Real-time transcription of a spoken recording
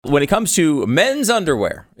When it comes to men's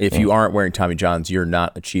underwear, if you aren't wearing Tommy John's, you're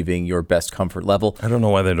not achieving your best comfort level. I don't know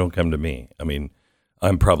why they don't come to me. I mean,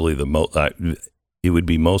 I'm probably the most, it would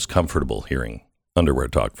be most comfortable hearing underwear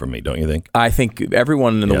talk from me, don't you think? I think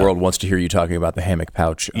everyone in the world wants to hear you talking about the hammock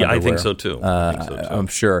pouch underwear. I think so too. I'm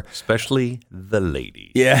sure. Especially the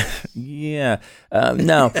ladies. Yeah. No.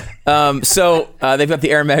 So they've got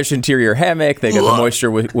the air mesh interior hammock. They've got the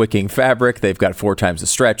moisture wicking fabric. They've got 4 times the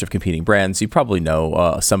stretch of competing brands. You probably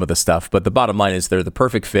know some of the stuff, but the bottom line is they're the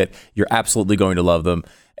perfect fit. You're absolutely going to love them.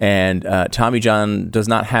 And Tommy John does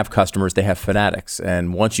not have customers. They have fanatics.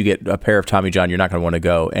 And once you get a pair of Tommy John, you're not going to want to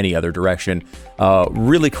go any other direction.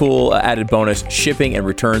 Really cool added bonus. Shipping and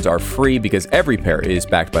returns are free because every pair is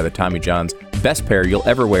backed by the Tommy John's best pair you'll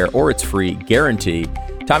ever wear, or it's free guarantee.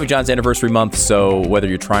 Tommy John's anniversary month, so whether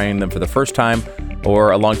you're trying them for the first time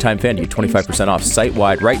or a longtime fan, you get 25% off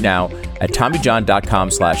site-wide right now at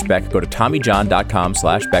TommyJohn.com/Beck. Go to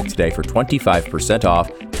TommyJohn.com/Beck today for 25%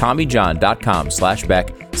 off.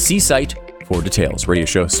 TommyJohn.com/Beck. See site for details. Radio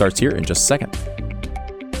show starts here in just a second.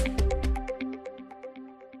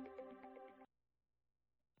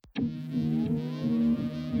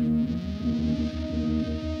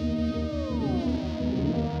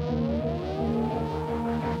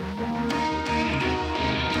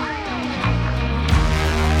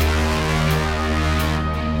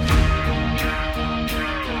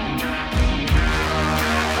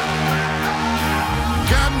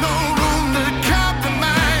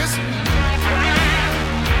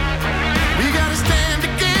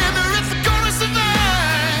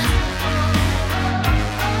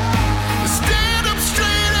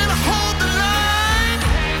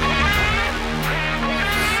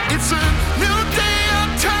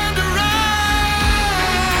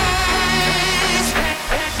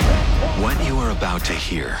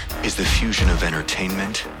 Here is the fusion of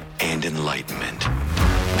entertainment and enlightenment.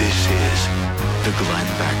 This is the Glenn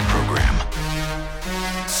Beck Program.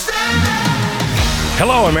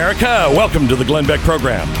 Hello, America. Welcome to the Glenn Beck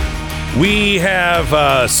Program. We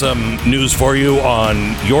have some news for you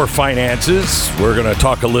on your finances. We're going to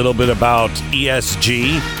talk a little bit about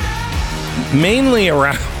ESG, mainly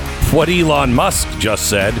around what Elon Musk just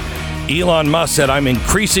said. Elon Musk said, "I'm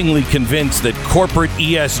increasingly convinced that corporate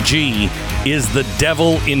ESG is the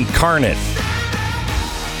devil incarnate."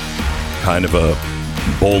 Kind of a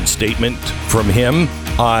bold statement from him.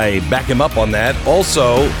 I back him up on that.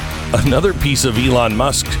 Also, another piece of Elon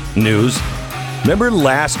Musk news. Remember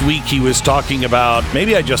last week he was talking about,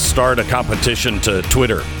 maybe I just start a competition to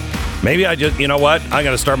Twitter. Maybe I just, you know what? I'm going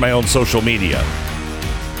to start my own social media.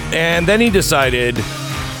 And then he decided,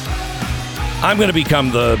 I'm going to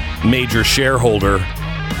become the major shareholder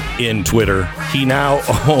in Twitter. He now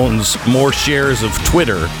owns more shares of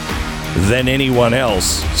Twitter than anyone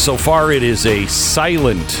else. So far, it is a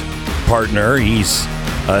silent partner. He's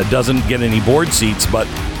doesn't get any board seats, but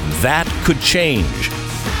that could change.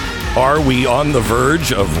 Are we on the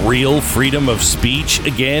verge of real freedom of speech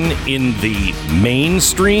again in the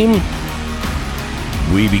mainstream?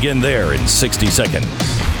 We begin there in 60 seconds.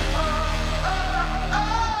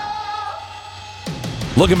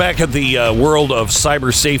 Looking back at the world of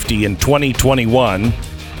cyber safety in 2021,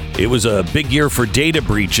 it was a big year for data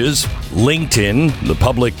breaches. LinkedIn, the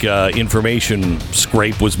public information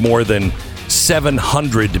scrape, was more than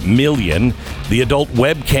 700 million. The adult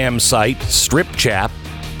webcam site, StripChat,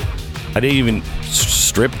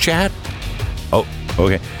 StripChat? Oh,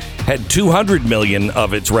 okay. Had 200 million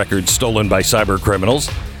of its records stolen by cyber criminals.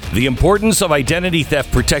 The importance of identity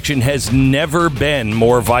theft protection has never been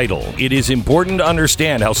more vital. It is important to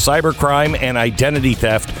understand how cybercrime and identity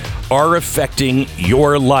theft are affecting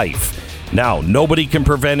your life. Now, nobody can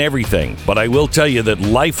prevent everything, but I will tell you that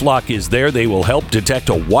LifeLock is there. They will help detect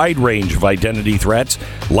a wide range of identity threats,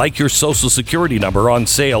 like your social security number on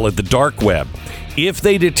sale at the dark web. If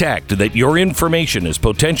they detect that your information has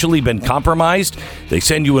potentially been compromised, they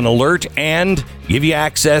send you an alert and give you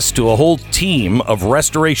access to a whole team of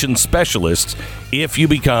restoration specialists if you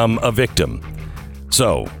become a victim.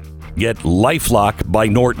 So, get LifeLock by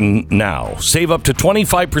Norton now. Save up to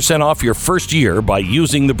 25% off your first year by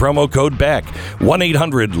using the promo code BECK.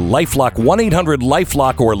 1-800-LifeLock,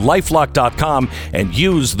 1-800-LifeLock or lifelock.com and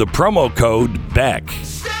use the promo code BECK.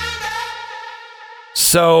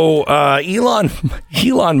 So, Elon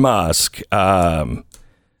Musk, I'm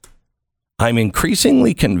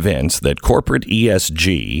increasingly convinced that corporate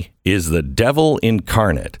ESG is the devil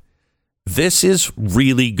incarnate. This is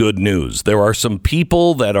really good news. There are some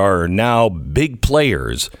people that are now big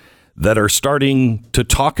players that are starting to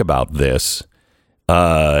talk about this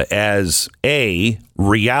as a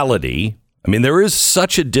reality. I mean, there is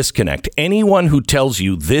such a disconnect. Anyone who tells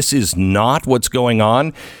you this is not what's going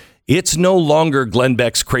on, it's no longer Glenn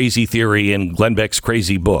Beck's crazy theory and Glenn Beck's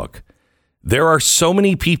crazy book. There are so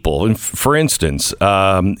many people, and for instance,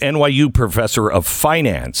 NYU professor of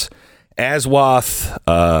finance, Aswath,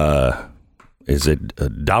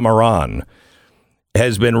 Damaran,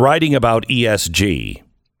 has been writing about ESG.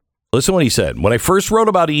 Listen to what he said. When I first wrote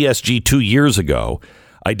about ESG 2 years ago,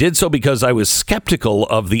 I did so because I was skeptical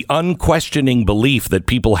of the unquestioning belief that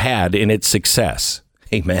people had in its success.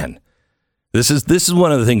 Amen. This is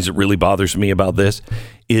one of the things that really bothers me about this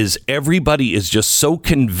is everybody is just so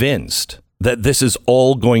convinced that this is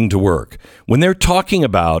all going to work. When they're talking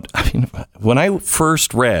about, I mean, when I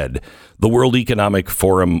first read the World Economic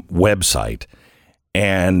Forum website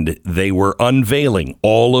and they were unveiling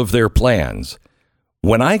all of their plans,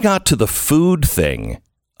 when I got to the food thing,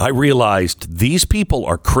 I realized these people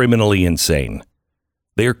are criminally insane.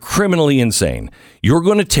 They are criminally insane. You're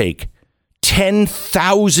going to take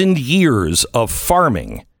 10,000 years of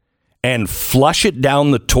farming and flush it down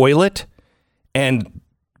the toilet and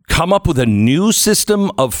come up with a new system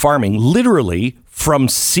of farming, literally from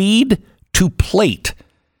seed to plate.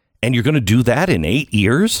 And you're going to do that in 8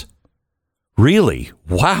 years? Really?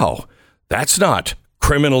 Wow. That's not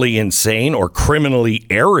criminally insane or criminally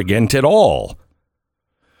arrogant at all.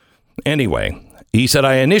 Anyway, he said,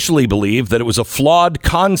 I initially believed that it was a flawed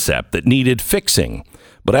concept that needed fixing.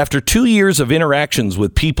 But after 2 years of interactions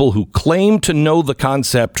with people who claim to know the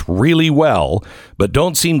concept really well, but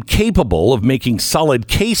don't seem capable of making solid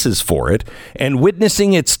cases for it, and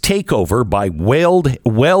witnessing its takeover by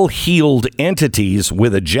well-heeled entities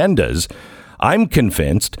with agendas, I'm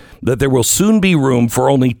convinced that there will soon be room for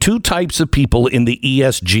only two types of people in the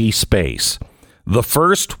ESG space. The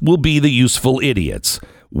first will be the useful idiots,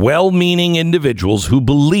 well-meaning individuals who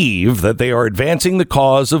believe that they are advancing the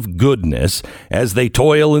cause of goodness as they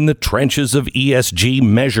toil in the trenches of ESG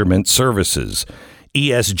measurement services,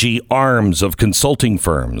 ESG arms of consulting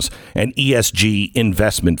firms, and ESG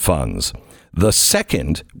investment funds. The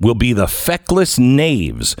second will be the feckless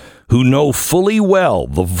knaves who know fully well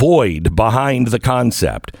the void behind the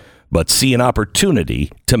concept, but see an opportunity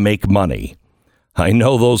to make money. I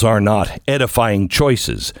know those are not edifying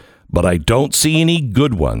choices, but I don't see any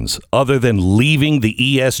good ones other than leaving the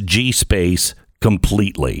ESG space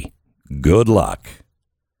completely. Good luck.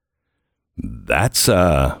 That's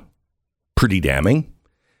pretty damning.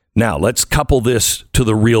 Now, let's couple this to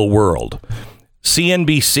the real world.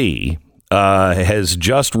 CNBC has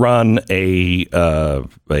just run an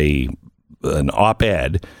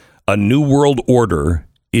op-ed. A new world order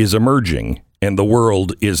is emerging, and the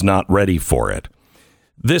world is not ready for it.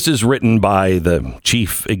 This is written by the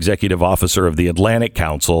chief executive officer of the Atlantic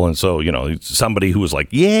Council. And so, you know, somebody who was like,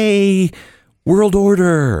 yay, world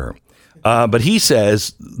order. But he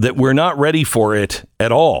says that we're not ready for it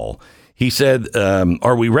at all. He said,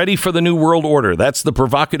 are we ready for the new world order? That's the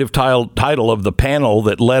provocative title of the panel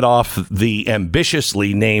that led off the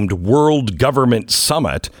ambitiously named World Government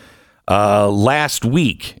Summit last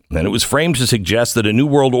week. And it was framed to suggest that a new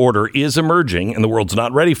world order is emerging and the world's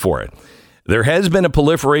not ready for it. There has been a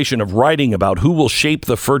proliferation of writing about who will shape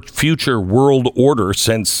the future world order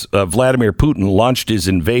since Vladimir Putin launched his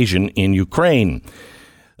invasion in Ukraine.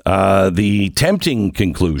 The tempting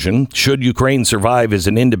conclusion, should Ukraine survive as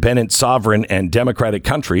an independent, sovereign, and democratic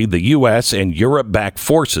country, the U.S. and Europe-backed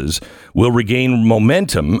forces will regain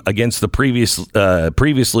momentum against the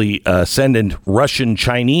previously ascendant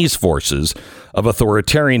Russian-Chinese forces of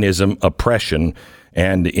authoritarianism, oppression,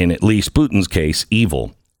 and, in at least Putin's case,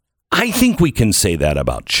 evil. I think we can say that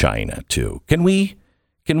about China, too. Can we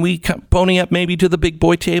pony up maybe to the big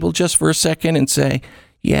boy table just for a second and say,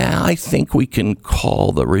 yeah, I think we can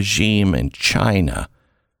call the regime in China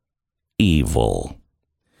evil.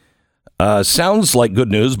 Sounds like good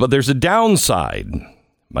news, but there's a downside.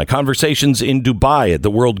 My conversations in Dubai at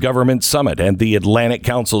the World Government Summit and the Atlantic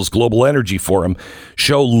Council's Global Energy Forum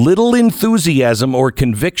show little enthusiasm or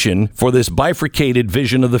conviction for this bifurcated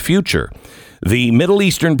vision of the future. The Middle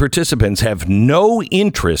Eastern participants have no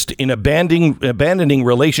interest in abandoning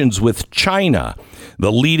relations with China,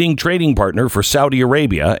 the leading trading partner for Saudi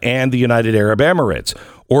Arabia and the United Arab Emirates,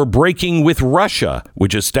 or breaking with Russia,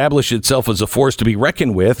 which established itself as a force to be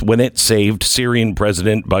reckoned with when it saved Syrian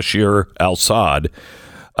President Bashar al-Assad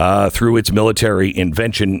through its military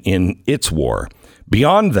intervention in its war.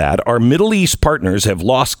 Beyond that, our Middle East partners have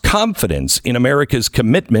lost confidence in America's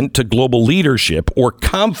commitment to global leadership or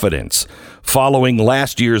confidence following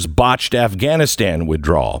last year's botched Afghanistan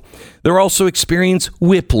withdrawal. They're also experiencing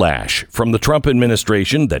whiplash from the Trump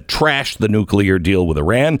administration that trashed the nuclear deal with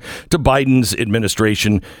Iran to Biden's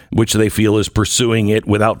administration, which they feel is pursuing it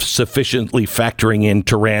without sufficiently factoring in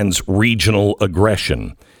Tehran's regional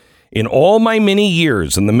aggression. In all my many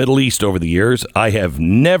years in the Middle East over the years, I have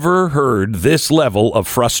never heard this level of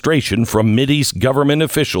frustration from Mideast government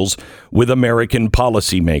officials with American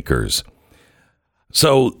policymakers.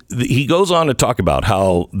 So he goes on to talk about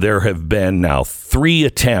how there have been now 3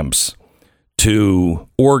 attempts to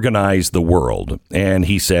organize the world. And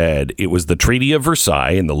he said it was the Treaty of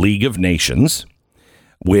Versailles and the League of Nations,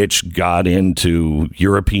 which got into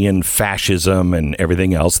European fascism and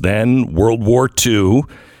everything else. Then World War II.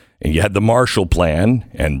 And you had the Marshall Plan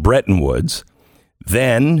and Bretton Woods.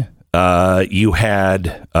 Then you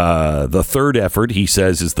had the third effort, he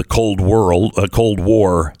says, is the Cold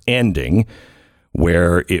War ending,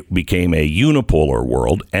 where it became a unipolar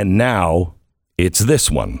world. And now it's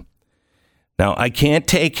this one. Now, I can't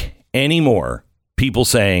take any more people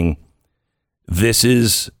saying this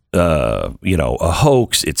is, a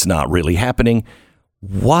hoax. It's not really happening.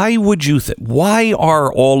 Why would you why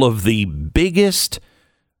are all of the biggest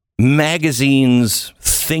magazines,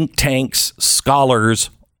 think tanks,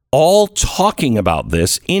 scholars, all talking about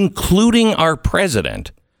this, including our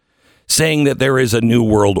president, saying that there is a new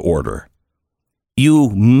world order?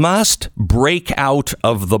 You must break out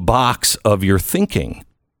of the box of your thinking.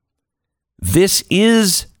 This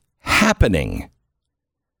is happening.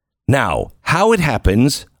 Now, how it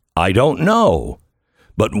happens, I don't know.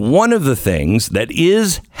 But one of the things that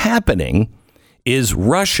is happening is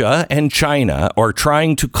Russia and China are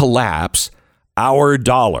trying to collapse our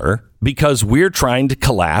dollar because we're trying to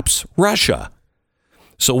collapse Russia.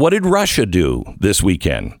 So what did Russia do this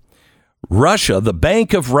weekend? Russia, the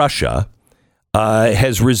Bank of Russia,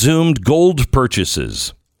 has resumed gold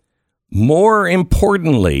purchases. More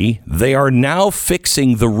importantly, they are now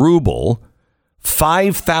fixing the ruble,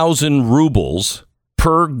 5,000 rubles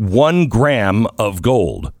per 1 gram of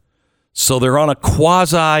gold. So they're on a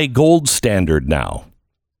quasi gold standard now.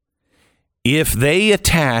 If they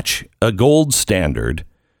attach a gold standard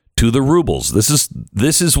to the rubles,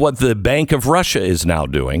 this is what the Bank of Russia is now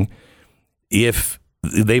doing. If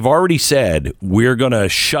they've already said we're going to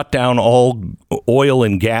shut down all oil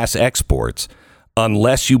and gas exports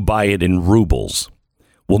unless you buy it in rubles.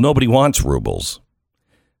 Well, nobody wants rubles.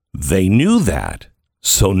 They knew that.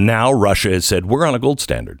 So now Russia has said we're on a gold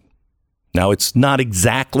standard. Now, it's not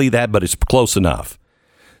exactly that, but it's close enough.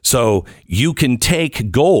 So you can take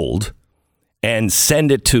gold and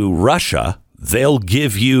send it to Russia. They'll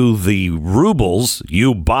give you the rubles.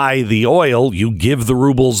 You buy the oil. You give the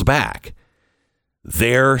rubles back.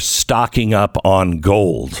 They're stocking up on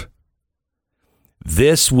gold.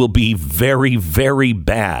 This will be very, very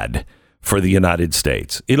bad for the United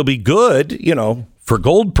States. It'll be good, for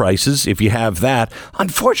gold prices, if you have that.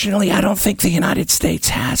 Unfortunately, I don't think the United States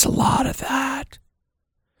has a lot of that.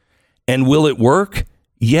 And will it work?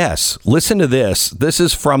 Yes. Listen to this. This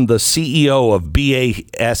is from the CEO of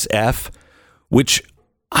BASF, which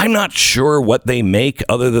I'm not sure what they make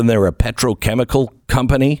other than they're a petrochemical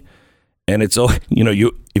company. And it's,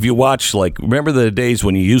 if you watch, remember the days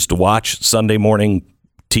when you used to watch Sunday morning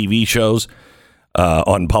TV shows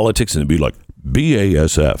on politics and it'd be like,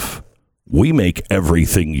 BASF. We make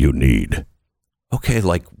everything you need. Okay,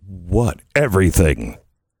 like what? Everything.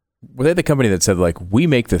 Were they the company that said, we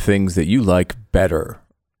make the things that you like better?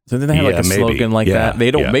 So didn't they have a slogan like that?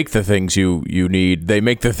 They don't make the things you need. They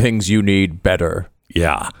make the things you need better.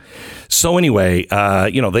 Yeah. So anyway,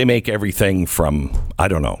 they make everything from,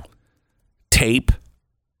 tape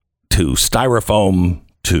to styrofoam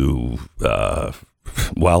to,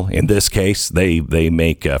 in this case, they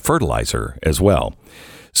make fertilizer as well.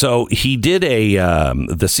 So he did the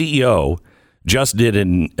CEO just did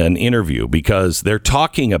an interview because they're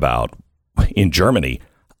talking about in Germany,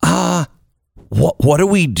 what do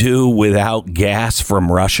we do without gas from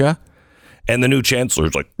Russia? And the new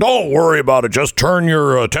chancellor's like, don't worry about it. Just turn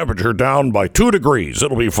your temperature down by 2 degrees.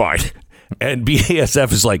 It'll be fine. And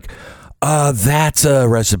BASF is like, that's a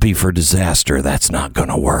recipe for disaster. That's not going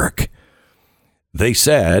to work. He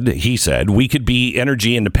said, we could be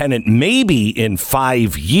energy independent maybe in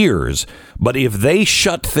 5 years, but if they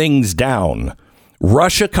shut things down,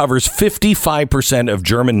 Russia covers 55% of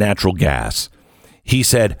German natural gas. He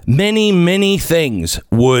said, many, many things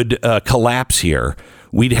would collapse here.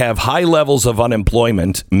 We'd have high levels of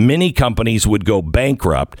unemployment. Many companies would go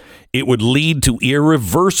bankrupt. It would lead to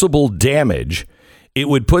irreversible damage. It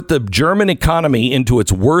would put the German economy into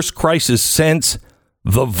its worst crisis since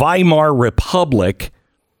the Weimar Republic.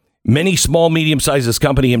 Many small, medium-sized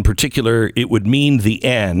company in particular, it would mean the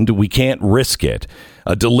end. We can't risk it.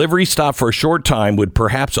 A delivery stop for a short time would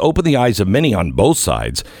perhaps open the eyes of many on both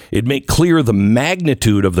sides. It'd make clear the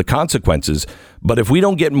magnitude of the consequences. But if we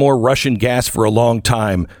don't get more Russian gas for a long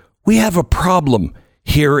time, we have a problem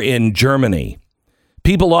here in Germany.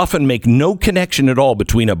 People often make no connection at all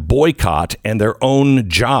between a boycott and their own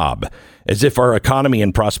job, as if our economy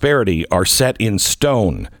and prosperity are set in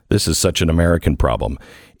stone. This is such an American problem.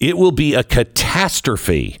 It will be a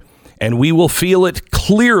catastrophe, and we will feel it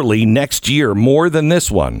clearly next year more than this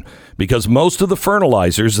one, because most of the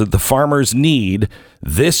fertilizers that the farmers need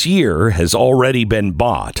this year has already been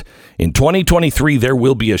bought. In 2023, there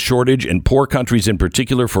will be a shortage, and poor countries in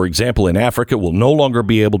particular, for example, in Africa, will no longer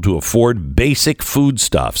be able to afford basic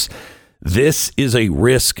foodstuffs. This is a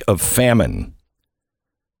risk of famine.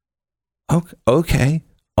 Okay.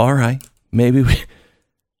 All right. Maybe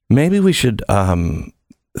we should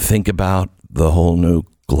think about the whole new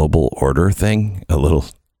global order thing a little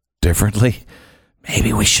differently.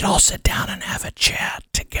 Maybe we should all sit down and have a chat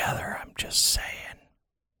together. I'm just saying.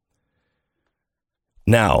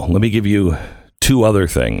 Now, let me give you two other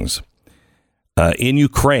things. In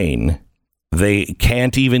Ukraine, they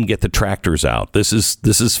can't even get the tractors out. This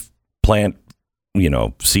is plant,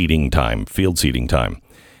 seeding time, field seeding time.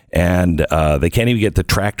 And they can't even get the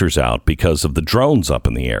tractors out because of the drones up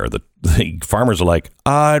in the air. The farmers are like,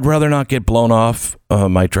 I'd rather not get blown off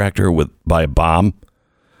my tractor by a bomb.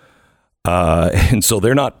 And so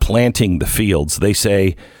they're not planting the fields. They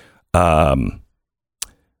say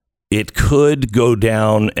it could go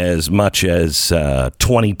down as much as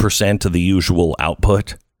 20% of the usual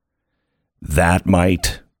output. That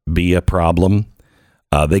might be a problem.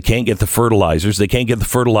 They can't get the fertilizers. They can't get the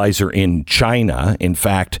fertilizer in China. In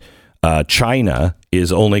fact, China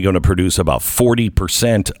is only going to produce about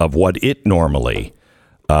 40% of what it normally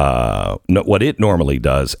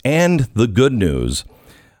does. And the good news,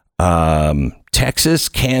 Texas,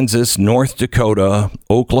 Kansas, North Dakota,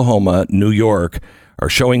 Oklahoma, New York are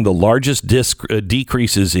showing the largest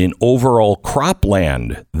decreases in overall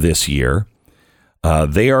cropland this year.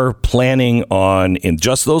 They are planning on, in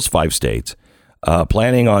just those 5 states,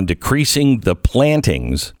 planning on decreasing the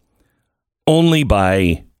plantings only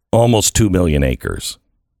by almost 2 million acres.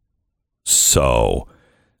 So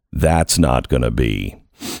that's not going to be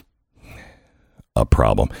a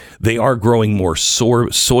problem. They are growing more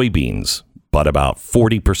soybeans, but about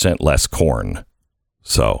 40% less corn.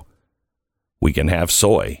 So we can have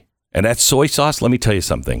soy. And that soy sauce, let me tell you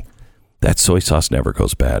something. That soy sauce never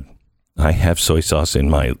goes bad. I have soy sauce in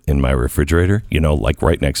my refrigerator, like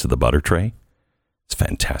right next to the butter tray. It's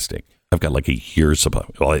fantastic. I've got like a year's supply.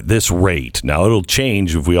 Well, at this rate, now it'll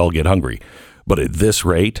change if we all get hungry, but at this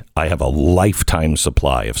rate, I have a lifetime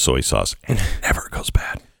supply of soy sauce, and it never goes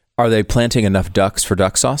bad. Are they planting enough ducks for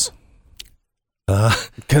duck sauce?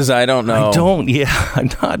 Because I don't know. I'm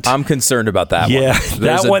not. I'm concerned about that one. Yeah,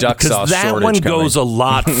 There's a duck sauce that shortage one coming. goes a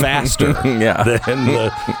lot faster than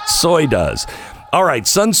the soy does. All right,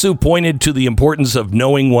 Sun Tzu pointed to the importance of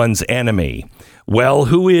knowing one's enemy. Well,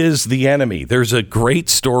 who is the enemy? There's a great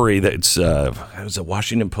story that's it was a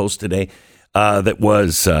Washington Post today that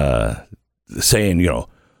was saying,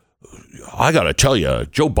 I got to tell you,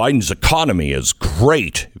 Joe Biden's economy is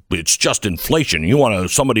great. It's just inflation. You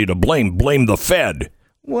want somebody to blame the Fed.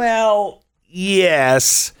 Well,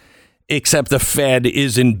 yes, except the Fed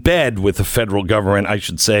is in bed with the federal government. I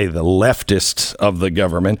should say the leftists of the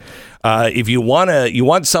government. If you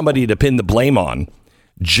want somebody to pin the blame on,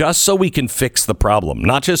 just so we can fix the problem,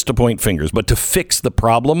 not just to point fingers, but to fix the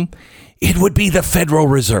problem, it would be the Federal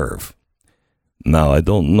Reserve. Now, I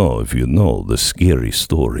don't know if you know the scary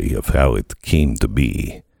story of how it came to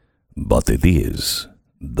be, but it is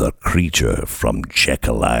the creature from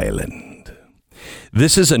Jekyll Island.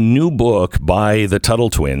 This is a new book by the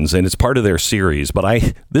Tuttle twins, and it's part of their series,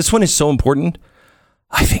 but this one is so important,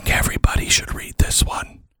 I think everybody should read this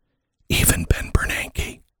one, even Ben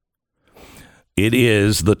Bernanke. It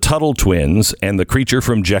is the Tuttle twins and the creature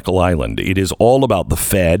from Jekyll Island. It is all about the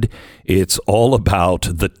Fed. It's all about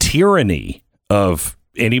the tyranny of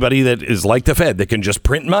anybody that is like the Fed that can just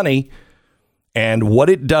print money and what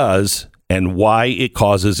it does and why it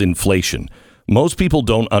causes inflation. Most people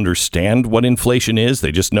don't understand what inflation is.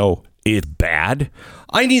 They just know it's bad.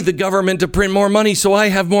 I need the government to print more money so I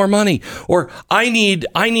have more money. Or I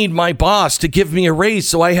need my boss to give me a raise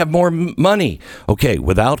so I have more money. Okay,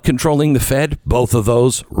 without controlling the Fed, both of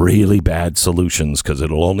those really bad solutions because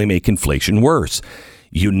it'll only make inflation worse.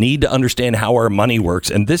 You need to understand how our money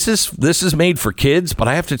works. And this is made for kids, but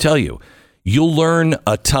I have to tell you, you'll learn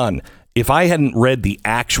a ton. If I hadn't read the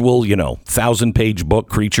actual, 1,000-page book,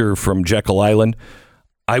 Creature from Jekyll Island,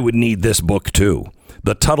 I would need this book too.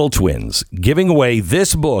 The Tuttle Twins, giving away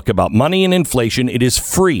this book about money and inflation. It is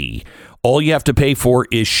free. All you have to pay for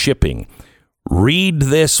is shipping. Read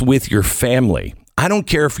this with your family. I don't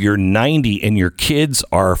care if you're 90 and your kids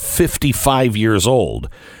are 55 years old.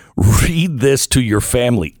 Read this to your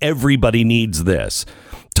family. Everybody needs this.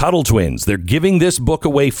 Tuttle Twins, they're giving this book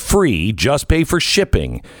away free. Just pay for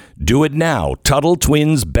shipping. Do it now.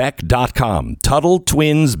 TuttleTwinsBeck.com.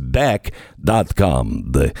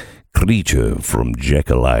 TuttleTwinsBeck.com. The Creature from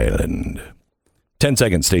Jekyll Island. 10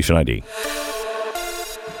 seconds, station ID.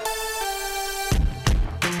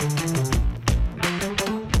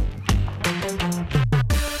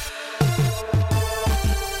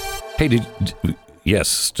 Hey, yes,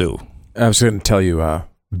 Stu. I was going to tell you,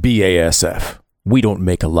 BASF. We don't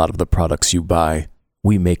make a lot of the products you buy.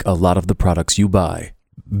 We make a lot of the products you buy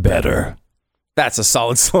better. That's a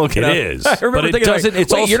solid slogan. It is. I remember but it thinking, doesn't.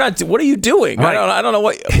 It's also, you're not. What are you doing? Right. I don't know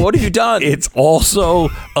what have you done. It's also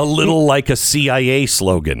a little like a CIA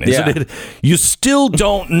slogan, isn't it? You still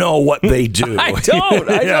don't know what they do. I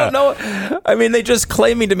don't know. I mean, they just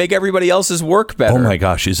claiming to make everybody else's work better. Oh my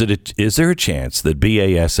gosh! Is there a chance that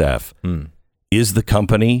BASF is the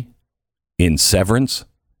company in Severance?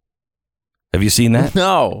 Have you seen that?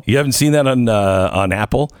 No. You haven't seen that on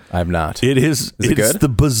Apple? I've not. It is. Is it good?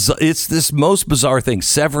 It's this most bizarre thing.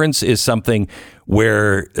 Severance is something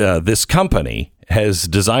where this company has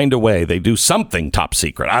designed a way. They do something top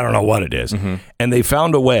secret. I don't know what it is. Mm-hmm. And they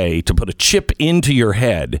found a way to put a chip into your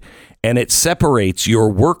head, and it separates your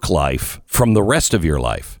work life from the rest of your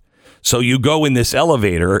life. So you go in this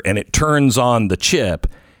elevator, and it turns on the chip,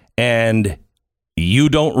 and you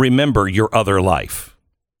don't remember your other life.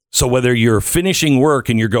 So whether you're finishing work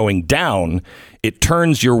and you're going down, it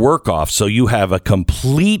turns your work off. So you have a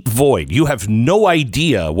complete void. You have no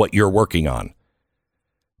idea what you're working on.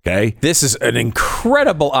 Okay. This is an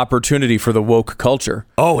incredible opportunity for the woke culture.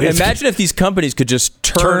 Oh, imagine if these companies could just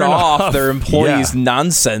turn off their employees'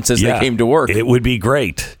 nonsense as they came to work. It would be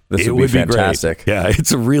great. This would be fantastic. Great. Yeah,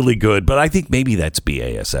 it's really good. But I think maybe that's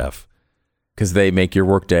BASF. Because they make your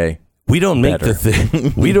workday We don't make better.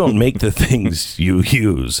 We don't make the things you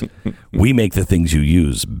use. We make the things you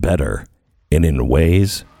use better, and in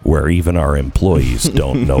ways where even our employees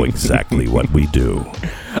don't know exactly what we do.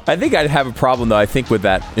 I think I'd have a problem, though, I think, with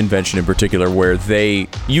that invention in particular, where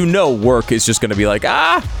work is just going to be like,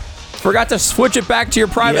 forgot to switch it back to your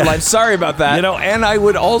private life. Sorry about that. And I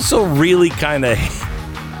would also really kind of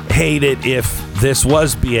hate it if this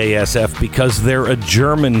was BASF because they're a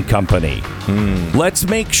German company. Let's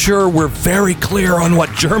make sure we're very clear on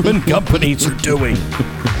what German companies are doing.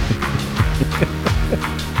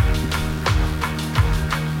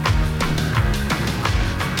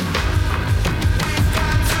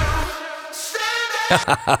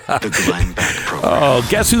 The Glenn Beck Program. Oh,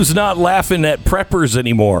 guess who's not laughing at preppers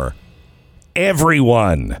anymore?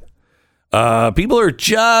 Everyone. People are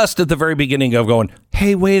just at the very beginning of going,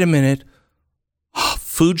 hey, wait a minute.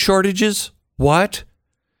 Food shortages? What?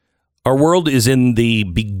 Our world is in the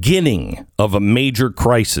beginning of a major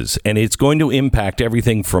crisis, and it's going to impact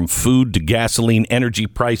everything from food to gasoline, energy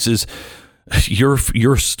prices. Your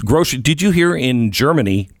grocery. Did you hear in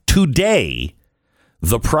Germany today,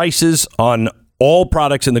 the prices on all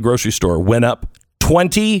products in the grocery store went up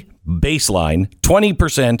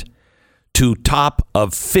 20% to top of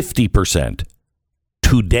 50%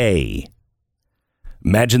 today.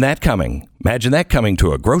 Imagine that coming. Imagine that coming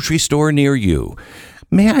to a grocery store near you.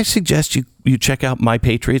 May I suggest you check out My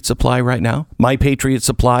Patriot Supply right now?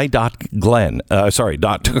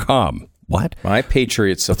 MyPatriotSupply.com. What?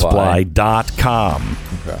 MyPatriotSupply.com.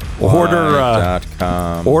 Okay.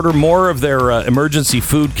 Order more of their emergency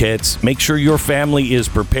food kits. Make sure your family is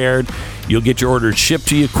prepared. You'll get your order shipped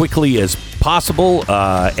to you quickly as possible,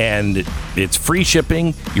 and it's free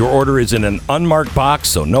shipping. Your order is in an unmarked box,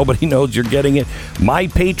 so nobody knows you're getting it.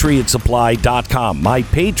 MyPatriotSupply.com.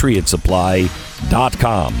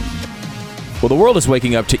 MyPatriotSupply.com. Well, the world is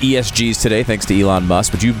waking up to ESGs today, thanks to Elon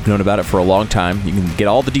Musk, but you've known about it for a long time. You can get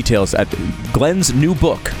all the details at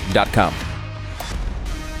glensnewbook.com.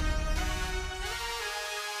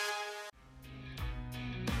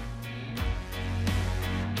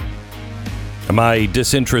 My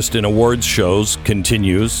disinterest in awards shows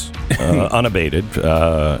continues unabated.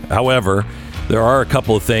 However, there are a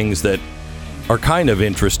couple of things that are kind of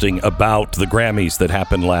interesting about the Grammys that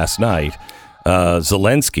happened last night.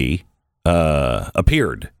 Zelensky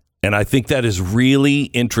appeared And I think that is really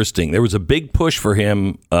interesting. There was a big push for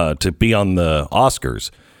him to be on the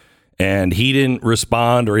Oscars, and he didn't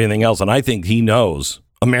respond or anything else. And I think he knows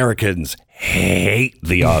Americans hate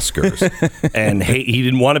the Oscars, and he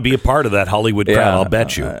didn't want to be a part of that Hollywood crowd, I'll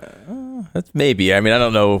bet you. That's maybe. I mean, I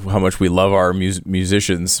don't know how much we love our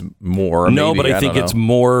musicians more. No, maybe, but I think it's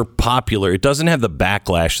more popular. It doesn't have the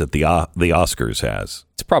backlash that the Oscars has.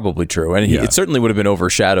 It's probably true, and it certainly would have been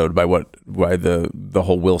overshadowed by the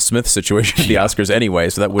whole Will Smith situation at the Oscars anyway.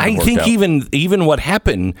 So that wouldn't. I think even what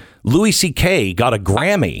happened, Louis C.K. got a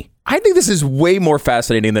Grammy. I think this is way more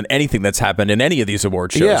fascinating than anything that's happened in any of these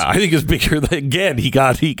award shows. Yeah, I think it's bigger. Again, he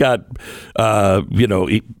got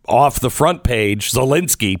off the front page,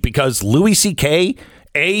 Zelensky, because Louis C.K.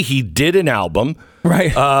 He did an album,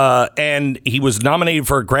 right? And he was nominated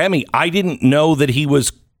for a Grammy. I didn't know that it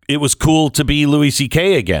was cool to be Louis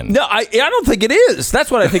C.K. again. No, I don't think it is.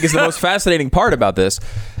 That's what I think is the most fascinating part about this.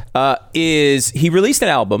 Is he released an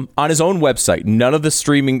album on his own website. None of the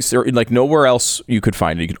streaming, like nowhere else you could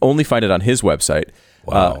find it. You could only find it on his website.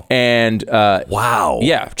 Wow. Wow.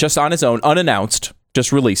 Yeah, just on his own, unannounced,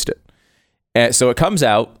 just released it. And so it comes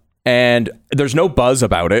out, and there's no buzz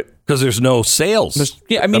about it. Because there's no sales.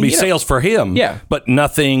 Sales for him. Yeah. But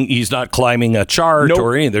nothing, he's not climbing a chart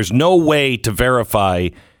or anything. There's no way to verify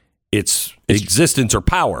its existence or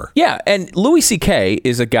power. Yeah, and Louis C.K.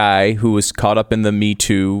 is a guy who was caught up in the Me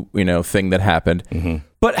Too, thing that happened,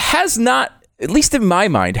 but has not, at least in my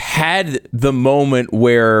mind, had the moment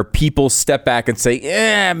where people step back and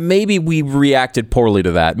say, maybe we reacted poorly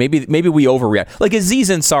to that. Maybe we overreact. Like Aziz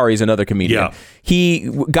Ansari is another comedian. Yeah. He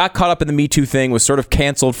got caught up in the Me Too thing, was sort of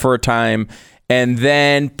canceled for a time. And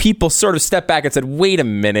then people sort of stepped back and said, wait a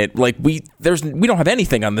minute, like we don't have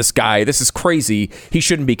anything on this guy. This is crazy. He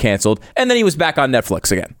shouldn't be canceled. And then he was back on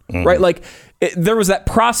Netflix again, right? Like there was that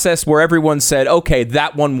process where everyone said, okay,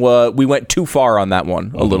 that one we went too far on that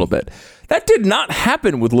one a little bit. That did not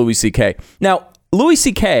happen with Louis C.K. Now, Louis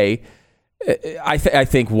C.K., I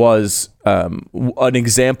think was an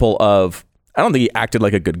example of, I don't think he acted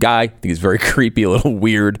like a good guy. I think he's very creepy, a little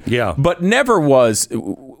weird. Yeah. But never was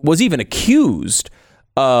even accused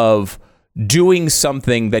of doing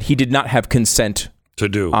something that he did not have consent to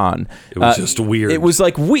do on. It was just weird. It was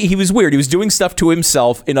like he was weird. He was doing stuff to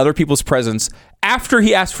himself in other people's presence after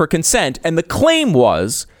he asked for consent. And the claim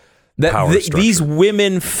was that these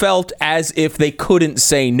women felt as if they couldn't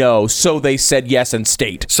say no, so they said yes and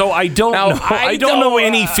stayed. So I don't know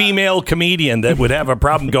any female comedian that would have a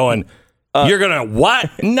problem going, you're gonna what?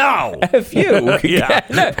 No. F you.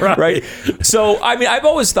 Yeah. Right. So I mean, I've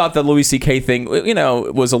always thought the Louis C.K. thing,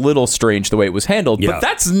 was a little strange the way it was handled. Yeah. But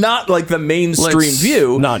that's not like the mainstream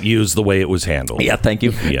view. Not use the way it was handled. Yeah, thank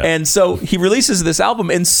you. Yeah. And so he releases this album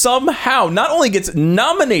and somehow not only gets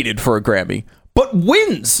nominated for a Grammy, but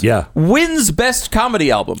wins. Yeah. Wins Best Comedy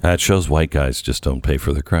Album. That shows white guys just don't pay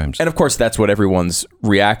for their crimes. And of course, that's what everyone's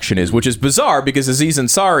reaction is, which is bizarre because Aziz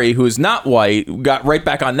Ansari, who is not white, got right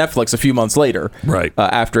back on Netflix a few months later. Right.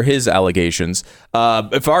 After his allegations.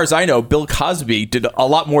 As far as I know, Bill Cosby did a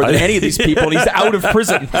lot more than any of these people, and he's out of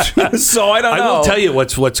prison. So I don't know. I will tell you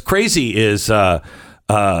what's crazy is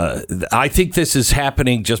I think this is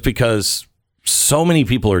happening just because so many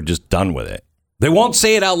people are just done with it. They won't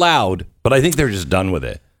say it out loud, but I think they're just done with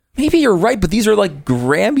it. Maybe you're right, but these are like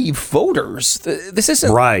Grammy voters. This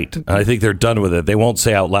isn't... Right. I think they're done with it. They won't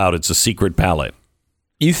say out loud. It's a secret ballot.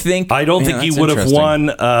 You think... I don't think he would have won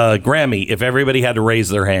a Grammy if everybody had to raise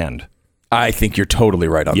their hand. I think you're totally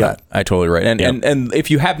right on that. I totally right. And if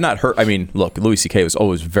you have not heard... I mean, look, Louis C.K. was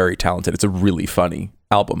always very talented. It's a really funny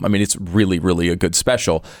album. I mean, it's really, really a good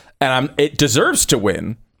special. And it deserves to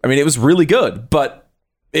win. I mean, it was really good, but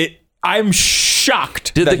I'm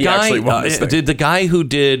shocked that he actually won this thing. Did the guy who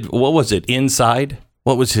did, what was it, Inside?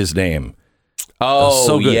 What was his name? Oh,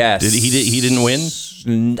 so good. Yes. He didn't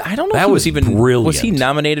win? I don't know that if he was even brilliant. Was he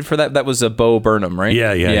nominated for that? That was a Bo Burnham, right?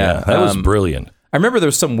 Yeah. That was brilliant. I remember there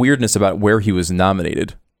was some weirdness about where he was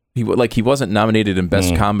nominated. He wasn't nominated in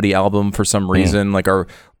Best Comedy Album for some reason, like our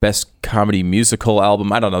Best Comedy Musical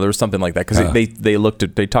Album. I don't know. There was something like that because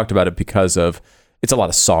they talked about it because of... It's a lot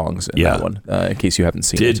of songs in that one, in case you haven't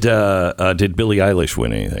seen it. Did Billie Eilish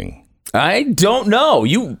win anything? I don't know.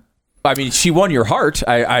 I mean, she won your heart,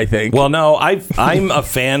 I think. Well, no, I'm a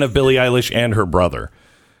fan of Billie Eilish and her brother.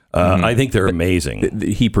 I think they're amazing.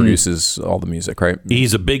 He produces all the music, right?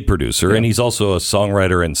 He's a big producer, and he's also a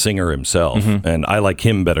songwriter and singer himself. And I like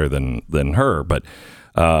him better than her. But,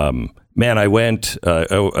 man,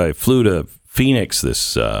 I flew to Phoenix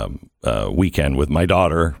this weekend with my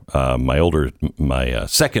daughter, my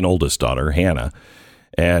second oldest daughter, Hannah,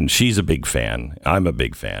 And she's a big fan. I'm a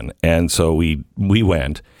big fan. And so we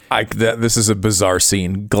went. This is a bizarre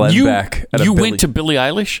scene. Glenn Beck. You went to Billie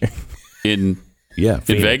Eilish in Phoenix.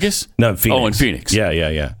 in Vegas? No, in Phoenix. Oh, in Phoenix.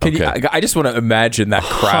 Yeah. Okay. I just want to imagine that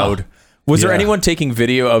crowd. Was there anyone taking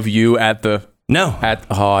video of you at the... No.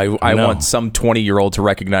 I want some 20-year-old to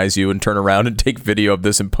recognize you and turn around and take video of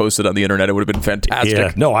this and post it on the internet. It would have been fantastic.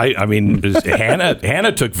 Yeah. No, I mean,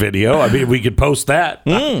 Hannah took video. I mean, we could post that.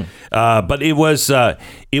 But it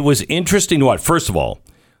was interesting to watch. First of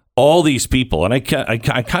all these people, and I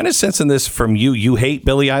kind of sensing this from you. You hate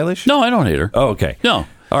Billie Eilish? No, I don't hate her. Oh, okay. No.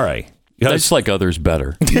 All right. I just like others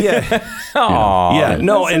better. Yeah. Yeah.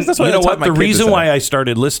 No, that's and why you know I taught what? my The kids reason this. why I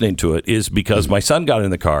started listening to it is because my son got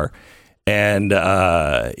in the car and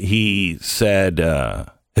he said,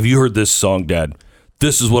 have you heard this song, Dad?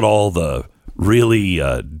 This is what all the really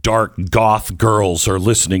dark goth girls are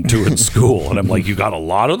listening to in school. And I'm like, you got a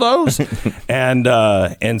lot of those? And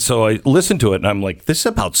so I listened to it and I'm like, this is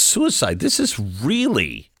about suicide. This is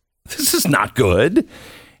not good.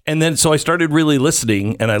 And then so I started really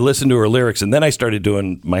listening and I listened to her lyrics and then I started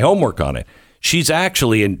doing my homework on it. She's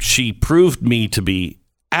actually, and she proved me to be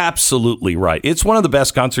absolutely right. It's one of the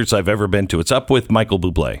best concerts I've ever been to. It's up with Michael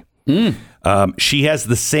Bublé. She has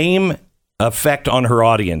the same effect on her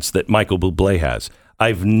audience that Michael Bublé has.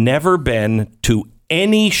 I've never been to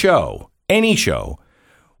any show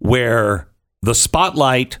where the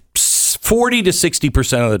spotlight 40 to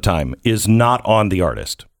 60% of the time is not on the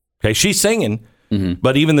artist. Okay, she's singing.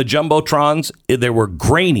 But even the jumbotrons, they were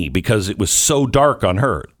grainy because it was so dark on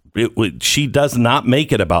her. She does not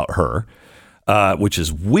make it about her, which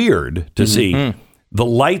is weird to see. The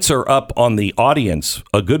lights are up on the audience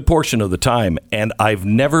a good portion of the time, and I've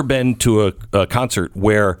never been to a concert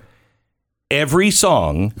where every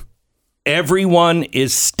song, everyone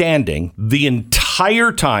is standing the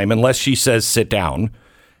entire time, unless she says sit down.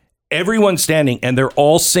 Everyone's standing, and they're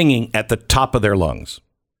all singing at the top of their lungs.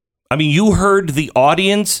 I mean, you heard the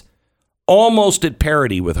audience almost at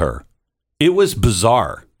parity with her. It was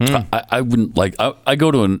bizarre. I wouldn't like. I go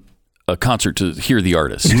to a concert to hear the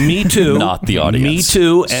artist. Me too. Not the audience. Me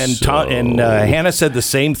too. And Hannah said the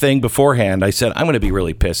same thing beforehand. I said, I'm going to be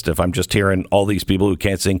really pissed if I'm just hearing all these people who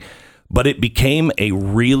can't sing. But it became a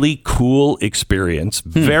really cool experience.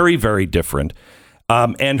 Very, very different.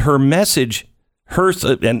 And her message,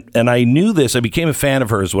 and I knew this. I became a fan of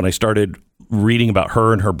hers when I started reading about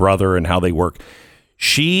her and her brother and how they work.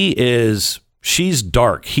 She's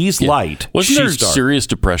dark. He's light. Wasn't there dark. serious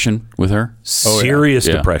depression with her? Serious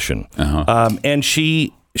Yeah. depression. And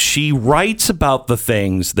she writes about the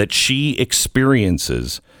things that she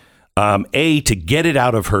experiences, to get it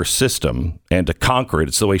out of her system and to conquer it.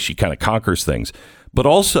 It's the way she kind of conquers things. But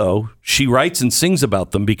also, she writes and sings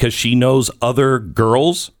about them because she knows other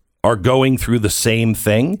girls are going through the same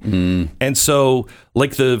thing. And so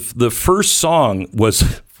like the first song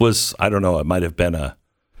was I don't know, it might have been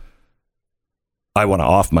I want to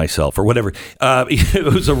off myself or whatever.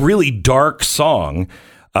 It was a really dark song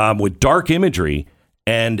with dark imagery.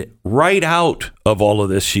 And right out of all of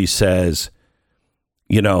this, she says,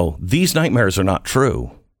 these nightmares are not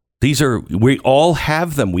true. We all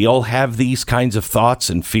have them. We all have these kinds of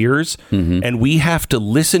thoughts and fears, and we have to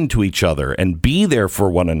listen to each other and be there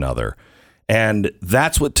for one another. And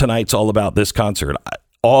that's what tonight's all about, this concert.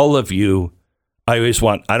 All of you, I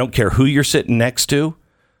don't care who you're sitting next to,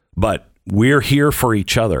 but we're here for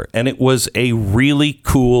each other. And it was a really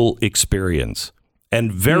cool experience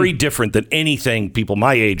and very different than anything people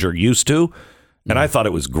my age are used to. And I thought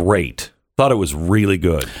it was great. Thought it was really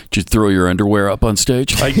good. Did you throw your underwear up on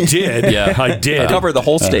stage? I did. Yeah. I did. Cover the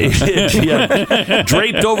whole stage. Yeah.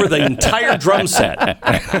 Draped over the entire drum set,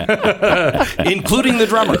 including the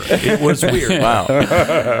drummer. It was weird. Wow.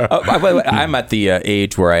 By the way, I'm at the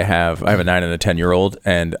age where I have a 9 and a 10-year-old,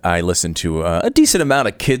 and I listen to a decent amount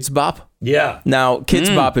of Kids Bop. Yeah. Now, Kids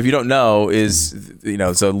Bop, if you don't know, is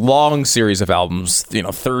it's a long series of albums,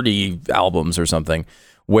 30 albums or something,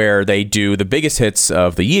 where they do the biggest hits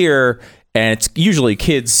of the year. And it's usually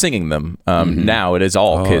kids singing them. Now it is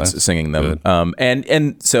all kids singing them.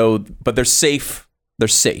 And so, but they're safe. They're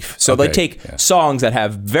safe. So they take songs that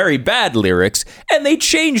have very bad lyrics and they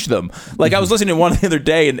change them. Like I was listening to one the other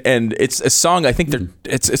day, and it's a song. I think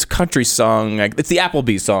it's a country song. It's the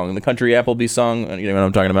Applebee's song, the country Applebee's song. You know what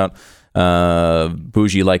I'm talking about?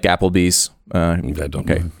 Bougie like Applebee's.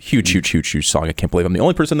 Huge song. I can't believe I'm the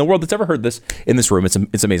only person in the world that's ever heard this in this room.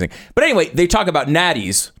 It's amazing. But anyway, they talk about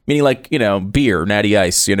natties, meaning like beer, natty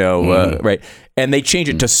ice, right? And they change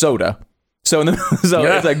it to soda. So,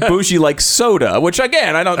 it's like Bushi like soda, which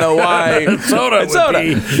again, I don't know why.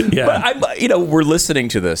 Soda. Yeah. But we're listening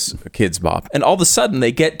to this Kids Bop, and all of a sudden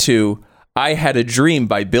they get to I Had a Dream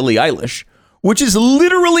by Billie Eilish, which is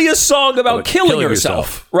literally a song about killing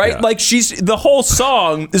herself, right? Yeah. Like the whole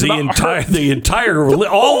song is about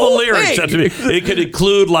all the lyrics. It could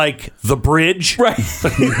include like the bridge, right?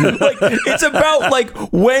 Like it's about like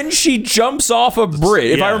when she jumps off a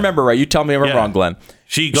bridge. If I remember right, you tell me if I'm wrong, Glenn.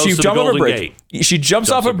 She goes to the Golden Gate. She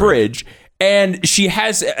jumps off a bridge. And she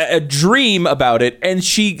has a dream about it, and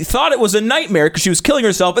she thought it was a nightmare because she was killing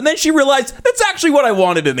herself, and then she realized that's actually what I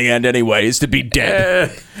wanted in the end anyway, is to be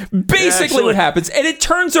dead. Basically what happens, and it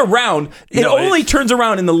turns around. It only turns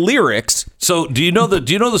around in the lyrics. So do you know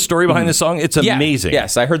the story behind this song? It's amazing.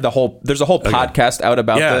 Yes, I heard there's a whole podcast out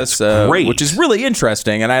about this, great. Which is really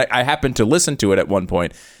interesting, and I happened to listen to it at one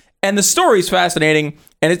point. And the story's fascinating,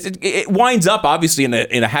 and it winds up obviously in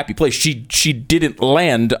a happy place. She didn't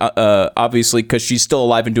land obviously because she's still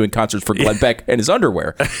alive and doing concerts for Glenn Beck and his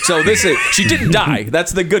underwear. So she didn't die.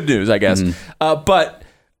 That's the good news, I guess. But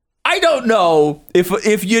I don't know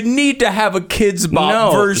if you need to have a Kids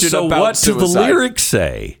Bop version about suicide. So what do the lyrics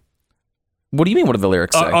say? What do you mean? What do the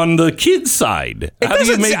lyrics say on the kids' side? How do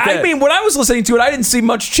you make that? I mean, when I was listening to it, I didn't see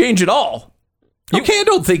much change at all. I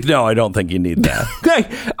don't think you need that.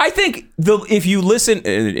 I think if you listen,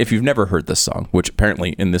 if you've never heard this song, which apparently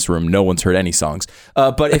in this room no one's heard any songs,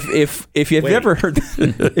 but if you've never heard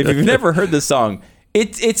this song,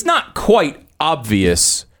 it's not quite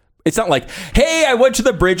obvious. It's not like, hey, I went to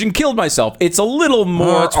the bridge and killed myself. It's a little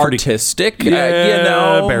more artistic,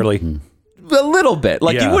 barely. A little bit.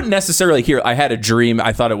 Like you wouldn't necessarily hear, I had a dream,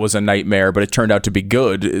 I thought it was a nightmare, but it turned out to be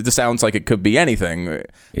good. It sounds like it could be anything. Yeah.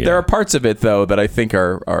 There are parts of it, though, that I think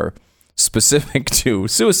are specific to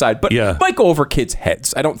suicide, but might go over kids'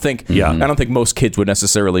 heads. I don't think most kids would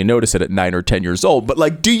necessarily notice it at 9 or 10 years old, but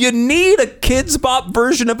like, do you need a Kids Bop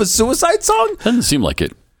version of a suicide song? Doesn't seem like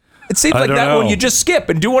it. It seems like that one you just skip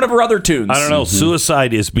and do whatever other tunes. I don't know.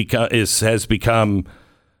 Suicide has become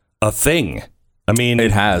a thing. I mean,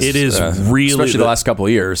 it has. It is really, especially the last couple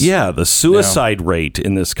of years. Yeah, the suicide rate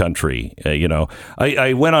in this country.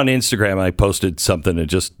 I went on Instagram. I posted something and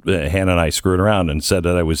just Hannah and I screwed around and said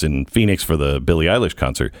that I was in Phoenix for the Billie Eilish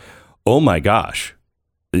concert. Oh my gosh,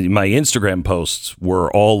 my Instagram posts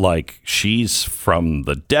were all like, "She's from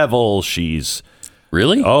the devil." She's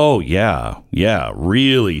really. Oh yeah,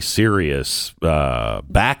 really serious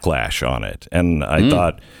backlash on it. And I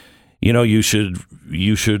thought, you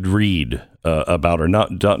should read about her,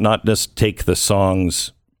 not just take the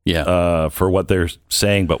songs for what they're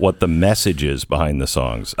saying, but what the message is behind the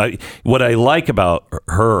songs. What I like about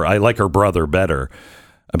her, I like her brother better.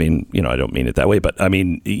 I mean, I don't mean it that way, but I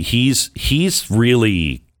mean, he's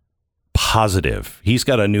really positive. He's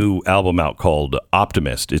got a new album out called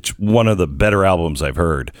Optimist. It's one of the better albums I've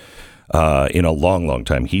heard in a long, long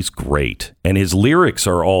time. He's great. And his lyrics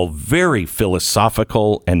are all very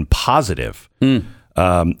philosophical and positive.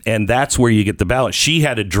 And that's where you get the balance. She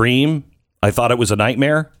had a dream. I thought it was a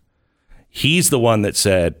nightmare. He's the one that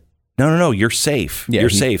said, no, you're safe. Yeah, you're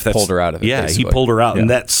safe. Pulled her out of it. Yeah, basically. He pulled her out. Yeah. And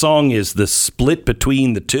that song is the split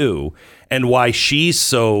between the two and why she's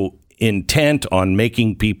so intent on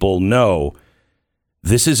making people know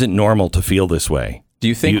this isn't normal to feel this way. Do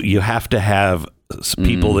you think you have to have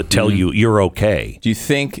people that tell you you're okay? Do you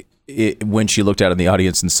think when she looked out in the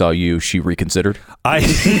audience and saw you, she reconsidered?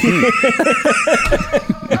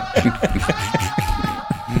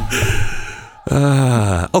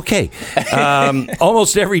 Okay.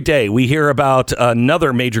 Almost every day we hear about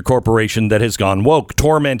another major corporation that has gone woke,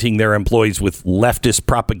 tormenting their employees with leftist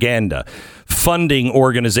propaganda, funding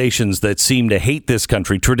organizations that seem to hate this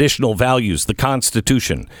country, traditional values, the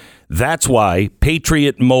Constitution. That's why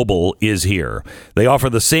Patriot Mobile is here. They offer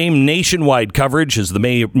the same nationwide coverage as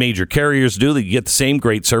the major carriers do. You get the same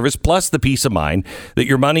great service, plus the peace of mind that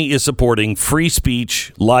your money is supporting free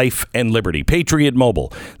speech, life, and liberty. Patriot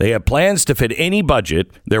Mobile. They have plans to fit any budget.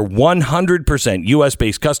 Their 100%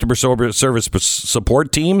 U.S.-based customer service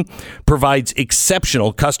support team provides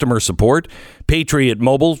exceptional customer support. Patriot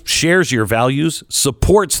Mobile shares your values,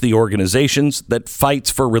 supports the organizations that fights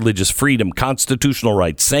for religious freedom, constitutional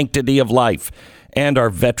rights, sanctity of life, and our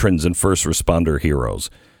veterans and first responder heroes.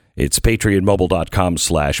 It's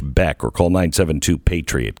patriotmobile.com/Beck or call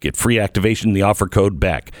 972-PATRIOT. Get free activation, the offer code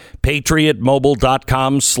Beck.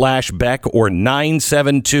 patriotmobile.com/Beck or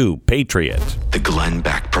 972-PATRIOT. The Glenn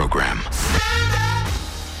Beck Program.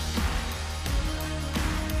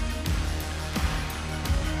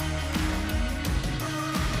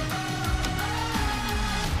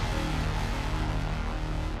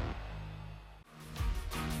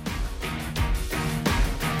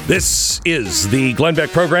 This is the Glenn Beck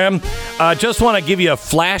program. Just want to give you a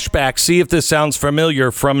flashback, see if this sounds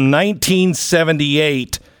familiar, from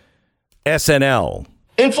 1978 SNL.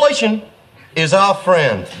 Inflation is our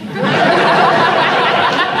friend.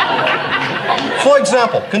 For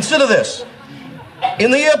example, consider this.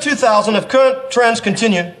 In the year 2000, if current trends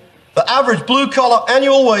continue, the average blue-collar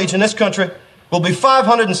annual wage in this country will be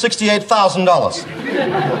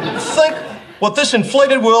 $568,000. Think what this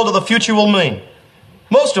inflated world of the future will mean.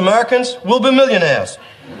 Most Americans will be millionaires.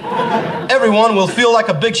 Everyone will feel like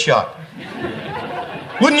a big shot.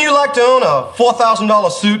 Wouldn't you like to own a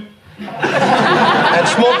 $4,000 suit and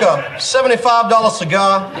smoke a $75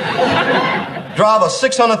 cigar, drive a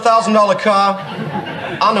 $600,000 car?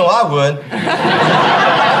 I know I would.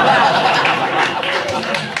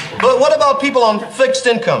 But what about people on fixed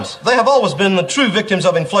incomes? They have always been the true victims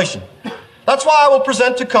of inflation. That's why I will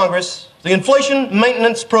present to Congress the Inflation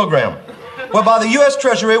Maintenance Program, whereby the U.S.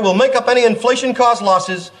 Treasury will make up any inflation-caused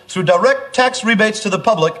losses through direct tax rebates to the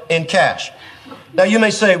public in cash. Now, you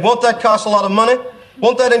may say, won't that cost a lot of money?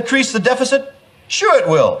 Won't that increase the deficit? Sure it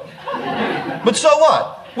will. But so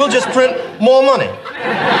what? We'll just print more money.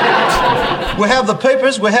 We have the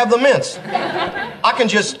papers, we have the mints. I can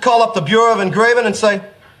just call up the Bureau of Engraving and say,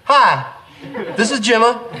 "Hi, this is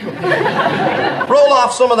Jimma. Roll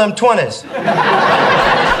off some of them 20s.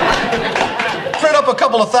 Print up a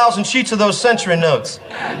couple of thousand sheets of those century notes.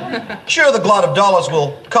 Sure, the glut of dollars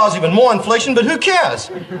will cause even more inflation, but who cares?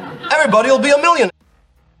 Everybody will be a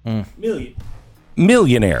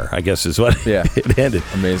Millionaire, I guess is what it ended.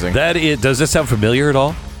 Amazing. Does this sound familiar at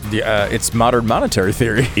all? Yeah, it's modern monetary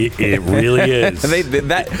theory. It really is.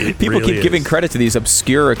 People really keep giving credit to these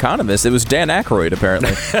obscure economists. It was Dan Aykroyd,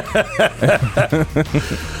 apparently.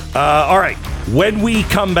 All right. When we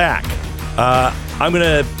come back, I'm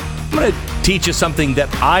gonna teach you something that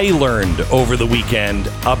I learned over the weekend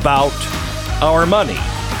about our money.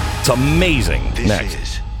 It's amazing. This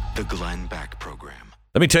is the Glenn Beck program.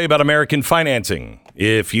 Let me tell you about American Financing.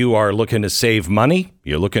 If you are looking to save money,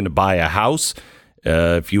 you're looking to buy a house,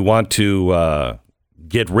 if you want to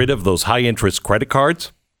get rid of those high-interest credit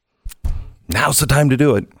cards, now's the time to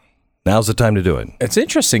do it. Now's the time to do it. It's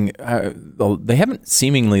interesting. They haven't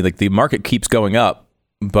seemingly, like, the market keeps going up,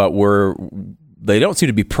 but they don't seem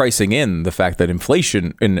to be pricing in the fact that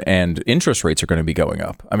inflation and interest rates are going to be going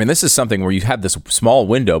up. I mean, this is something where you have this small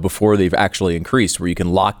window before they've actually increased where you can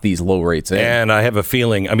lock these low rates in. And I have a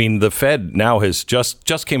feeling, I mean, the Fed now has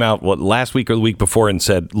just came out, last week or the week before, and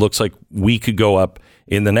said, looks like we could go up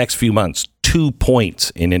in the next few months 2 points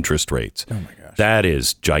in interest rates. Oh, my gosh. That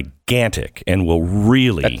is gigantic and will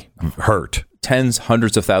really hurt. Tens,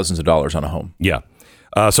 hundreds of thousands of dollars on a home. Yeah.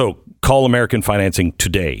 So call American Financing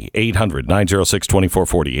today,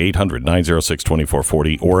 800-906-2440,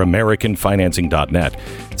 800-906-2440, or AmericanFinancing.net.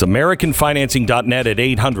 It's AmericanFinancing.net at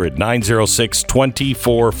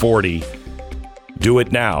 800-906-2440. Do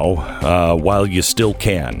it now while you still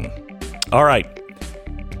can. All right.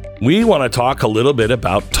 We want to talk a little bit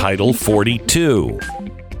about Title 42.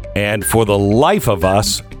 And for the life of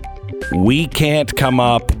us, we can't come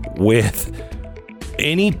up with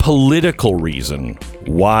any political reason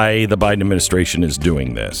why the Biden administration is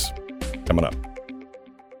doing this. Coming up.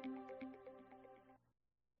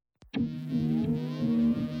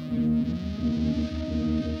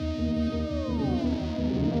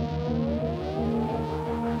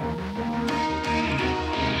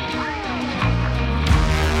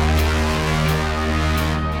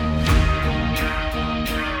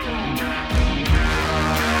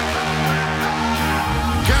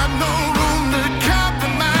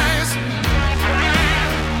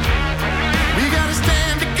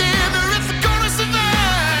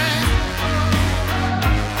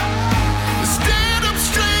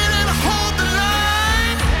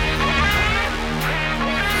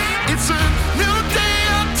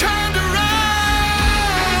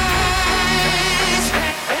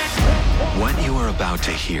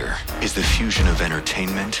 To hear is the fusion of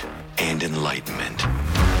entertainment and enlightenment.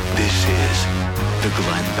 This is the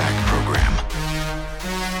Glenn Beck program.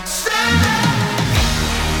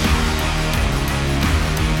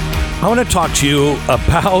 I want to talk to you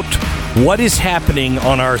about what is happening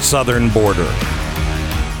on our southern border.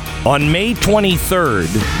 On May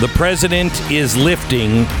 23rd, the president is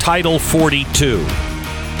lifting Title 42.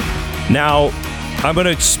 Now, I'm going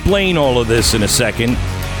to explain all of this in a second.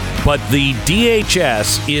 But the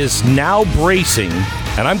DHS is now bracing,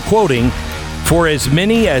 and I'm quoting, for as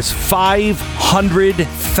many as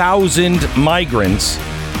 500,000 migrants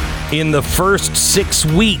in the first 6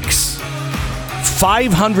 weeks.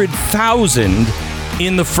 500,000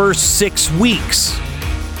 in the first 6 weeks.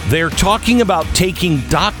 They're talking about taking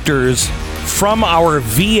doctors from our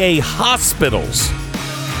VA hospitals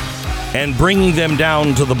and bringing them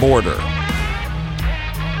down to the border.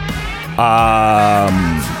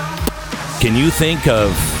 Can you think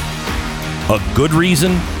of a good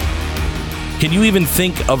reason? Can you even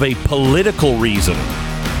think of a political reason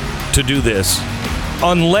to do this?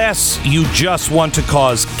 Unless you just want to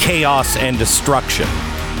cause chaos and destruction.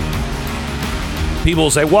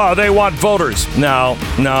 People say, well, they want voters. No,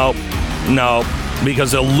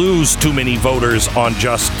 because they'll lose too many voters on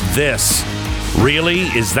just this. Really?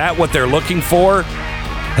 Is that what they're looking for?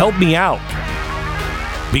 Help me out.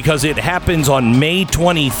 Because it happens on May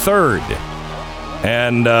 23rd.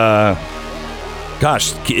 And,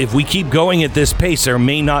 gosh, if we keep going at this pace, there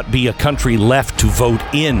may not be a country left to vote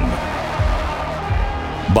in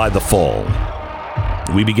by the fall.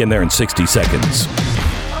 We begin there in 60 seconds.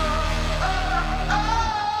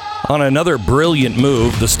 On another brilliant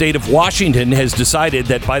move, the state of Washington has decided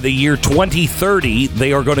that by the year 2030,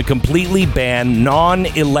 they are going to completely ban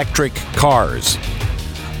non-electric cars.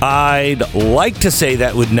 I'd like to say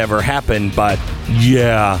that would never happen, but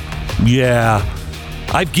yeah,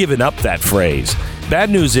 I've given up that phrase. Bad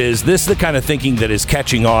news is, this is the kind of thinking that is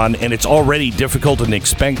catching on, and it's already difficult and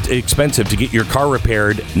expensive to get your car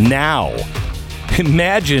repaired now.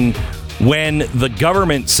 Imagine when the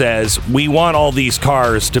government says, we want all these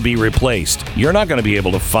cars to be replaced. You're not going to be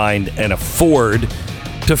able to find and afford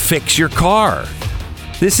to fix your car.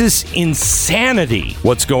 This is insanity,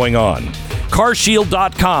 what's going on.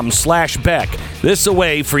 Carshield.com/Beck. This is a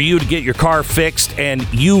way for you to get your car fixed and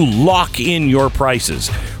you lock in your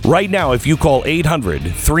prices. Right now, if you call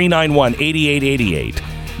 800-391-8888,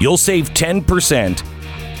 you'll save 10%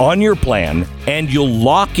 on your plan and you'll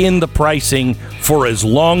lock in the pricing for as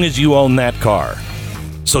long as you own that car.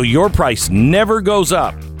 So your price never goes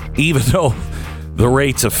up, even though the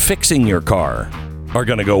rates of fixing your car are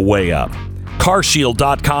going to go way up.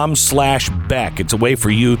 Carshield.com/Beck. It's a way for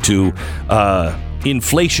you to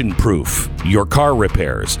inflation-proof your car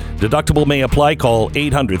repairs. Deductible may apply. Call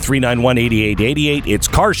 800-391-8888. It's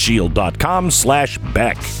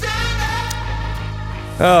carshield.com/Beck.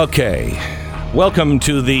 Okay. Welcome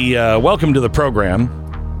to the program.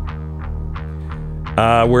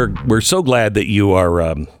 We're so glad that you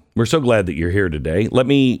are. We're so glad that you're here today. Let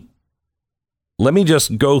me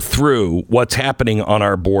just go through what's happening on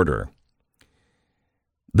our border.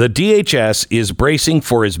 The DHS is bracing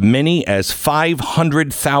for as many as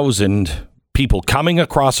 500,000 people coming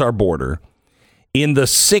across our border in the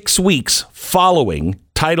 6 weeks following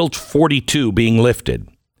Title 42 being lifted.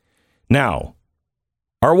 Now,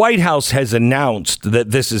 our White House has announced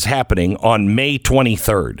that this is happening on May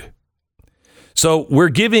 23rd. So we're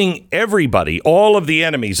giving everybody, all of the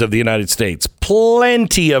enemies of the United States,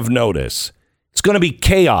 plenty of notice. It's going to be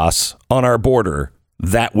chaos on our border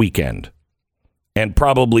that weekend. And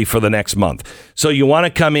probably for the next month. So you want to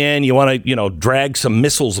come in, you want to, drag some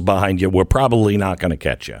missiles behind you. We're probably not going to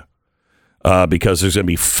catch you because there's going to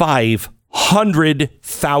be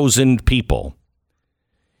 500,000 people.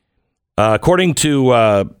 According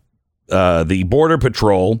to the Border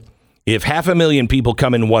Patrol, if 500,000 people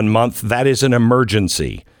come in 1 month, that is an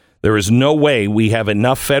emergency. There is no way we have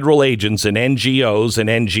enough federal agents and NGOs and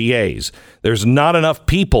NGAs. There's not enough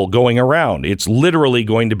people going around. It's literally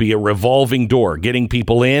going to be a revolving door, getting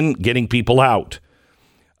people in, getting people out.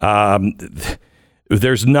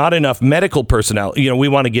 There's not enough medical personnel. We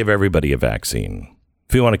want to give everybody a vaccine.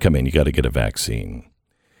 If you want to come in, you got to get a vaccine.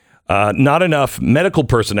 Not enough medical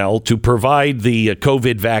personnel to provide the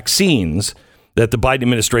COVID vaccines that the Biden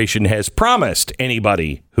administration has promised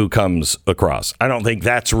anybody who comes across. I don't think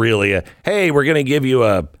that's really hey, we're going to give you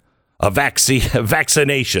a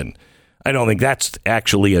vaccination. I don't think that's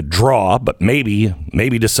actually a draw, but maybe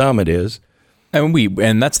to some it is.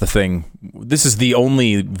 And that's the thing. This is the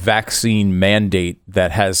only vaccine mandate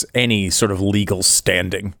that has any sort of legal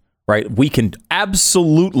standing, right? We can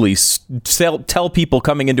absolutely tell people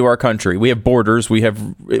coming into our country. We have borders.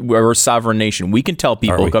 We're a sovereign nation. We can tell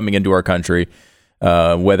people coming into our country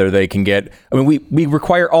whether they can get. We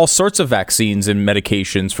require all sorts of vaccines and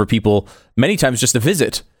medications for people many times just to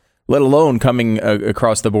visit, let alone coming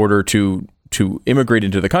across the border to immigrate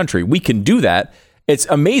into the country. We can do that. It's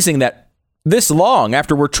amazing that this long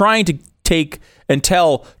after we're trying to take and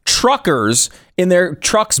tell truckers in their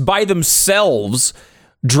trucks by themselves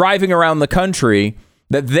driving around the country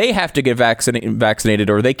that they have to get vaccinated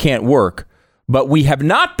or they can't work. But we have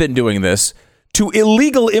not been doing this to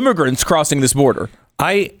illegal immigrants crossing this border.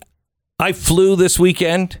 I flew this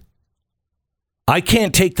weekend. I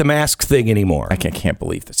can't take the mask thing anymore. I can't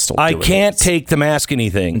believe that's still I doing can't it. take the mask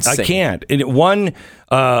anything. Insane. I can't. And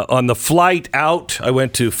on the flight out, I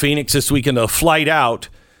went to Phoenix this weekend. The flight out,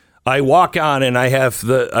 I walk on and I have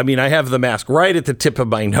the mask right at the tip of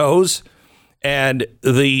my nose. And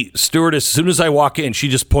the stewardess, as soon as I walk in, she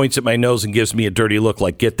just points at my nose and gives me a dirty look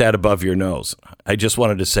like, get that above your nose. I just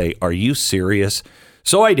wanted to say, are you serious?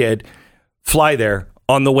 So I did. Fly there.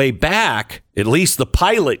 On the way back, at least the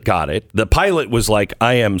pilot got it. The pilot was like,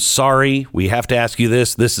 I am sorry. We have to ask you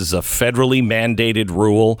this. This is a federally mandated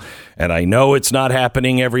rule. And I know it's not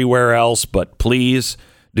happening everywhere else, but please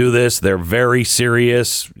do this. They're very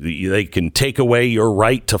serious. They can take away your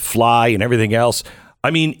right to fly and everything else.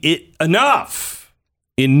 I mean, enough.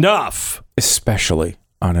 Especially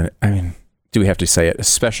on do we have to say it?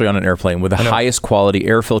 Especially on an airplane with the highest quality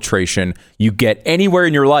air filtration you get anywhere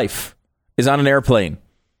in your life is on an airplane.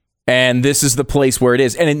 And this is the place where it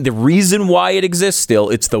is. And the reason why it exists still,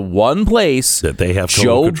 it's the one place that they have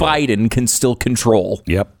Joe control. Biden can still control.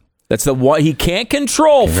 Yep. That's the one. He can't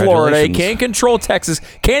control Florida. He can't control Texas.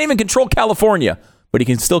 Can't even control California. But he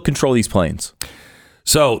can still control these planes.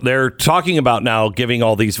 So they're talking about now giving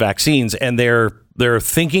all these vaccines, and they're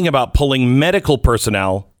thinking about pulling medical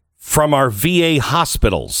personnel from our VA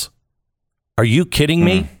hospitals. Are you kidding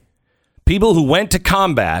me? People who went to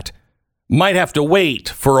combat might have to wait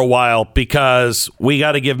for a while because we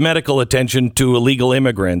got to give medical attention to illegal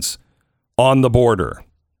immigrants on the border.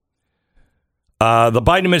 The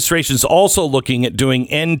Biden administration is also looking at doing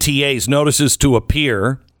NTAs, notices to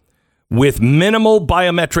appear, with minimal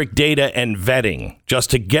biometric data and vetting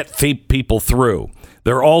just to get people through.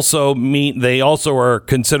 They also are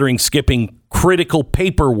considering skipping critical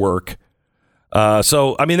paperwork. They're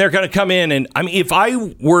going to come in and if I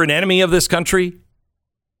were an enemy of this country,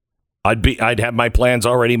 I'd have my plans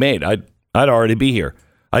already made. I'd already be here.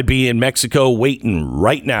 I'd be in Mexico waiting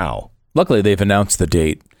right now. Luckily, they've announced the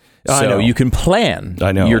date. So you can plan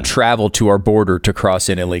your travel to our border to cross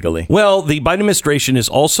in illegally. Well, the Biden administration is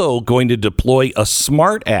also going to deploy a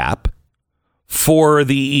smart app for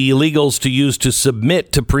the illegals to use to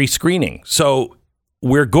submit to pre-screening. So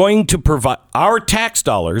we're going to provide, our tax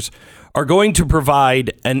dollars are going to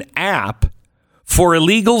provide an app for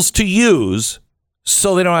illegals to use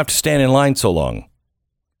so they don't have to stand in line so long.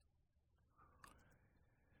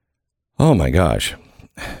 Oh my gosh.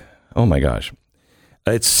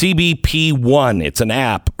 It's CBP One. It's an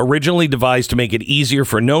app originally devised to make it easier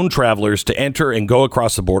for known travelers to enter and go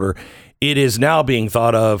across the border. It is now being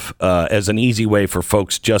thought of as an easy way for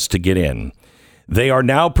folks just to get in. They are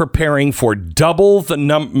now preparing for double the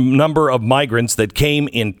number of migrants that came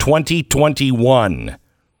in 2021.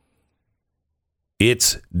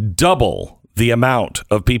 It's double the amount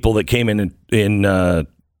of people that came in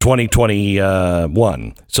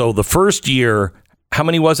 2021. So the first year, how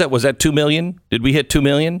many was that? Was that 2 million? Did we hit 2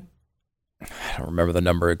 million? I don't remember the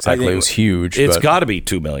number exactly. It was huge. It's got to be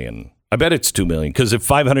 2 million. I bet it's 2 million because if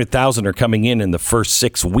 500,000 are coming in the first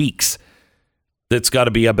 6 weeks, that's got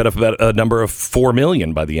to be a number of 4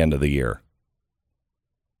 million by the end of the year.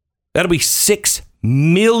 That'll be 6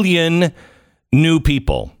 million new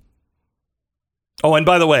people. Oh, and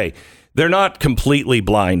by the way, they're not completely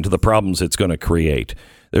blind to the problems it's going to create.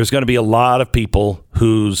 There's going to be a lot of people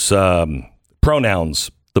whose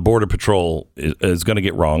pronouns the Border Patrol is going to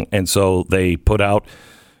get wrong. And so they put out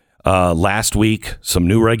last week some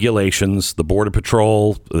new regulations. The Border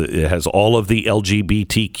Patrol it has all of the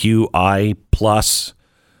LGBTQI plus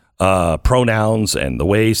pronouns and the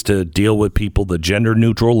ways to deal with people, the gender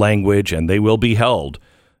neutral language, and they will be held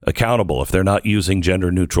accountable if they're not using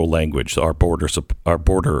gender neutral language. Our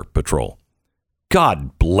Border Patrol.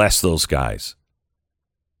 God bless those guys.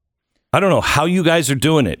 I don't know how you guys are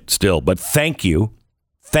doing it still, but thank you.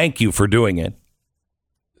 Thank you for doing it.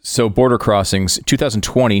 So border crossings,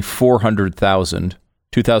 2020, 400,000.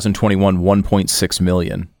 2021, 1.6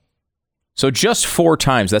 million. So just 4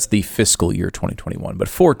 times, that's the fiscal year 2021, but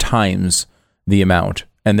 4 times the amount.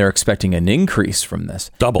 And they're expecting an increase from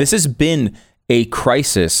this. Double. This has been a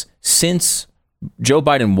crisis since Joe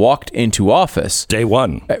Biden walked into office. Day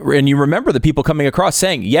one. And you remember the people coming across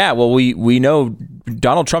saying, yeah, well, we know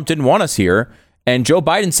Donald Trump didn't want us here. And Joe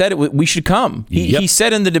Biden said we should come. He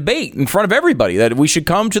said in the debate in front of everybody that we should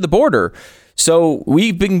come to the border. So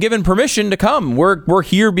we've been given permission to come. We're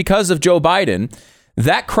here because of Joe Biden.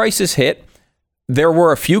 That crisis hit. There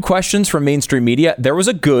were a few questions from mainstream media. There was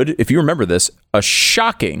if you remember this, a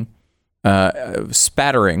shocking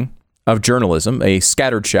spattering of journalism, a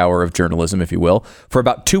scattered shower of journalism, if you will, for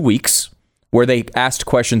about 2 weeks, where they asked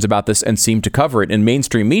questions about this and seemed to cover it in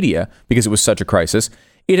mainstream media because it was such a crisis.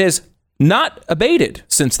 It has not abated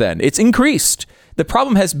since then. It's increased. The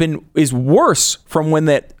problem is worse from when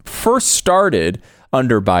that first started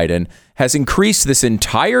under Biden, has increased this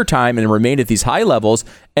entire time and remained at these high levels.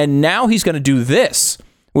 And now he's going to do this,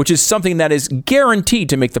 which is something that is guaranteed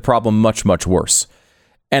to make the problem much, much worse.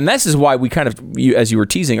 And this is why we kind of, as you were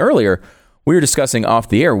teasing earlier, we were discussing off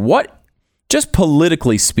the air, just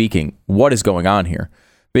politically speaking, what is going on here?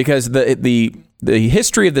 Because the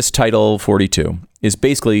history of this Title 42 is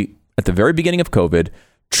basically at the very beginning of COVID,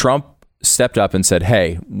 Trump stepped up and said,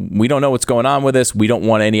 hey, we don't know what's going on with this. We don't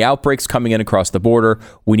want any outbreaks coming in across the border.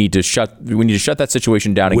 We need to shut that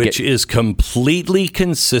situation down. Which is completely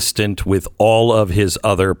consistent with all of his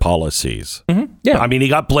other policies. Mm-hmm. Yeah. I mean, he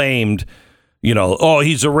got blamed,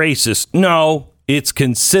 he's a racist. No, it's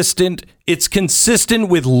consistent. It's consistent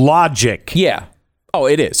with logic. Yeah. Oh,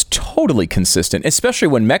 it is totally consistent, especially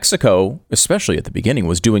when Mexico, especially at the beginning,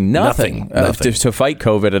 was doing nothing. To fight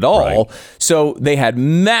COVID at all. Right. So they had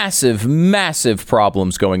massive, massive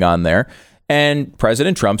problems going on there. And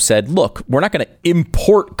President Trump said, look, we're not going to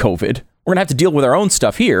import COVID. We're going to have to deal with our own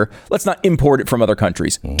stuff here. Let's not import it from other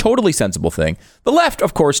countries. Totally sensible thing. The left,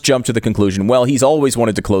 of course, jumped to the conclusion, well, he's always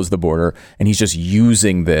wanted to close the border, and he's just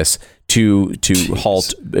using this to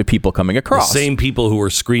halt people coming across. The same people who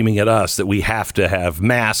are screaming at us that we have to have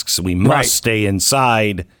masks, we must stay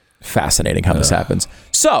inside. Fascinating how this happens.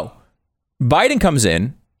 So Biden comes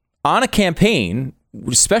in on a campaign,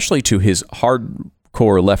 especially to his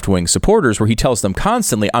hardcore left-wing supporters, where he tells them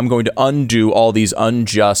constantly, I'm going to undo all these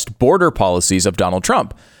unjust border policies of Donald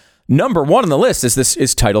Trump. Number one on the list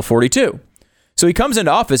is Title 42. So he comes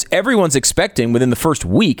into office, everyone's expecting within the first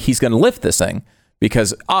week he's going to lift this thing,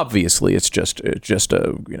 because obviously it's just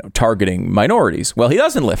targeting minorities. Well, he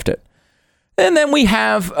doesn't lift it. And then we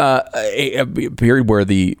have a period where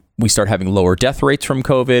we start having lower death rates from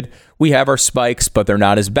COVID. We have our spikes, but they're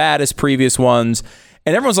not as bad as previous ones.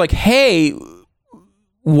 And everyone's like, hey,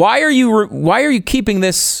 why are you keeping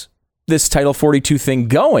this Title 42 thing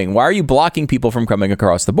going? Why are you blocking people from coming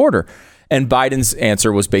across the border? And Biden's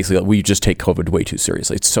answer was basically, we just take COVID way too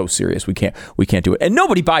seriously. It's so serious. We can't do it. And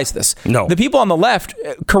nobody buys this. No. The people on the left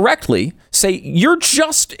correctly say you're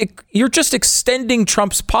just extending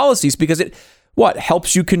Trump's policies because it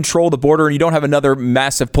helps you control the border and you don't have another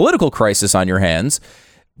massive political crisis on your hands.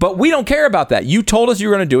 But we don't care about that. You told us you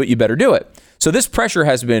were going to do it. You better do it. So this pressure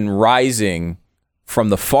has been rising from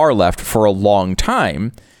the far left for a long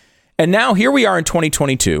time. And now here we are in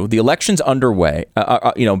 2022. The election's underway.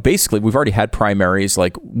 Basically, we've already had primaries.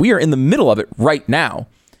 Like, we are in the middle of it right now.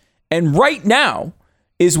 And right now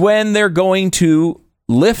is when they're going to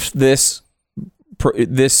lift this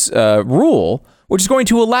rule, which is going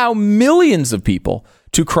to allow millions of people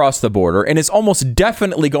to cross the border. And it's almost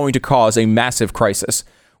definitely going to cause a massive crisis,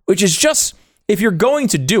 which is just, if you're going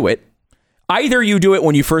to do it, either you do it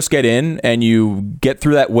when you first get in and you get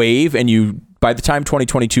through that wave and by the time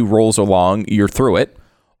 2022 rolls along, you're through it,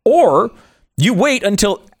 or you wait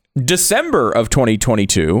until December of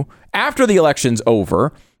 2022 after the election's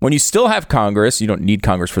over, when you still have Congress. You don't need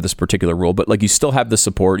Congress for this particular rule, but you still have the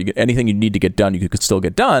support. You get anything you need to get done, you could still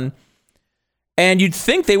get done. And you'd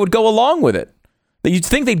think they would go along with it. That you'd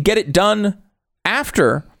think they'd get it done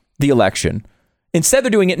after the election. Instead,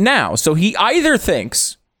 they're doing it now. So he either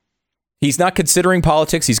thinks he's not considering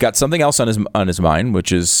politics. He's got something else on his mind,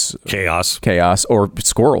 which is chaos, or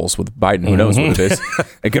squirrels with Biden. Who knows what it is?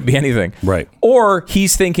 It could be anything. Right. Or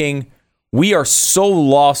he's thinking, we are so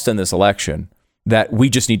lost in this election that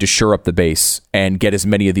we just need to shore up the base and get as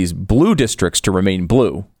many of these blue districts to remain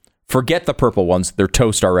blue. Forget the purple ones. They're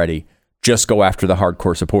toast already. Just go after the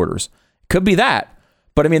hardcore supporters. Could be that.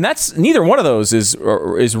 But I mean, that's neither one of those is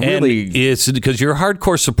really. And it's because your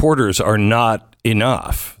hardcore supporters are not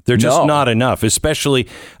enough. They're just not enough. Especially,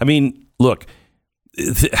 I mean, look,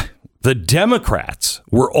 the Democrats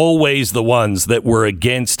were always the ones that were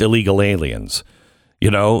against illegal aliens.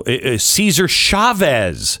 Cesar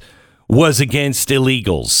Chavez was against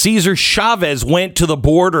illegals. Cesar Chavez went to the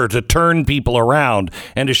border to turn people around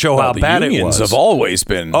and to show how bad it was. Unions have always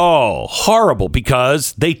been horrible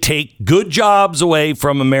because they take good jobs away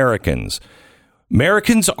from Americans.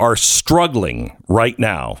 Americans are struggling right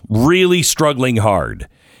now, really struggling hard.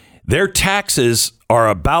 Their taxes are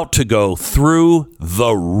about to go through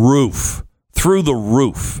the roof,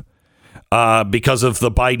 because of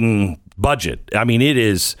the Biden budget. I mean, it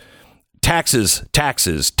is taxes,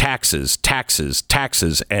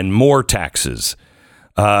 and more taxes.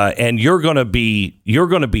 And you're going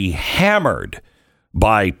to be hammered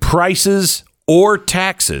by prices or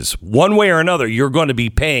taxes. One way or another, you're going to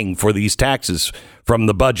be paying for these taxes from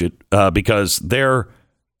the budget because they're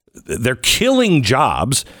killing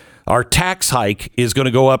jobs. Our tax hike is going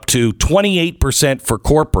to go up to 28% for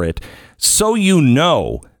corporate. So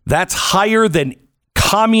that's higher than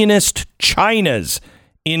communist China's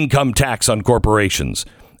income tax on corporations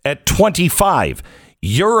at 25.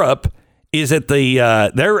 Europe is at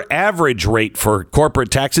their average rate for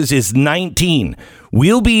corporate taxes is 19.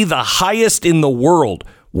 We'll be the highest in the world.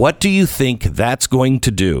 What do you think that's going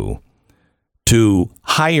to do to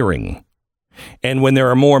hiring? And when there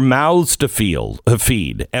are more mouths to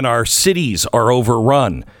feed and our cities are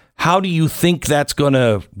overrun, how do you think that's going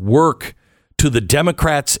to work to the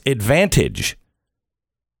Democrats' advantage?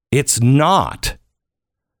 It's not.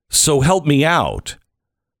 So help me out.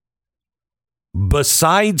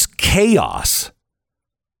 Besides chaos,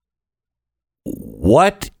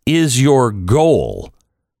 what is your goal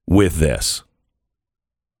with this?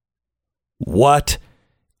 What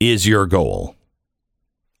is your goal?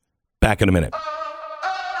 Back in a minute.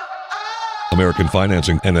 American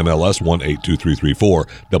Financing, NMLS 182334,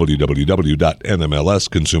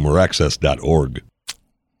 www.nmlsconsumeraccess.org.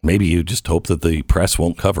 Maybe you just hope that the press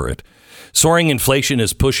won't cover it. Soaring inflation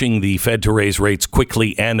is pushing the Fed to raise rates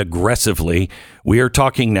quickly and aggressively. We are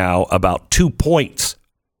talking now about 2 points.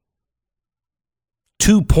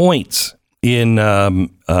 2 points in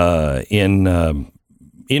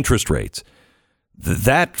interest rates.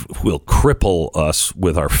 That will cripple us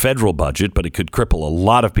with our federal budget, but it could cripple a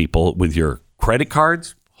lot of people with your credit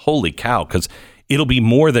cards. Holy cow, because it'll be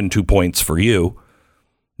more than 2 points for you.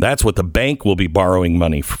 That's what the bank will be borrowing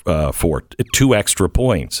money for, 2 extra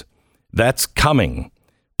points. That's coming.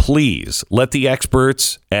 Please let the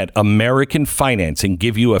experts at American Financing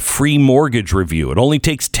give you a free mortgage review. It only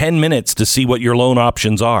takes 10 minutes to see what your loan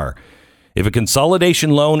options are. If a consolidation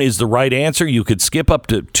loan is the right answer, you could skip up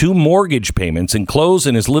to 2 mortgage payments and close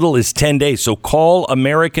in as little as 10 days. So call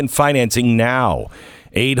American Financing now.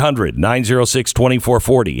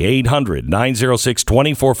 800-906-2440.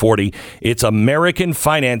 800-906-2440. It's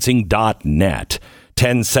AmericanFinancing.net.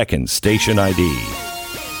 10 seconds. Station ID.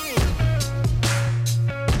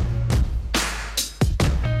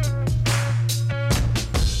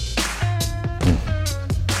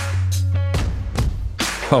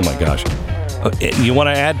 Oh, my gosh. You want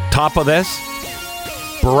to add top of this?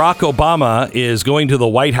 Barack Obama is going to the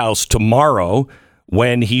White House tomorrow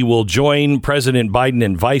when he will join President Biden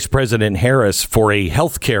and Vice President Harris for a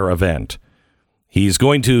healthcare event. He's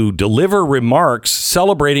going to deliver remarks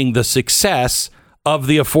celebrating the success of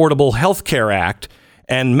the Affordable Health Care Act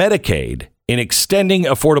and Medicaid in extending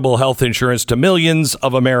affordable health insurance to millions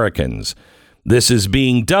of Americans. This is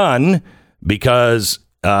being done because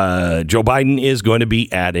Joe Biden is going to be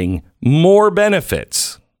adding more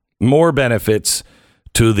benefits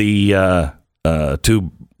to the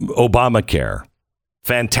to Obamacare.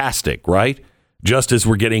 Fantastic, right? Just as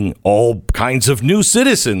we're getting all kinds of new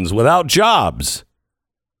citizens without jobs.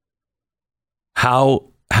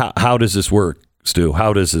 How does this work, Stu?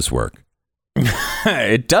 How does this work?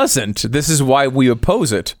 It doesn't. This is why we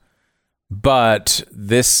oppose it. But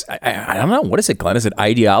this, I don't know. What is it, Glenn? Is it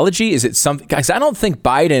ideology? Is it something? Guys, I don't think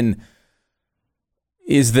Biden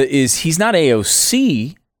he's not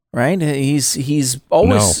AOC, right? He's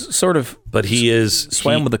always sort of, but he is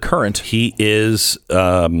swam with the current. He is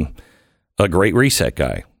a great reset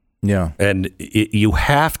guy. Yeah. And you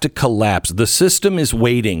have to collapse. The system is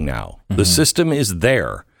waiting now. Mm-hmm. The system is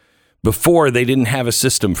there. Before, they didn't have a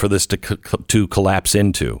system for this to collapse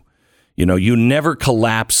into. You know, you never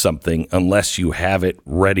collapse something unless you have it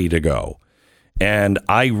ready to go. And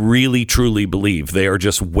I really, truly believe they are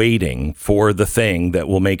just waiting for the thing that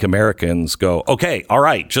will make Americans go, okay, all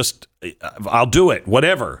right, just I'll do it,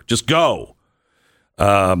 whatever, just go.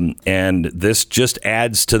 And this just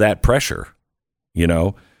adds to that pressure, you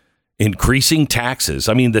know, increasing taxes.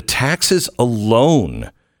 I mean, the taxes alone,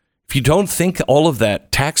 if you don't think all of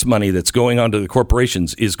that tax money that's going on to the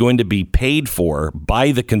corporations is going to be paid for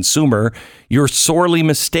by the consumer, you're sorely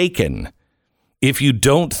mistaken. If you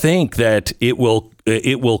don't think that it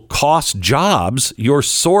will cost jobs, you're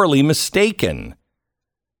sorely mistaken.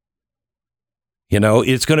 You know,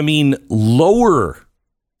 it's going to mean lower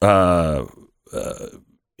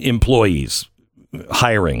employees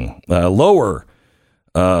hiring, lower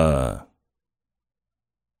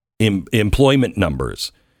employment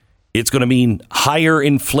numbers. It's going to mean higher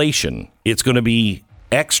inflation. It's going to be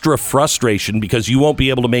extra frustration because you won't be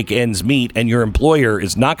able to make ends meet, and your employer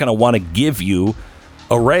is not going to want to give you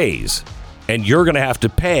a raise. And you're going to have to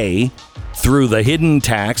pay through the hidden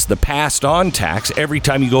tax, the passed on tax, every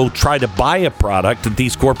time you go try to buy a product that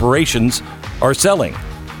these corporations are selling.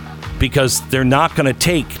 Because they're not going to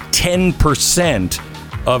take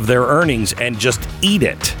 10% of their earnings and just eat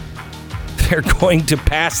it. they're going to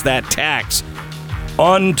pass that tax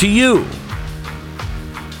on to you.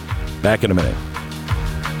 Back in a minute.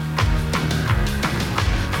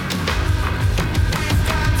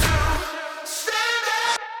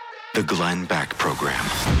 The Glenn Beck Program.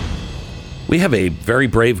 We have a very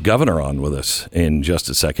brave governor on with us in just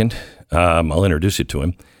a second. I'll introduce you to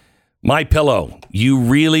him. My Pillow. You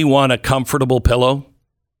really want a comfortable pillow?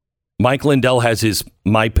 Mike Lindell has his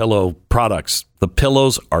My Pillow products. The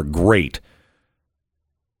pillows are great.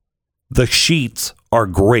 The sheets are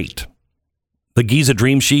great. The Giza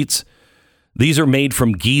Dream Sheets. These are made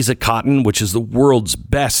from Giza cotton, which is the world's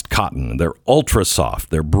best cotton. They're ultra soft.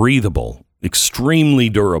 They're breathable. Extremely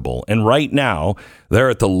durable. And right now, they're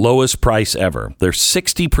at the lowest price ever. They're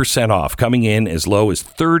 60% off, coming in as low as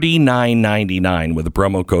 $39.99 with the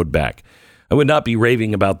promo code BECK. I would not be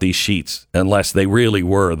raving about these sheets unless they really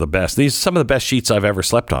were the best. These are some of the best sheets I've ever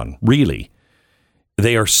slept on, really.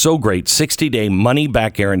 They are so great. 60-day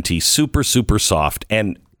money-back guarantee, super, super soft.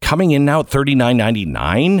 And coming in now at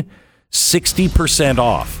 $39.99, 60%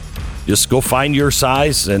 off. Just go find your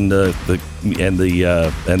size and the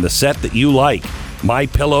set that you like.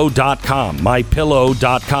 MyPillow.com.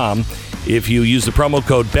 MyPillow.com. If you use the promo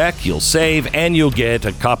code BECK, you'll save and you'll get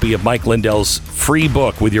a copy of Mike Lindell's free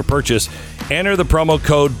book with your purchase. Enter the promo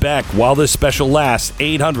code BECK while this special lasts.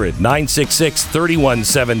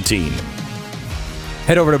 800-966-3117.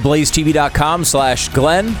 Head over to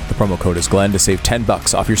blazetv.com/Glenn. The promo code is Glenn to save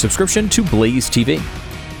 $10 off your subscription to Blaze TV.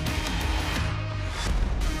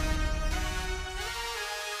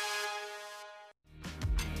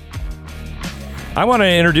 I want to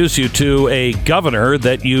introduce you to a governor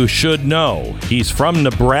that you should know. He's from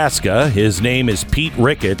Nebraska. His name is Pete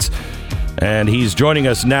Ricketts, and he's joining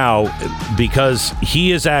us now because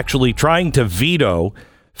he is actually trying to veto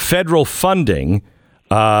federal funding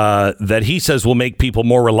that he says will make people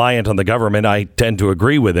more reliant on the government. I tend to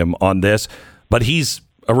agree with him on this, but he's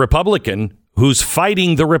a Republican who's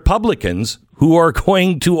fighting the Republicans who are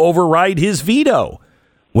going to override his veto.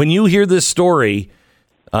 When you hear this story,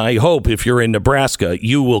 I hope if you're in Nebraska,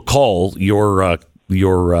 you will call your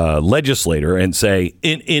legislator and say,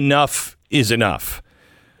 enough is enough.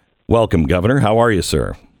 Welcome, Governor. How are you,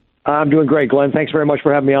 sir? I'm doing great, Glenn. Thanks very much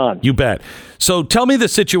for having me on. You bet. So tell me the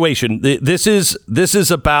situation. This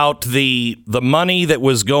is about the money that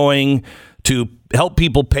was going to help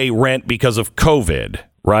people pay rent because of COVID,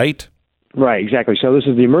 right? Right, exactly. So this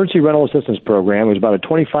is the Emergency Rental Assistance Program. It was about a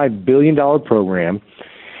 $25 billion program.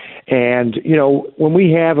 And, you know, when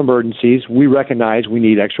we have emergencies, we recognize we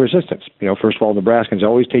need extra assistance. You know, first of all, Nebraskans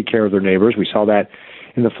always take care of their neighbors. We saw that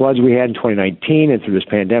in the floods we had in 2019 and through this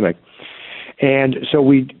pandemic. And so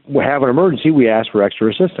we have an emergency, we ask for extra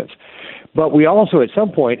assistance. But we also at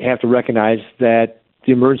some point have to recognize that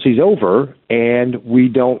the emergency is over and we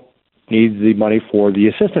don't need the money for the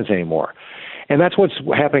assistance anymore. And that's what's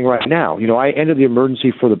happening right now. You know, I ended the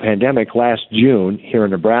emergency for the pandemic last June here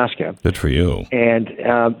in Nebraska. Good for you. And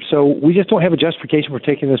so we just don't have a justification for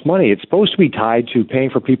taking this money. It's supposed to be tied to paying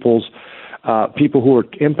for people who are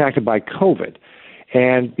impacted by COVID.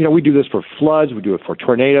 And, you know, we do this for floods. We do it for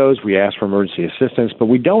tornadoes. We ask for emergency assistance. But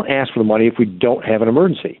we don't ask for the money if we don't have an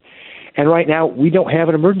emergency. And right now, we don't have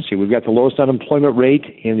an emergency. We've got the lowest unemployment rate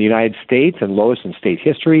in the United States and lowest in state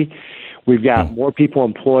history. We've got more people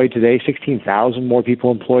employed today, 16,000 more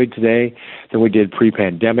people employed today than we did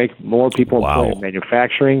pre-pandemic, more people employed in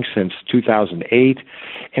manufacturing since 2008.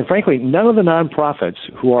 And frankly, none of the nonprofits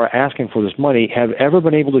who are asking for this money have ever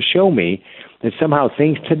been able to show me that somehow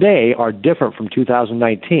things today are different from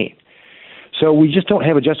 2019. So we just don't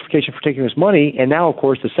have a justification for taking this money. And now, of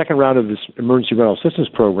course, the second round of this emergency rental assistance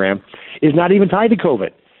program is not even tied to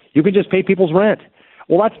COVID. You can just pay people's rent.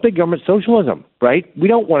 Well, that's big government socialism, right? We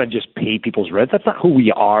don't want to just pay people's rent. That's not who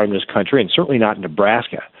we are in this country, and certainly not in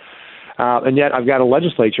Nebraska. And yet I've got a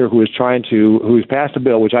legislature who's passed a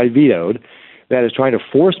bill, which I vetoed, that is trying to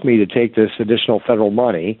force me to take this additional federal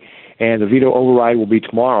money. And the veto override will be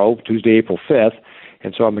tomorrow, Tuesday, April 5th.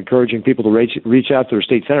 And so I'm encouraging people to reach out to their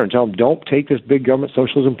state senator and tell them, don't take this big government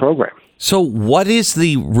socialism program. So what is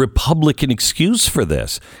the Republican excuse for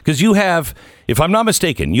this? Because you have, if I'm not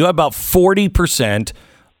mistaken, you have about 40%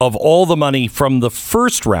 of all the money from the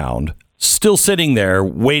first round still sitting there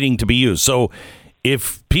waiting to be used. So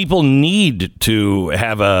if people need to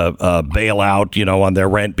have a bailout, you know, on their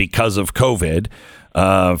rent because of COVID,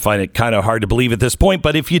 find it kind of hard to believe at this point.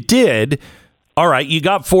 But if you did, all right, you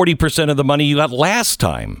got 40% of the money you got last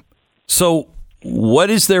time. So what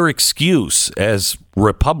is their excuse as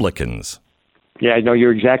Republicans? Yeah, no,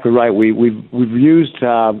 you're exactly right. We've used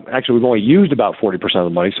we've only used about 40% of the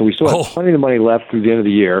money, so we still have plenty of money left through the end of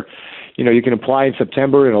the year. you can apply in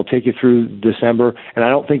September, and it'll take you through December. And I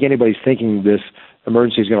don't think anybody's thinking this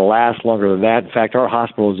emergency is going to last longer than that. In fact, our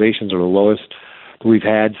hospitalizations are the lowest we've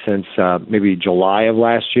had since maybe July of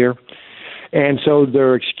last year. And so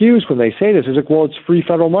their excuse when they say this is like, well, it's free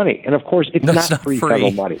federal money. And of course, it's not free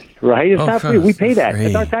federal money, right? It's not free. We pay that.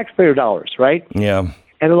 It's our taxpayer dollars, right? Yeah.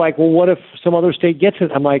 And they're like, well, what if some other state gets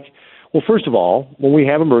it? I'm like, well, first of all, when we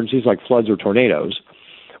have emergencies like floods or tornadoes,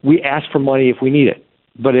 we ask for money if we need it.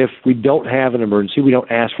 But if we don't have an emergency, we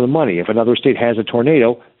don't ask for the money. If another state has a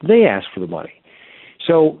tornado, they ask for the money.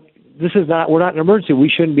 So we're not an emergency. We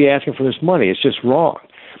shouldn't be asking for this money. It's just wrong.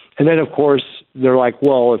 And then, of course, they're like,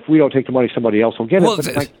 well, if we don't take the money, somebody else will get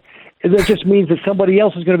it. But that just means that somebody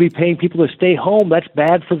else is going to be paying people to stay home. That's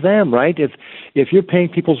bad for them, right? If you're paying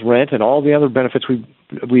people's rent and all the other benefits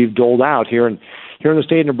we've doled out here in the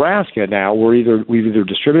state of Nebraska now, we've either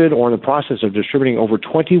distributed or in the process of distributing over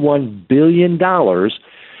 $21 billion,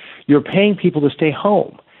 you're paying people to stay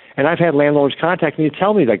home. And I've had landlords contact me to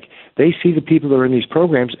tell me, like, they see the people that are in these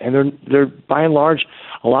programs, and they're by and large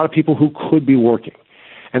a lot of people who could be working.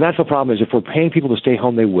 And that's the problem, is if we're paying people to stay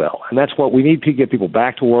home, they will. And that's what we need to get people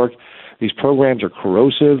back to work. These programs are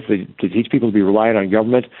corrosive. They teach people to be reliant on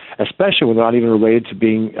government, especially when they're not even related to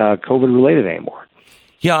being COVID-related anymore.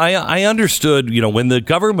 Yeah, I understood, when the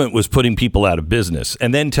government was putting people out of business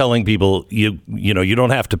and then telling people, you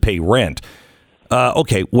don't have to pay rent.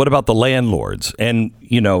 Okay, what about the landlords? And,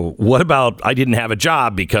 what about I didn't have a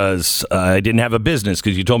job because I didn't have a business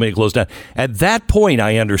because you told me to close down? At that point,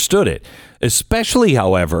 I understood it, especially,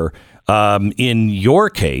 however, in your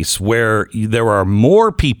case where there are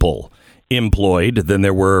more people employed than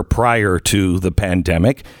there were prior to the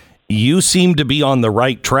pandemic. You seem to be on the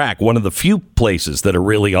right track, one of the few places that are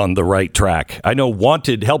really on the right track. I know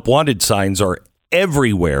help wanted signs are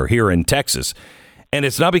everywhere here in Texas. And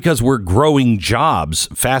it's not because we're growing jobs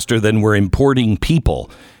faster than we're importing people.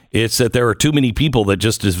 It's that there are too many people that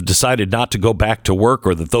just have decided not to go back to work,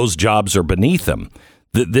 or that those jobs are beneath them.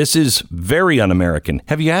 This is very un-American.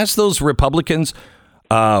 Have you asked those Republicans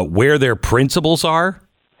where their principles are?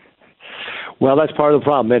 Well, that's part of the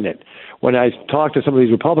problem, isn't it? When I talk to some of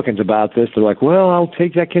these Republicans about this, they're like, well, I'll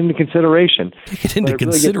take that into consideration. Take it into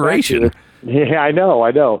consideration? Yeah, I know.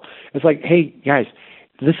 It's like, hey, guys,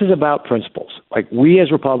 this is about principles. Like, we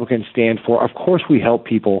as Republicans stand for, of course, we help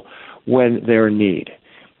people when they're in need.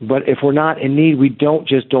 But if we're not in need, we don't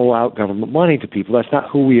just dole out government money to people. That's not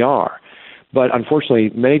who we are. But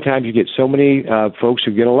unfortunately, many times you get so many folks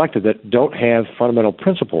who get elected that don't have fundamental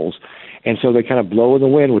principles, and so they kind of blow in the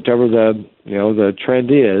wind, whatever the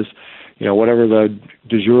trend is, whatever the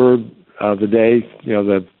du jour of the day,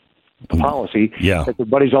 the policy that the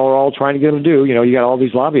buddies are all trying to get them to do. You got all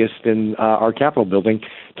these lobbyists in our Capitol building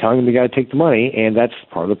telling them they got to take the money, and that's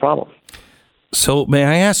part of the problem. So may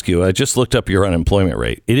I ask you, I just looked up your unemployment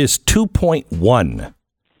rate. It is 2.1.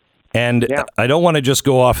 And I don't want to just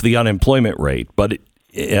go off the unemployment rate, but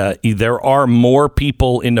there are more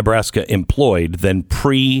people in Nebraska employed than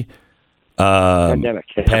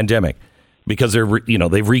pre-pandemic. Because they've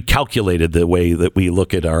recalculated the way that we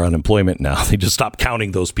look at our unemployment now. They just stopped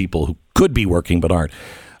counting those people who could be working but aren't.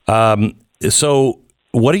 So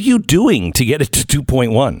what are you doing to get it to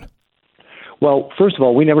 2.1? Well, first of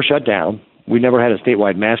all, we never shut down. We never had a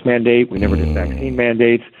statewide mask mandate. We never did vaccine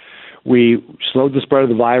mandates. We slowed the spread of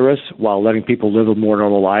the virus while letting people live a more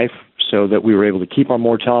normal life, so that we were able to keep our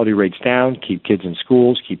mortality rates down, keep kids in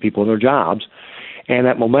schools, keep people in their jobs. And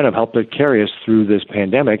that momentum helped to carry us through this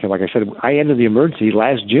pandemic. And like I said, I ended the emergency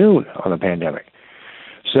last June on the pandemic.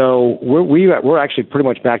 So we're actually pretty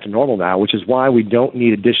much back to normal now, which is why we don't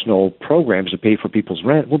need additional programs to pay for people's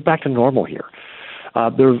rent. We're back to normal here.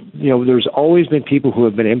 There's always been people who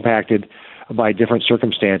have been impacted by different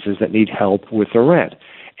circumstances that need help with their rent.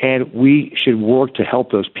 And we should work to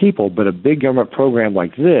help those people. But a big government program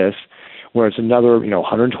like this, where it's another,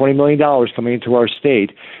 $120 million coming into our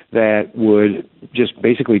state that would just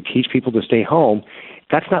basically teach people to stay home,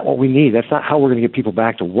 that's not what we need. That's not how we're going to get people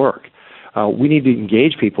back to work. We need to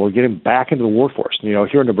engage people and get them back into the workforce.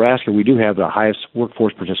 Here in Nebraska, we do have the highest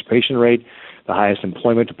workforce participation rate, the highest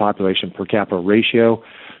employment to population per capita ratio.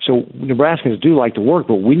 So Nebraskans do like to work,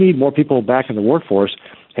 but we need more people back in the workforce,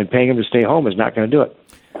 and paying them to stay home is not going to do it.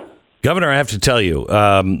 Governor, I have to tell you,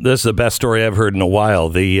 this is the best story I've heard in a while.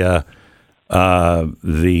 The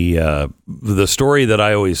story that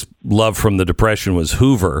I always loved from the Depression was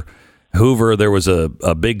Hoover. There was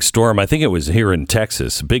a big storm. I think it was here in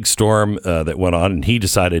Texas, a big storm that went on, and he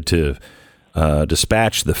decided to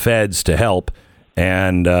dispatch the feds to help.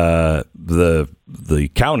 And the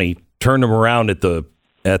county turned them around at the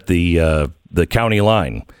county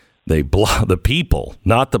line. They block the people,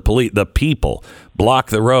 not the police. The people blocked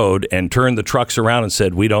the road and turned the trucks around and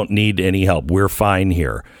said, "We don't need any help. We're fine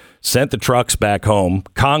here." Sent the trucks back home.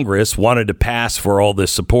 Congress wanted to pass for all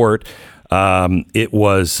this support. It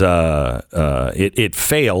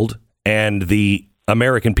failed, and the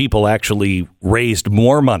American people actually raised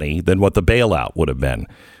more money than what the bailout would have been.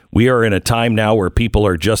 We are in a time now where people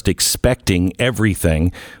are just expecting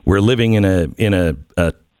everything. We're living in a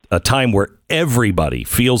time where everybody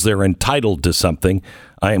feels they're entitled to something.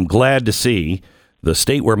 I am glad to see the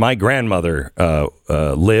state where my grandmother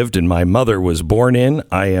lived and my mother was born in.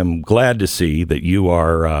 I am glad to see that you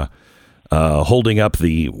are holding up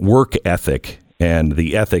the work ethic and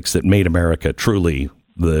the ethics that made America truly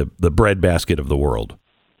the breadbasket of the world.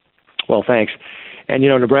 Well, thanks. And,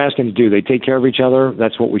 Nebraskans do. They take care of each other.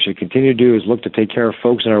 That's what we should continue to do, is look to take care of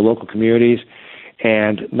folks in our local communities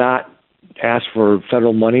and not ask for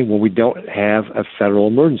federal money when we don't have a federal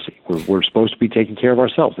emergency. We're supposed to be taking care of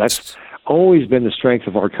ourselves. That's always been the strength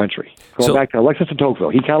of our country. Going back to Alexis de Tocqueville,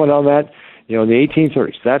 he commented on that, in the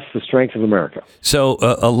 1830s. That's the strength of America. So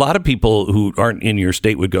a lot of people who aren't in your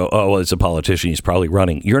state would go, "Oh, well, as a politician, he's probably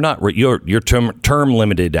running." You're not. You're term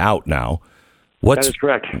limited out now. That is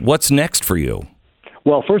correct. What's next for you?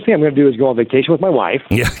 Well, first thing I'm going to do is go on vacation with my wife.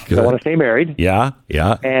 Yeah, good. I want to stay married. Yeah.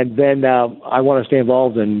 And then I want to stay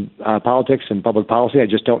involved in politics and public policy. I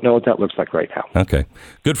just don't know what that looks like right now. Okay.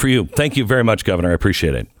 Good for you. Thank you very much, Governor. I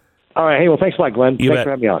appreciate it. All right. Hey, well, thanks a lot, Glenn. Thanks for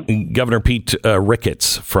having me on. Governor Pete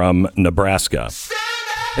Ricketts from Nebraska.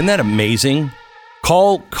 Isn't that amazing?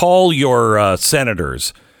 Call your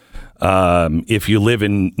senators if you live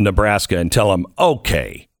in Nebraska and tell them,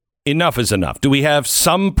 okay, enough is enough. Do we have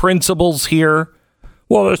some principles here?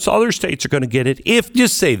 Well, other states are going to get it.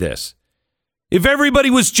 Just say this. If everybody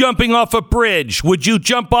was jumping off a bridge, would you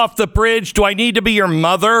jump off the bridge? Do I need to be your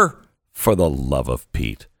mother? For the love of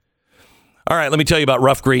Pete. All right, let me tell you about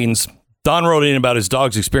Rough Greens. Don wrote in about his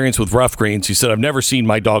dog's experience with Rough Greens. He said, "I've never seen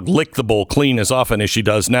my dog lick the bowl clean as often as she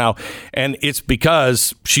does now. And it's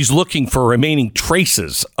because she's looking for remaining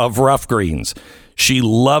traces of Rough Greens. She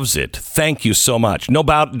loves it. Thank you so much." No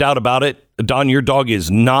doubt about it. Don, your dog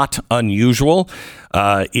is not unusual.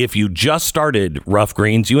 If you just started Rough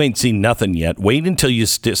Greens, you ain't seen nothing yet. Wait until you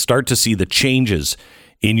start to see the changes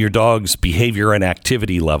in your dog's behavior and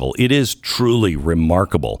activity level. It is truly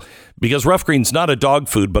remarkable, because Rough Green's not a dog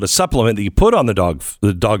food, but a supplement that you put on the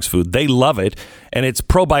dog's food. They love it, and it's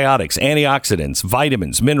probiotics, antioxidants,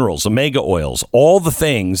 vitamins, minerals, omega oils, all the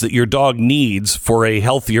things that your dog needs for a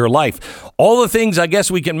healthier life. All the things, I guess,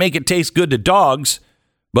 we can make it taste good to dogs,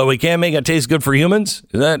 but we can't make it taste good for humans.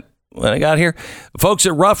 Is that what I got here? Folks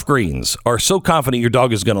at Rough Greens are so confident your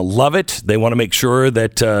dog is going to love it. They want to make sure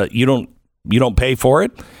that you don't pay for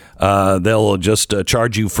it. They'll just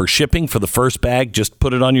charge you for shipping for the first bag. Just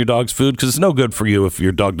put it on your dog's food, because it's no good for you if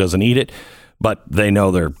your dog doesn't eat it. But they know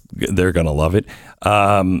they're going to love it.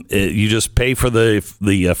 You just pay for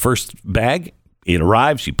the first bag. It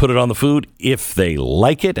arrives. You put it on the food. If they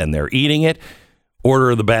like it and they're eating it,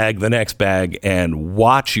 order the next bag, and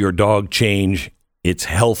watch your dog change its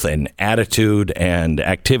health and attitude and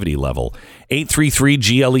activity level.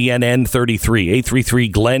 833-GLENN33,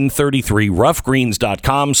 833-GLEN33,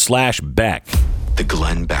 roughgreens.com/Beck. The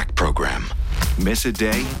Glenn Beck Program. Miss a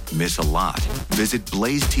day, miss a lot. Visit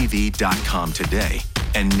blazetv.com today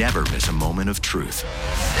and never miss a moment of truth.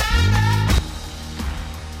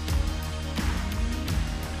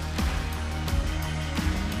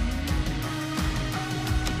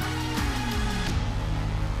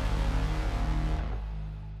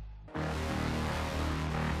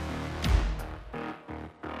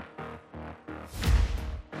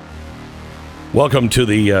 Welcome to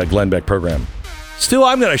the Glenn Beck Program. Stu,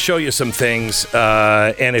 I'm going to show you some things,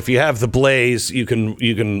 and if you have the Blaze, you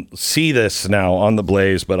can see this now on the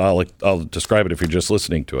Blaze, but I'll describe it if you're just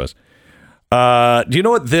listening to us. Do you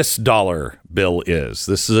know what this dollar bill is?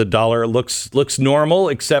 This is a dollar. Looks normal,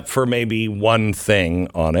 except for maybe one thing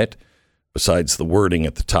on it, besides the wording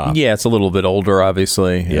at the top. Yeah, it's a little bit older,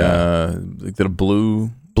 obviously. Yeah, the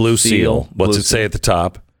blue seal. What's it say at the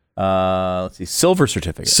top? Let's see, silver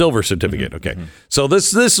certificate. Silver certificate. Okay. Mm-hmm. So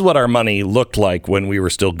this is what our money looked like when we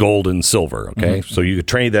were still gold and silver. Okay. Mm-hmm. So you could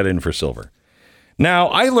trade that in for silver. Now,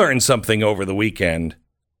 I learned something over the weekend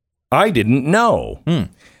I didn't know.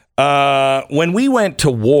 When we went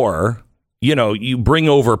to war, you bring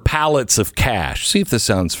over pallets of cash. See if this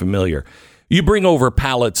sounds familiar. You bring over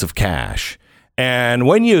pallets of cash. And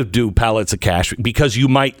when you do pallets of cash, because you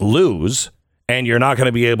might lose and you're not going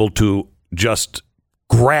to be able to just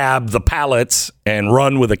grab the pallets and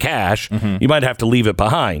run with the cash, you might have to leave it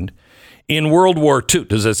behind. in World War II.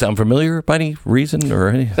 Does that sound familiar by any reason or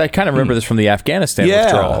anything? I kind of remember this from the Afghanistan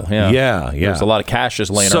withdrawal. Yeah. There's a lot of cash just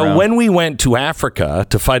laying So around. when we went to Africa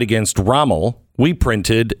to fight against Rommel, we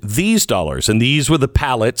printed these dollars, and these were the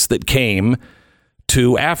pallets that came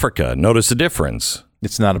to Africa. Notice the difference.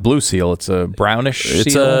 It's not a blue seal; it's a brownish seal.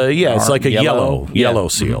 It's like a yellow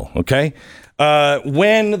seal. Mm-hmm. Okay.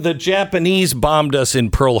 When the Japanese bombed us in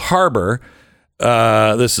Pearl Harbor,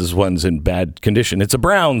 this is one's in bad condition. It's a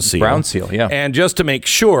brown seal. Brown seal, yeah. And just to make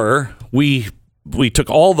sure, we took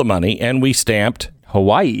all the money and we stamped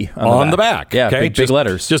Hawaii on the back. Yeah, okay? big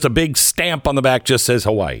letters. Just a big stamp on the back just says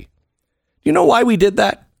Hawaii. You know why we did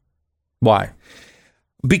that? Why?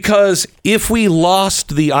 Because if we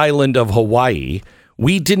lost the island of Hawaii,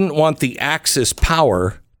 we didn't want the Axis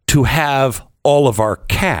power to have all of our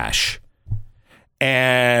cash.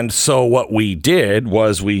 And so what we did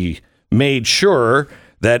was we made sure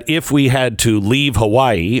that if we had to leave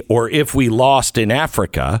Hawaii or if we lost in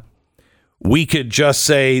Africa, we could just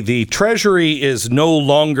say the Treasury is no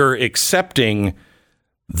longer accepting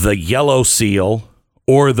the yellow seal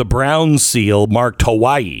or the brown seal marked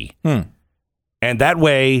Hawaii. And that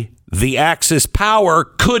way, the Axis power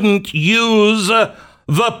couldn't use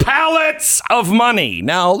the pallets of money.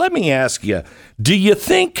 Now, let me ask you, do you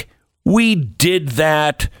think we did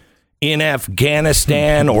that in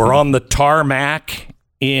Afghanistan or on the tarmac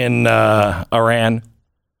in Iran?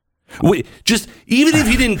 Even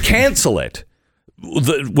if you didn't cancel it,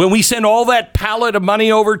 when we sent all that pallet of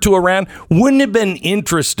money over to Iran, wouldn't it have been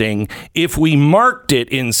interesting if we marked it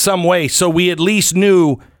in some way so we at least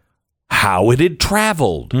knew how it had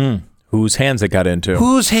traveled? Whose hands it got into?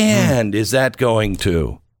 Whose hand is that going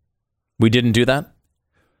to? We didn't do that?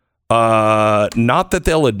 Not that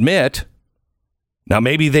they'll admit. Now,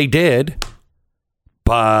 maybe they did,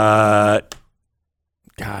 but...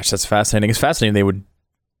 Gosh, that's fascinating. It's fascinating they would,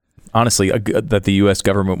 honestly, that the U.S.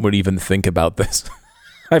 government would even think about this.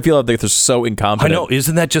 I feel like they're so incompetent. I know.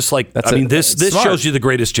 Isn't that just like, this smart. shows you the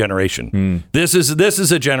greatest generation. This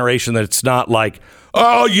is a generation that's not like,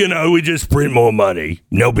 oh, we just print more money.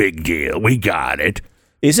 No big deal. We got it.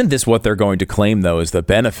 Isn't this what they're going to claim, though, is the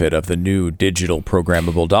benefit of the new digital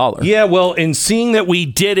programmable dollar? Yeah, well, in seeing that we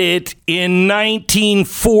did it in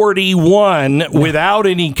 1941 without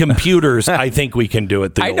any computers, I think we can do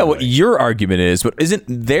it the I know old what way. your argument is, but isn't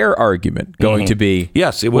their argument going to be,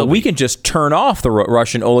 yes, it will we be. can just turn off the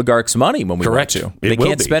Russian oligarchs' money when we Correct. want to. It They will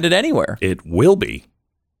can't be. spend it anywhere. It will be.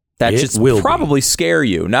 That It should will be. probably scare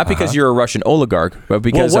you, not because you're a Russian oligarch, but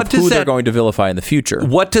because Well, of who they're going to vilify in the future.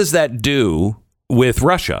 What does that do with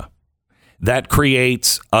Russia? That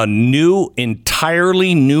creates a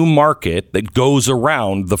entirely new market that goes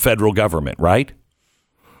around the federal government, right?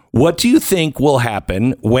 What do you think will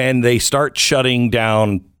happen when they start shutting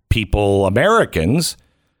down people, Americans,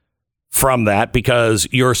 from that because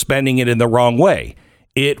you're spending it in the wrong way?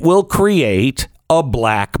 It will create a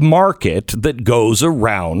black market that goes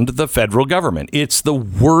around the federal government. It's the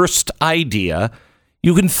worst idea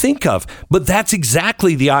you can think of, but that's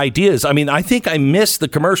exactly the ideas. I mean, I think I missed the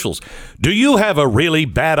commercials. Do you have a really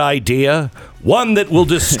bad idea? One that will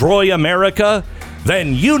destroy America?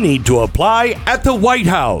 Then you need to apply at the White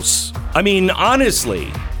House. I mean,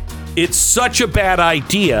 honestly, it's such a bad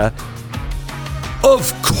idea.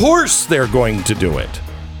 Of course they're going to do it.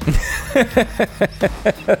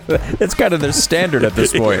 It's kind of their standard at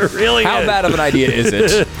this point. It really How is. bad of an idea is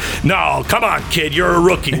it? No, come on, kid. You're a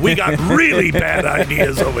rookie. We got really bad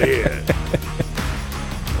ideas over here.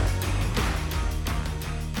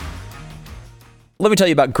 Let me tell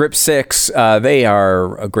you about Grip 6. They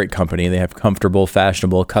are a great company. They have comfortable,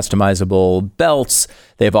 fashionable, customizable belts.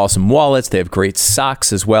 They have awesome wallets. They have great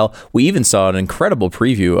socks as well. We even saw an incredible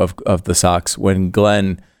preview of the socks when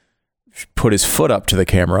Glenn put his foot up to the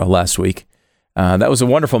camera last week. That was a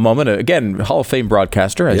wonderful moment. Again, Hall of Fame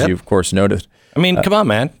broadcaster, as you, of course, noticed. I mean, come on,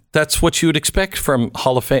 man. That's what you would expect from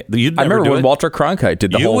Hall of Fame. You'd I never remember do when it. Walter Cronkite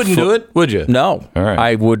did the You whole wouldn't do it, would you? No, All right.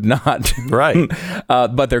 I would not. Right.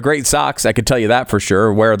 But they're great socks. I can tell you that for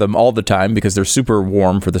sure. Wear them all the time because they're super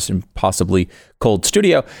warm for this impossibly cold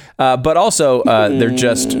studio. But also,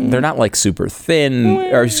 they're not like super thin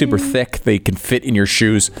or super thick. They can fit in your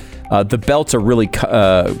shoes. The belts are really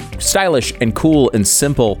stylish and cool and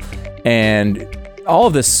simple. And all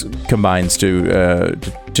of this combines to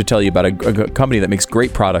tell you about a company that makes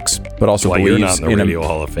great products, but also Why believes you're not in the Radio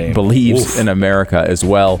Hall of Fame. Believes in America as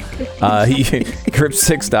well.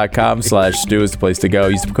 Grip6.com/Stu is the place to go.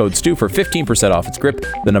 Use the code Stu for 15% off. It's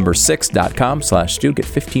grip6.com/Stu. Get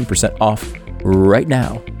 15% off right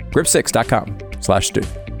now. Grip6.com/Stu.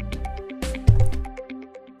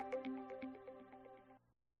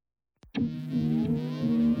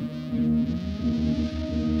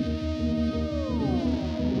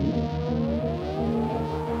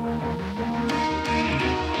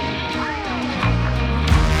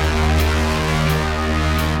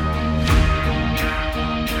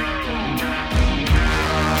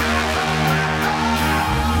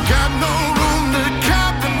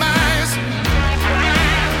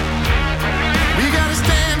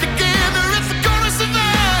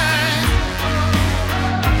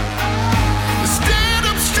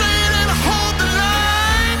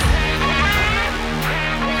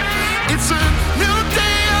 It's a new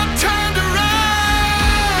day, I'm time to rise.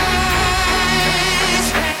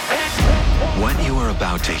 What you are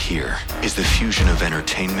about to hear is the fusion of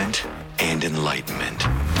entertainment and enlightenment.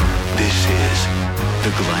 This is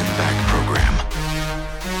the Glenn Beck Program.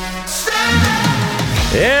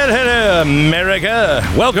 Hello, America.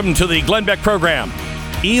 Welcome to the Glenn Beck Program.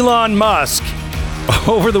 Elon Musk,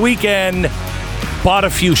 over the weekend, bought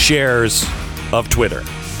a few shares of Twitter.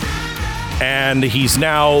 And he's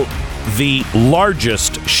now the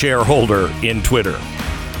largest shareholder in Twitter.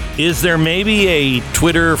 Is there maybe a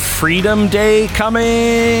Twitter Freedom Day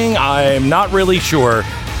coming? I'm not really sure.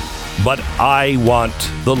 But I want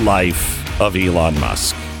the life of Elon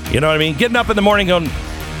Musk. You know what I mean? Getting up in the morning going,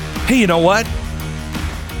 hey, you know what?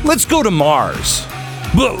 Let's go to Mars.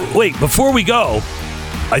 But wait, before we go,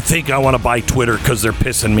 I think I want to buy Twitter because they're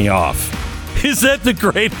pissing me off. Is that the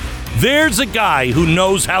great? There's a guy who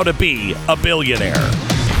knows how to be a billionaire.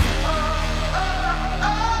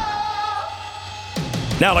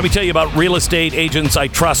 Now, let me tell you about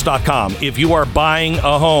realestateagentsitrust.com. If you are buying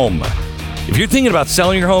a home, if you're thinking about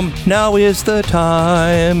selling your home, now is the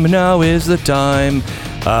time. Now is the time.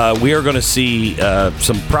 We are going to see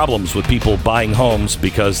some problems with people buying homes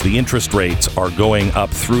because the interest rates are going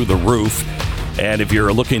up through the roof. And if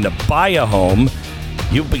you're looking to buy a home,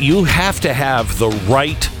 you have to have the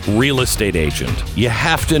right real estate agent. You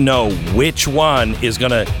have to know which one is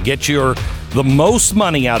going to get you the most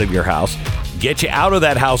money out of your house, get you out of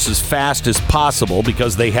that house as fast as possible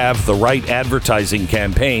because they have the right advertising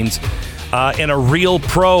campaigns, and a real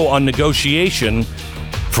pro on negotiation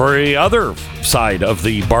for the other side of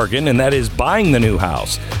the bargain, and that is buying the new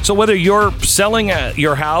house. So whether you're selling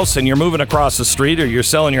your house and you're moving across the street or you're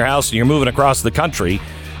selling your house and you're moving across the country,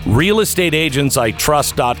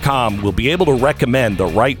 realestateagentsitrust.com will be able to recommend the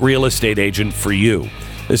right real estate agent for you.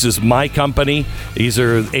 This is my company. These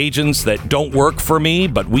are agents that don't work for me,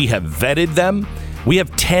 but we have vetted them. We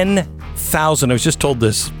have 10,000. I was just told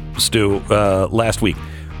this, Stu, last week.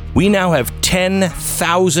 We now have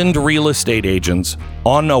 10,000 real estate agents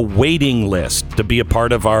on a waiting list to be a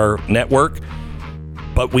part of our network,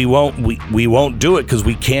 but we won't do it because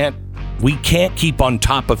we can't keep on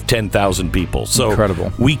top of 10,000 people. So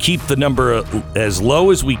incredible. We keep the number as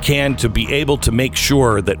low as we can to be able to make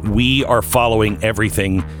sure that we are following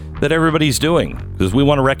everything that everybody's doing because we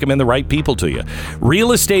want to recommend the right people to you.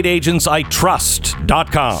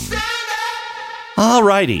 realestateagentsitrust.com. All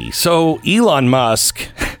righty. So Elon Musk,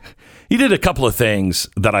 he did a couple of things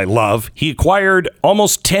that I love. He acquired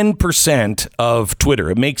almost 10% of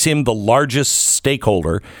Twitter. It makes him the largest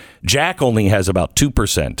stakeholder. Jack only has about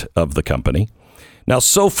 2% of the company. Now,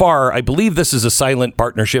 so far, I believe this is a silent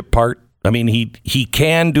partnership part. I mean, he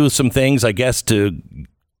can do some things, I guess, to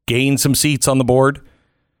gain some seats on the board.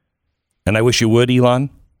 And I wish you would,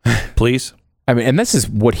 Elon, please. I mean, and this is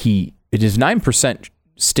what it is 9%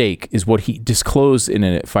 stake is what he disclosed in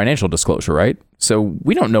a financial disclosure, right? So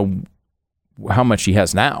we don't know how much he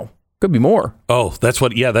has now. Could be more. Oh, that's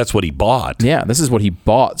what he bought. Yeah, this is what he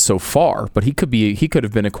bought so far, but he could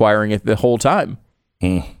have been acquiring it the whole time.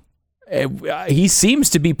 He seems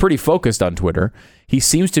to be pretty focused on Twitter. He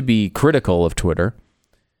seems to be critical of Twitter.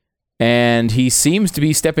 And he seems to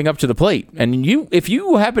be stepping up to the plate. And if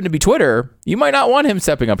you happen to be Twitter, you might not want him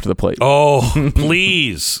stepping up to the plate. Oh,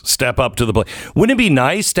 please step up to the plate. Wouldn't it be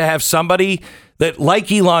nice to have somebody that,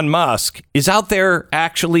 like Elon Musk, is out there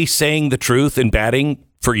actually saying the truth and batting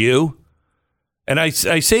for you? And I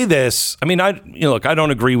say this, I mean, look, I don't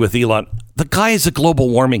agree with Elon. The guy is a global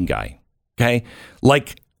warming guy, okay?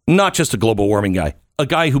 Like, not just a global warming guy, a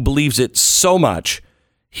guy who believes it so much,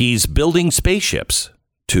 he's building spaceships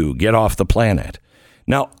to get off the planet.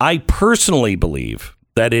 Now, I personally believe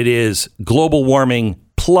that it is global warming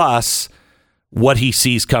plus what he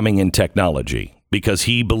sees coming in technology, because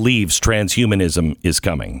he believes transhumanism is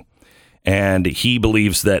coming. And he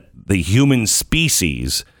believes that the human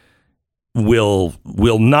species will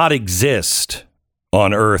not exist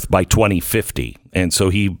on Earth by 2050. And so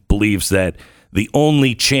he believes that the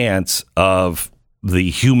only chance of the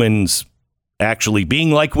humans actually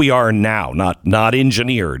being like we are now, not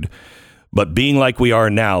engineered, but being like we are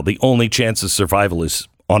now, the only chance of survival is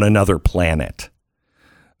on another planet.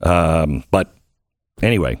 But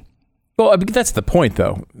anyway. Well, I mean, that's the point,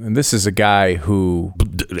 though. And this is a guy who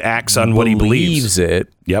acts on what he believes.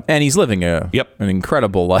 It. Yep. And he's living an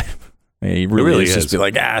incredible life. He really is. Just be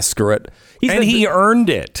like, screw it. He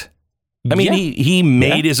earned it. I mean, he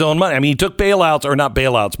made his own money. I mean, he took bailouts, or not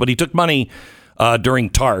bailouts, but he took money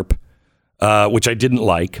during TARP, which I didn't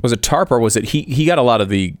like. Was it TARP, or was it he got a lot of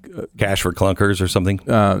the cash for clunkers or something?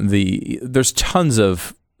 There's tons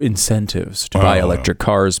of incentives to buy electric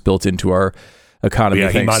cars built into our economy.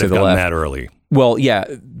 Yeah, he might have gotten that early. Well, yeah,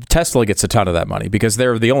 Tesla gets a ton of that money because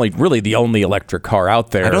they're the only electric car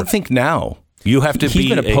out there. I don't think now. You have to He's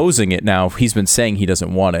been opposing it now. He's been saying he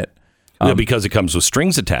doesn't want it. Because it comes with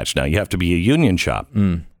strings attached now. You have to be a union shop.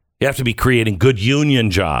 You have to be creating good union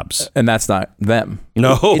jobs. And that's not them.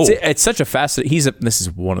 No. It's such a fascinating... This is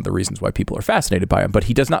one of the reasons why people are fascinated by him, but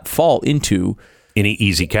he does not fall into... Any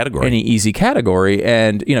easy category.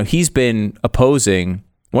 And, he's been opposing...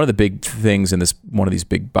 One of the big things in one of these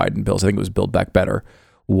big Biden bills, I think it was Build Back Better,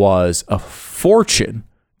 was a fortune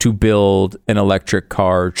to build an electric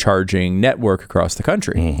car charging network across the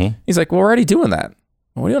country. He's like, well, we're already doing that.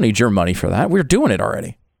 Well, we don't need your money for that. We're doing it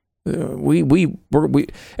already. They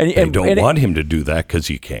don't want him to do that because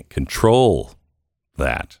you can't control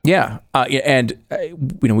that. Yeah.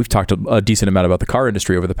 We've talked a decent amount about the car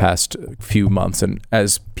industry over the past few months. And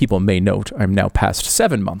as people may note, I'm now past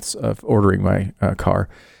 7 months of ordering my car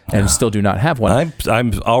and still do not have one.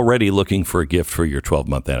 I'm already looking for a gift for your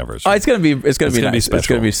 12-month anniversary. It's going to be nice. Special. It's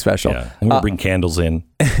going to be special. Yeah. I'm going to bring candles in.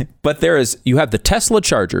 But you have the Tesla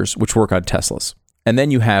chargers, which work on Teslas. And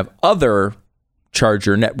then you have other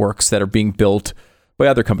charger networks that are being built by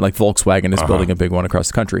other companies, like Volkswagen is building a big one across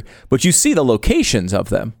the country. But you see the locations of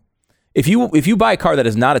them. If you buy a car that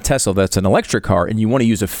is not a Tesla, that's an electric car, and you want to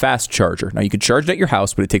use a fast charger, now you could charge it at your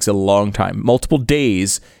house, but it takes a long time, multiple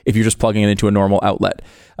days if you're just plugging it into a normal outlet.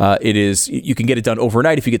 You can get it done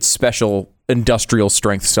overnight if you get special industrial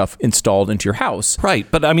strength stuff installed into your house. Right,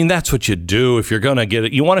 but I mean that's what you do if you're going to get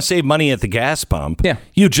it. You want to save money at the gas pump. Yeah,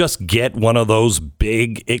 you just get one of those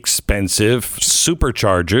big, expensive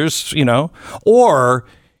superchargers, or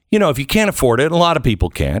if you can't afford it, a lot of people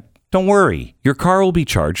can't. Don't worry. Your car will be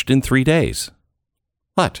charged in 3 days.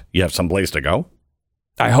 What? You have someplace to go?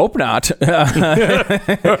 I hope not.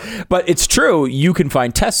 But it's true. You can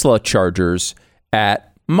find Tesla chargers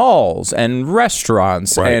at malls and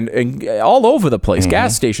restaurants and all over the place.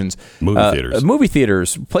 Gas stations. Movie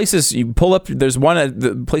theaters. Places you pull up. There's one at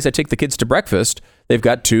the place I take the kids to breakfast. They've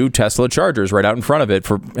got 2 Tesla chargers right out in front of it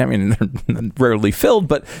they're rarely filled,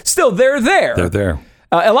 but still they're there. They're there.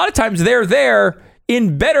 A lot of times they're there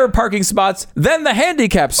in better parking spots than the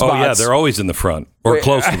handicap spots. Oh, yeah, they're always in the front or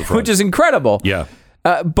close to the front. Which is incredible. Yeah.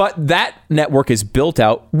 But that network is built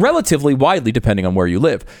out relatively widely depending on where you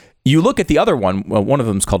live. You look at the other one, one of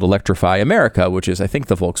them is called Electrify America, which is, I think,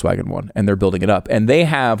 the Volkswagen one, and they're building it up. And they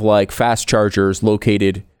have like fast chargers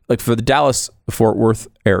located like for the Dallas-Fort Worth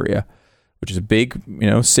area, which is a big,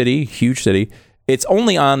 city, huge city. It's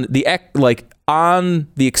only on the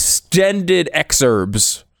extended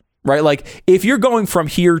exurbs. Right? Like if you're going from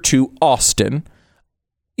here to Austin,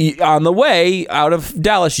 on the way out of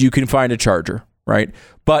Dallas, you can find a charger, right?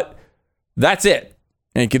 But that's it.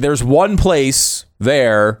 And there's one place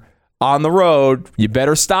there on the road. You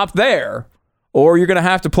better stop there or you're going to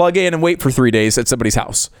have to plug in and wait for 3 days at somebody's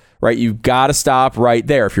house, right? You've got to stop right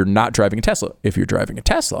there if you're not driving a Tesla. If you're driving a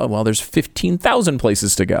Tesla, well, there's 15,000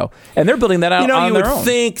 places to go. And they're building that out on their own. You would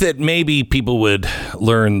think that maybe people would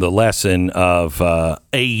learn the lesson of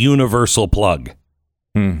a universal plug.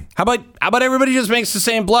 How about everybody just makes the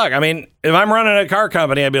same plug? I mean, if I'm running a car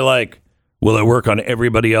company, I'd be like, will it work on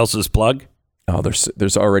everybody else's plug? Oh,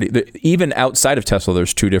 there's already, even outside of Tesla,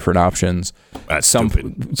 there's 2 different options. That's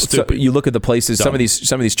stupid. So you look at the places, some of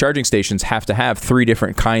these charging stations have to have 3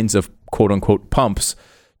 different kinds of quote unquote pumps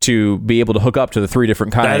to be able to hook up to the 3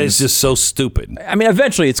 different kinds. That is just so stupid. I mean,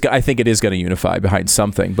 eventually I think it is going to unify behind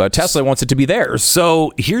something, but Tesla wants it to be theirs.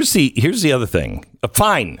 So here's the other thing.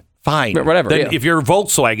 Fine. Whatever. Then if you're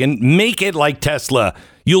Volkswagen, make it like Tesla.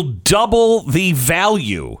 You'll double the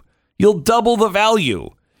value.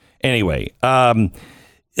 Anyway,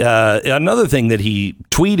 another thing that he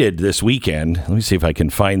tweeted this weekend, let me see if I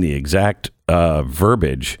can find the exact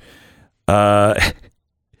verbiage. The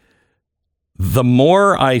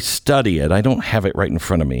more I study it, I don't have it right in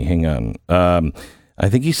front of me. Hang on. I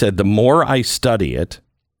think he said, the more I study it,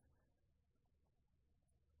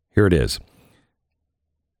 here it is.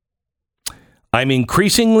 I'm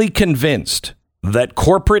increasingly convinced that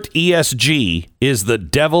corporate ESG is the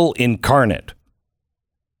devil incarnate.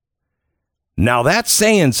 Now that's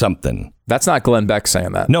saying something. That's not Glenn Beck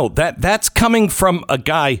saying that. No, that's coming from a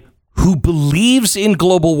guy who believes in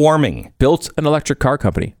global warming. Built an electric car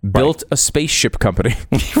company. Built a spaceship company.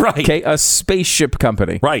 Right. Okay, a spaceship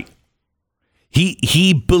company. Right.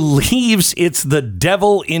 He believes it's the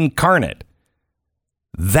devil incarnate.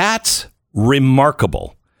 That's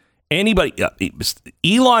remarkable.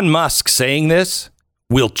 Elon Musk saying this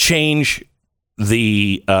will change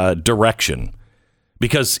the direction.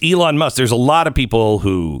 Because Elon Musk, there's a lot of people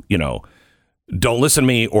who, don't listen to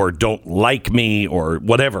me or don't like me or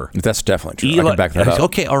whatever. That's definitely true. I can back that up.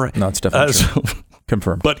 Okay, all right. No, it's definitely true.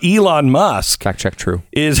 Confirmed. But Elon Musk Fact check true.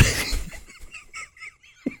 is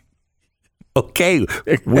okay.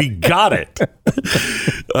 We got it.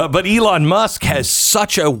 But Elon Musk has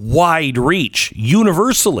such a wide reach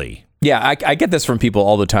universally. Yeah, I get this from people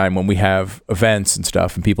all the time when we have events and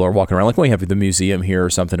stuff, and people are walking around. Like when we have the museum here or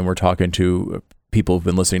something, and we're talking to people who've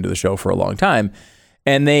been listening to the show for a long time,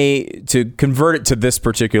 and to convert it to this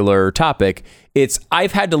particular topic,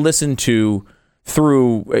 I've had to listen to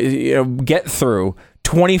get through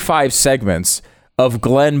 25 segments of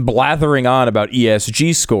Glenn blathering on about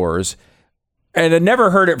ESG scores, and I never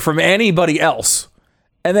heard it from anybody else.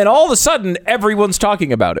 And then all of a sudden, everyone's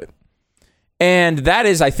talking about it. And that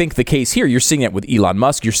is, I think, the case here. You're seeing it with Elon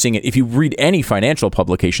Musk. You're seeing it if you read any financial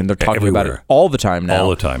publication. They're talking about it all the time now.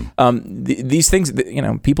 All the time. These things,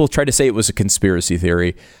 people try to say it was a conspiracy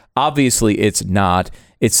theory. Obviously, it's not.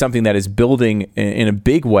 It's something that is building in a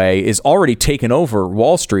big way, is already taken over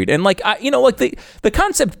Wall Street. And the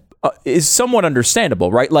concept is somewhat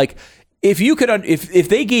understandable, right? Like if you could, if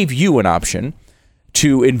they gave you an option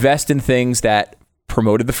to invest in things that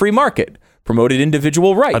promoted the free market, promoted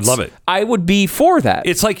individual rights, I'd love it. I would be for that.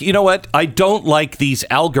 It's like, you know what? I don't like these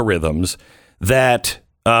algorithms that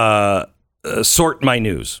sort my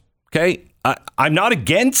news. Okay. I'm not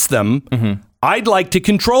against them. Mm-hmm. I'd like to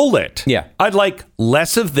control it. Yeah. I'd like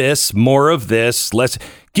less of this, more of this, less.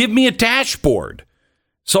 Give me a dashboard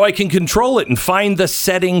so I can control it and find the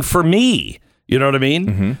setting for me. You know what I mean?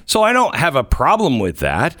 Mm-hmm. So I don't have a problem with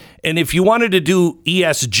that. And if you wanted to do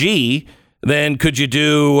ESG, then could you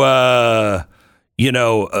do, one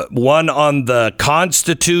on the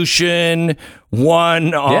Constitution,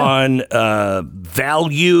 one on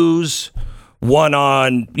values, one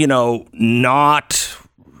on, not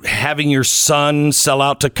having your son sell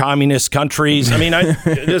out to communist countries. I mean, I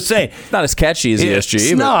just say it's not as catchy as ESG.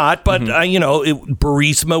 It's not, but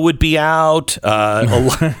Burisma would be out.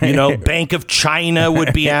 Bank of China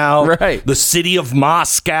would be out. Right. The city of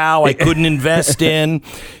Moscow, I couldn't invest in.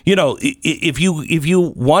 If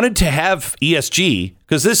you wanted to have ESG,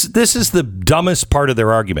 because this is the dumbest part of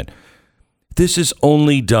their argument. This is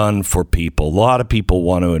only done for people. A lot of people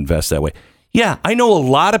want to invest that way. Yeah, I know a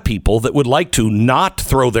lot of people that would like to not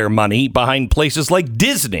throw their money behind places like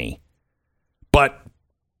Disney. But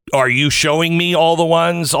are you showing me all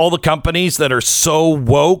the companies that are so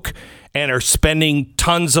woke and are spending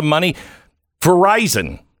tons of money?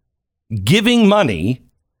 Verizon giving money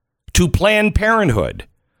to Planned Parenthood.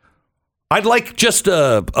 I'd like just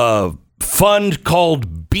a fund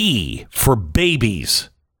called B for babies.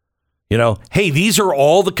 Hey, these are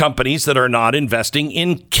all the companies that are not investing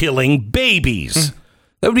in killing babies.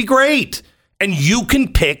 That would be great. And you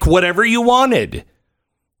can pick whatever you wanted.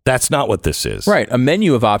 That's not what this is. Right. A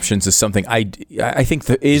menu of options is something I think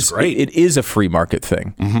it is a free market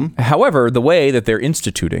thing. Mm-hmm. However, the way that they're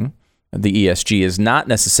instituting the ESG is not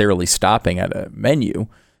necessarily stopping at a menu.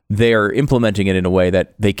 They're implementing it in a way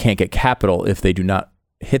that they can't get capital if they do not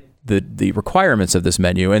hit the requirements of this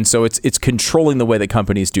menu. And so it's controlling the way that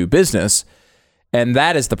companies do business. And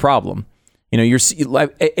that is the problem.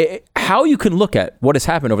 How you can look at what has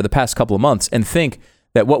happened over the past couple of months and think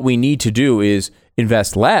that what we need to do is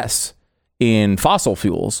invest less in fossil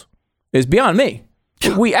fuels is beyond me.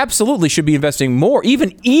 We absolutely should be investing more.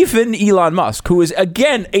 Even Elon Musk, who is,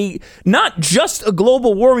 again, not just a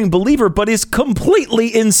global warming believer, but is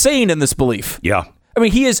completely insane in this belief. Yeah. I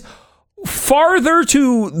mean, he is farther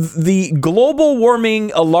to the global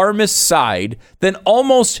warming alarmist side than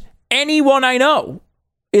almost anyone I know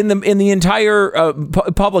in the entire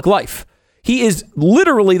public life. He is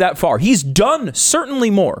literally that far. He's done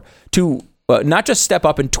certainly more to not just step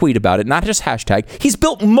up and tweet about it, not just hashtag. He's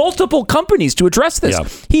built multiple companies to address this. Yeah.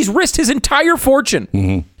 He's risked his entire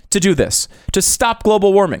fortune to do this, to stop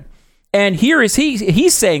global warming. And here is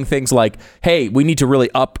he's saying things like, hey, we need to really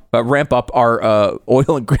ramp up our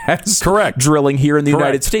oil and gas drilling here in the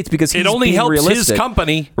United States because he's it only being helps realistic. His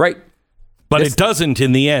company. Right. But it doesn't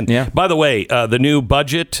in the end. Yeah. By the way, the new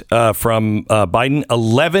budget from Biden,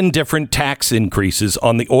 11 different tax increases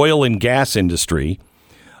on the oil and gas industry,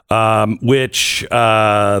 which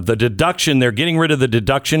the deduction, they're getting rid of the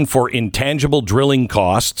deduction for intangible drilling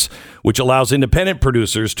costs, which allows independent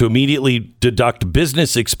producers to immediately deduct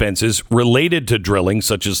business expenses related to drilling,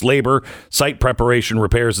 such as labor, site preparation,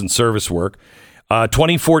 repairs, and service work.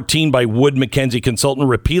 2014 by Wood Mackenzie Consultant,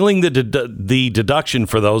 repealing the deduction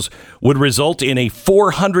for those would result in a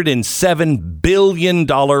 $407 billion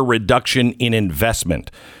reduction in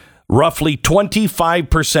investment. Roughly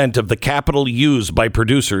 25% of the capital used by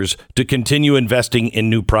producers to continue investing in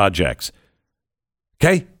new projects.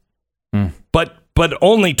 Okay? But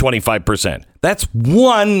only 25%. That's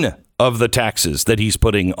one of the taxes that he's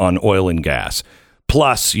putting on oil and gas,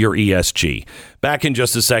 plus your ESG. Back in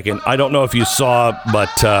just a second. I don't know if you saw,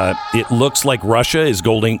 but it looks like Russia is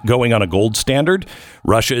going on a gold standard.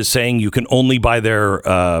 Russia is saying you can only buy their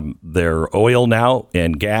oil now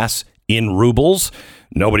and gas in rubles.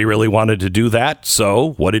 Nobody really wanted to do that.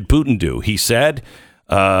 So what did Putin do? He said,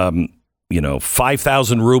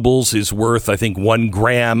 5,000 rubles is worth, I think, 1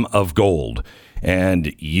 gram of gold.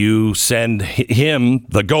 And you send him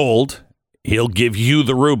the gold, he'll give you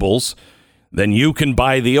the rubles, then you can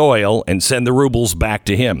buy the oil and send the rubles back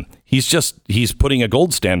to him. He's putting a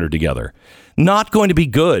gold standard together. Not going to be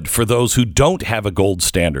good for those who don't have a gold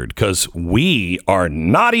standard, because we are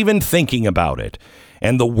not even thinking about it.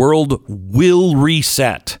 And the world will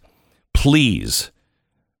reset. Please.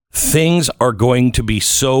 Things are going to be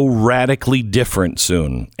so radically different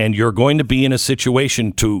soon, and you're going to be in a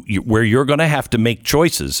situation where you're going to have to make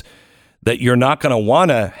choices that you're not going to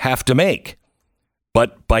want to have to make.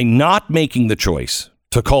 But by not making the choice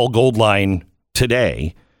to call Goldline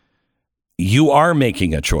today, you are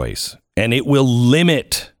making a choice, and it will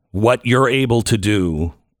limit what you're able to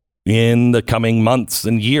do in the coming months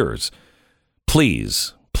and years.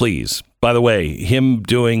 Please. By the way, him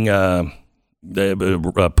doing...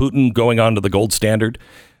 Putin going on to the gold standard,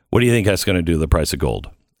 what do you think that's going to do to the price of gold?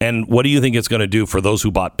 And what do you think it's going to do for those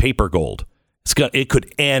who bought paper gold? It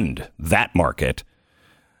could end that market.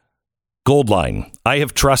 Goldline, I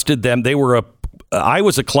have trusted them. I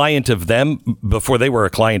was a client of them before they were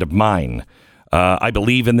a client of mine. I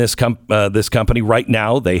believe in this company right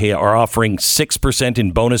now. They are offering 6%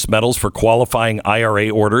 in bonus metals for qualifying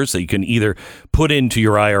IRA orders that you can either put into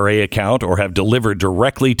your IRA account or have delivered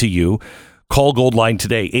directly to you. Call Goldline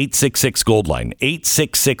today, 866-GOLDLINE,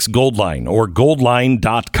 866-GOLDLINE, or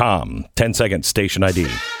goldline.com. 10 seconds, station ID.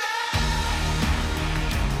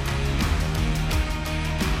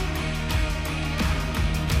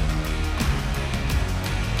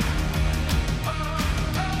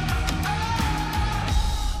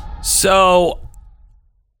 So,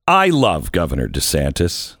 I love Governor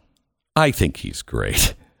DeSantis. I think he's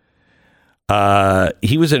great.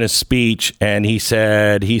 He was in a speech and he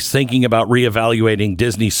said he's thinking about reevaluating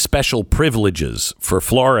Disney's special privileges for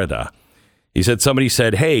Florida. He said, somebody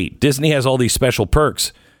said, hey, Disney has all these special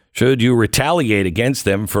perks. Should you retaliate against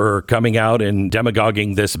them for coming out and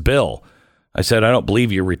demagoguing this bill? I said, I don't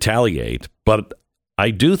believe you retaliate, but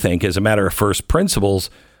I do think as a matter of first principles,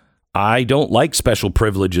 I don't like special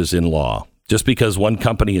privileges in law. Just because one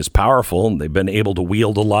company is powerful and they've been able to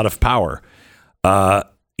wield a lot of power.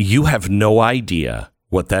 You have no idea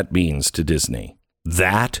what that means to Disney.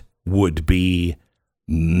 That would be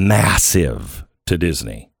massive to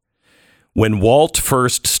Disney. When Walt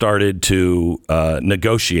first started to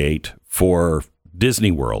negotiate for Disney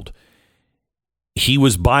World, he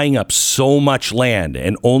was buying up so much land,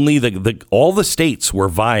 and only all the states were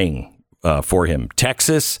vying for him.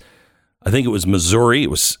 Texas, I think it was Missouri, it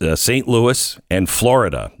was St. Louis, and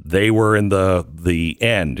Florida. They were in the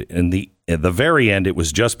end. At the very end, it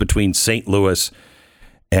was just between St. Louis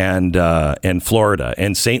and Florida.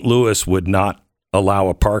 And St. Louis would not allow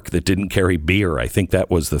a park that didn't carry beer. I think that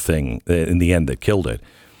was the thing in the end that killed it.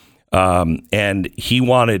 And he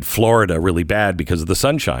wanted Florida really bad because of the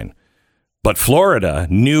sunshine. But Florida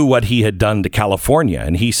knew what he had done to California.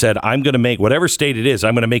 And he said, I'm going to make whatever state it is,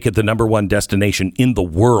 I'm going to make it the number one destination in the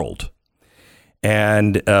world.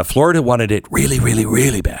 And Florida wanted it really, really,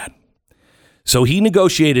 really bad. So he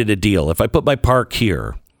negotiated a deal. If I put my park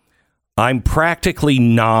here, I'm practically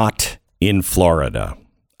not in Florida.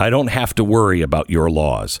 I don't have to worry about your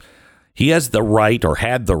laws. He has the right, or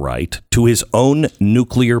had the right, to his own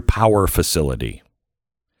nuclear power facility.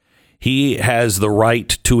 He has the right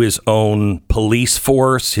to his own police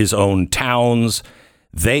force, his own towns.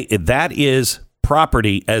 That is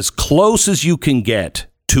property as close as you can get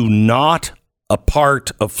to not a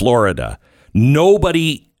part of Florida.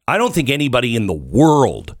 I don't think anybody in the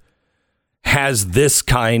world has this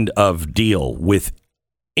kind of deal with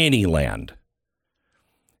any land.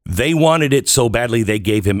 They wanted it so badly, they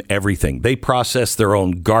gave him everything. They process their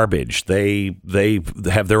own garbage. They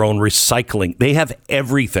have their own recycling. They have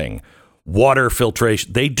everything. Water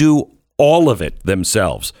filtration. They do all of it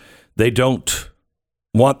themselves. They don't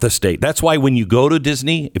want the state. That's why when you go to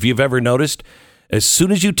Disney, if you've ever noticed, as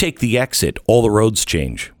soon as you take the exit, all the roads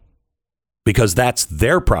change. Because that's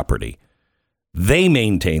their property. They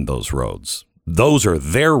maintain those roads. Those are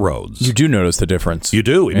their roads. You do notice the difference. You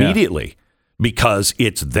do, immediately. Because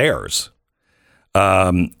it's theirs.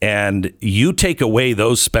 And you take away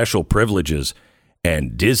those special privileges,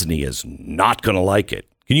 And Disney is not going to like it.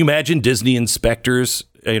 Can you imagine Disney inspectors,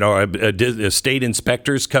 state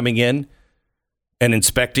inspectors coming in and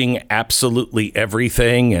inspecting absolutely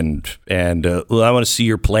everything? And I want to see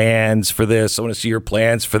your plans for this. I want to see your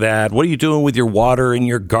plans for that. What are you doing with your water and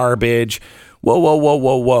your garbage?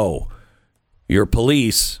 Whoa. Your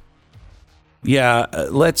police. Yeah,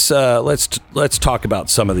 let's talk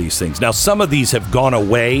about some of these things. Now, some of these have gone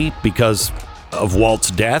away because of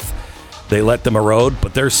Walt's death. They let them erode,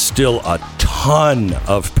 but there's still a ton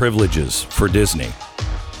of privileges for Disney.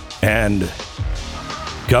 And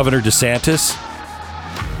Governor DeSantis,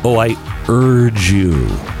 I urge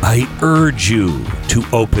you to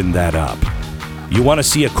open that up. You want to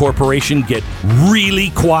see a corporation get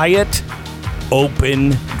really quiet?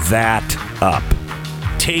 Open that up.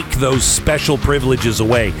 Take those special privileges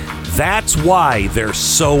away. That's why they're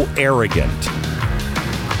so arrogant.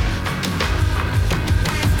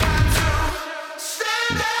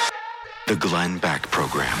 The Glenn Beck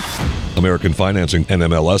Program. American Financing,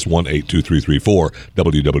 NMLS 182334,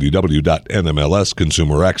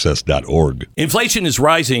 www.nmlsconsumeraccess.org. Inflation is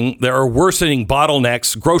rising. There are worsening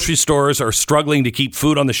bottlenecks. Grocery stores are struggling to keep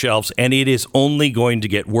food on the shelves, and it is only going to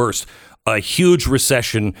get worse. A huge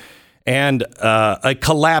recession and a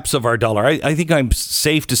collapse of our dollar. I think I'm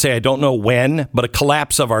safe to say, I don't know when, but a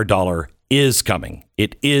collapse of our dollar is coming.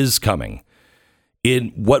 It is coming.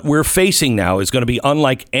 What we're facing now is going to be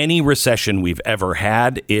unlike any recession we've ever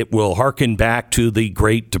had. It will harken back to the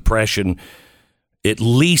Great Depression, at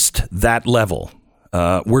least that level.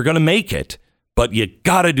 We're going to make it, but you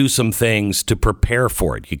got to do some things to prepare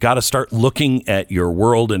for it. You got to start looking at your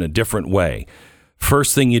world in a different way.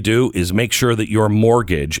 First thing you do is make sure that your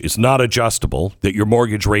mortgage is not adjustable, that your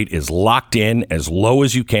mortgage rate is locked in as low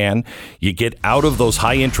as you can. You get out of those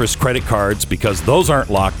high interest credit cards because those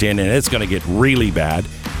aren't locked in and it's going to get really bad.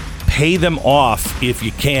 Pay them off if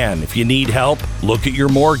you can. If you need help, look at your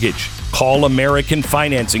mortgage. Call American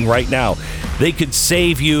Financing right now. They could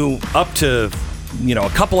save you up to, a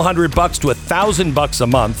couple $100 to $1,000 a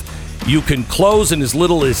month. You can close in as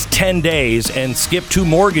little as 10 days and skip 2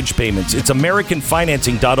 mortgage payments. It's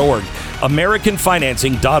AmericanFinancing.org.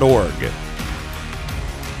 AmericanFinancing.org.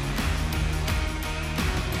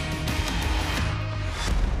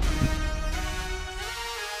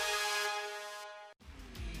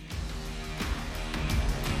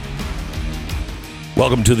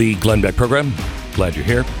 Welcome to the Glenn Beck Program. Glad you're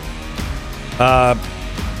here.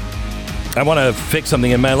 I want to fix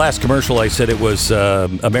something. In my last commercial, I said it was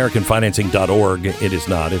AmericanFinancing.org. It is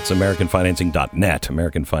not. It's AmericanFinancing.net.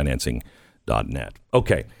 AmericanFinancing.net.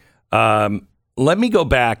 Okay. Let me go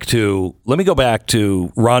back to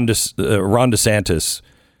Ron DeSantis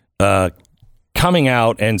coming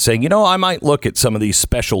out and saying, I might look at some of these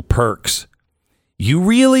special perks. You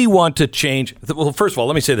really want to change. Well, first of all,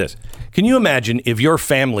 let me say this. Can you imagine if your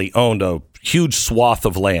family owned a huge swath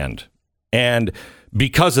of land and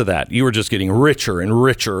because of that, you were just getting richer and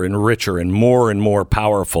richer and richer and more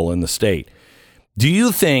powerful in the state? Do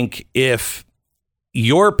you think if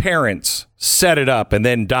your parents set it up and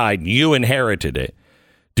then died, you inherited it,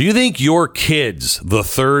 do you think your kids, the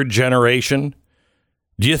third generation,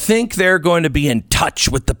 do you think they're going to be in touch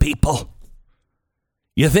with the people?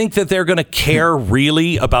 You think that they're going to care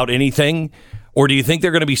really about anything? Or do you think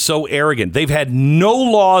they're going to be so arrogant? They've had no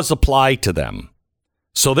laws apply to them.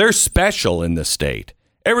 So they're special in this state.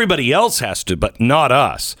 Everybody else has to, but not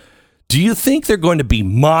us. Do you think they're going to be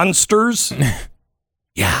monsters?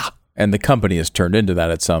 Yeah. And the company has turned into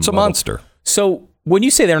that at some It's a level. Monster. So when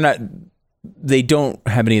you say they don't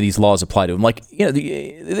have any of these laws apply to them, like,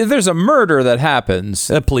 if there's a murder that happens,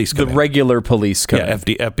 the regular police come in.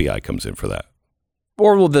 FBI comes in for that.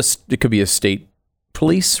 Or it could be a state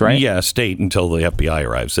police, right? Yeah, state until the FBI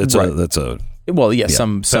arrives. Some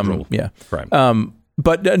crime.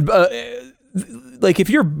 But like if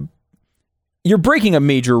you're breaking a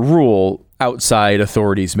major rule, outside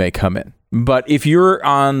authorities may come in. But if you're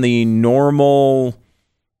on the normal,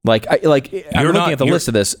 I'm looking at the list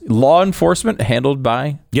of this, law enforcement handled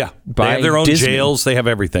by they have their own Disney. Jails, they have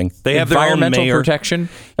everything. They have environmental their own mayor. protection.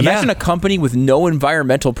 Imagine a company with no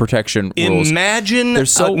environmental protection rules. Imagine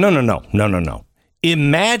no.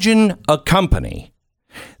 Imagine a company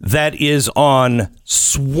that is on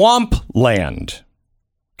swamp land.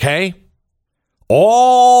 Okay?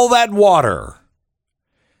 All that water.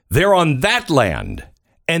 They're on that land.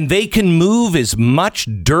 And they can move as much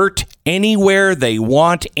dirt anywhere they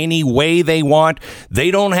want, any way they want. They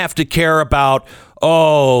don't have to care about,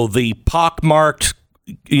 the pockmarked,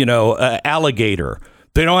 alligator.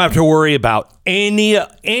 They don't have to worry about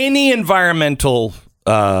any environmental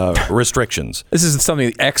restrictions. This is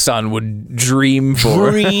something Exxon would dream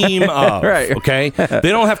for. Dream of, Right. okay? They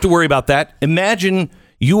don't have to worry about that. Imagine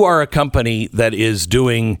you are a company that is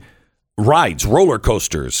doing rides, roller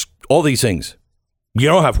coasters, all these things. You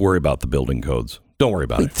don't have to worry about the building codes. Don't worry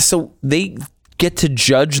about it. So they get to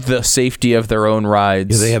judge the safety of their own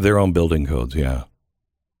rides. Yeah, they have their own building codes, yeah.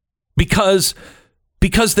 Because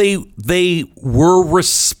they were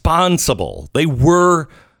responsible. They were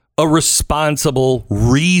a responsible,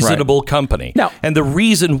 reasonable company. Now, and the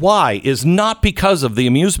reason why is not because of the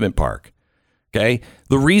amusement park. Okay?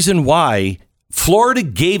 The reason why Florida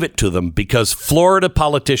gave it to them because Florida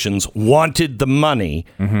politicians wanted the money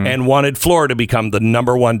and wanted Florida to become the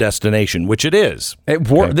number one destination, which it is.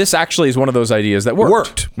 This actually is one of those ideas that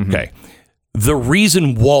worked. Okay. The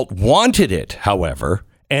reason Walt wanted it, however,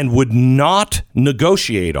 and would not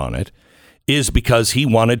negotiate on it is because he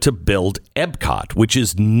wanted to build Epcot, which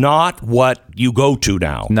is not what you go to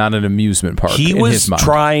now. Not an amusement park. He in was his mind.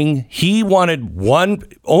 trying, he wanted one,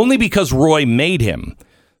 only because Roy made him.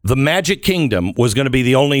 The Magic Kingdom was going to be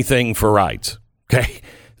the only thing for rides. Okay.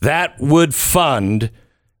 That would fund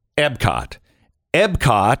Epcot.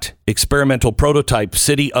 Epcot, experimental prototype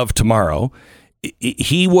City of Tomorrow,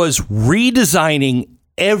 he was redesigning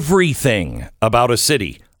everything about a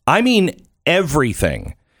city. I mean,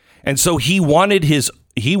 everything. And so he wanted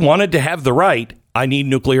to have the right, I need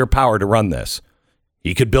nuclear power to run this.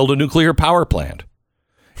 He could build a nuclear power plant.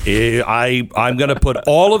 I'm going to put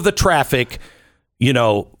all of the traffic,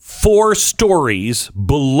 4 stories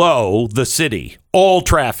below the city, all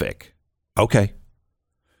traffic. Okay.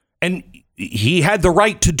 And he had the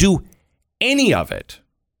right to do any of it.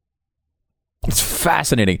 It's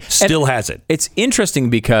fascinating. Still has it. It's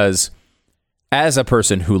interesting because as a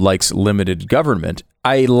person who likes limited government,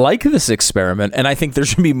 I like this experiment, and I think there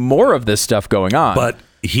should be more of this stuff going on. But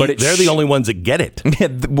they're the only ones that get it.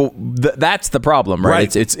 That's the problem,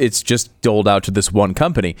 right? It's just doled out to this one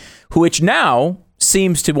company, which now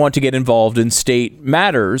seems to want to get involved in state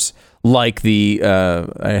matters like the,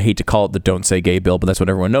 I hate to call it the Don't Say Gay bill, but that's what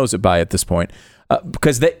everyone knows it by at this point.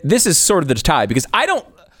 Because this is sort of the tie, because I don't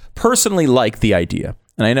personally like the idea,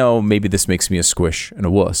 and I know maybe this makes me a squish and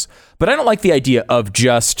a wuss, but I don't like the idea of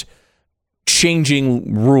just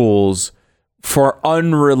changing rules for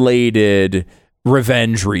unrelated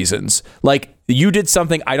revenge reasons. Like, you did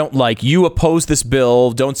something I don't like, you oppose this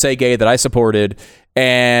bill, Don't Say Gay, that I supported,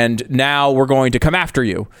 and now we're going to come after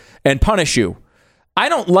you and punish you. I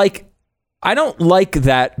don't like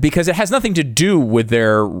that because it has nothing to do with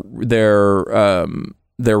their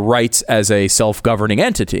rights as a self-governing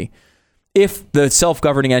entity. If the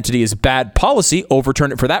self-governing entity is bad policy,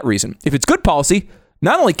 overturn it for that reason. If it's good policy,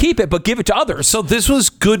 not only keep it, but give it to others. So this was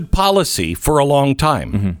good policy for a long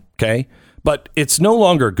time, okay? But it's no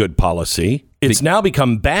longer good policy. It's now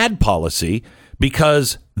become bad policy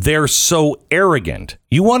because they're so arrogant.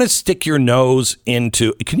 You want to stick your nose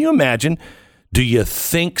into... Can you imagine? Do you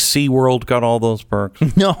think SeaWorld got all those perks?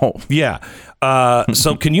 No. Yeah.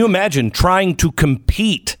 So can you imagine trying to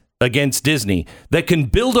compete against Disney that can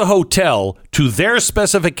build a hotel to their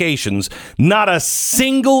specifications? Not a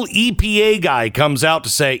single EPA guy comes out to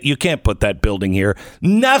say, you can't put that building here.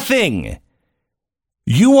 Nothing.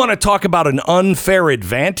 You want to talk about an unfair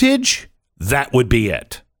advantage? That would be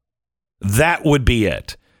it. That would be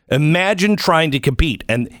it. Imagine trying to compete.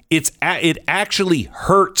 And it actually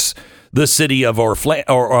hurts the city of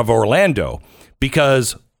Orlando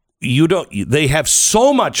because they have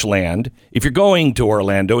so much land. If you're going to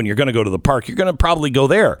Orlando and you're going to go to the park, you're going to probably go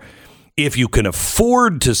there if you can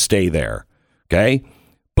afford to stay there. Okay.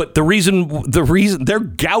 But the reason they're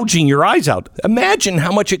gouging your eyes out. Imagine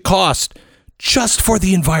how much it costs just for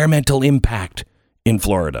the environmental impact in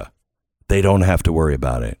Florida. They don't have to worry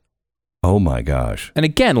about it. Oh my gosh. And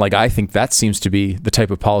again, I think that seems to be the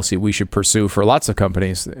type of policy we should pursue for lots of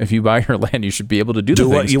companies. If you buy your land, you should be able to do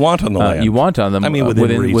what you want on the land. You want on them. I mean,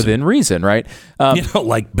 within reason, right?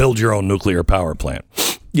 Like build your own nuclear power plant.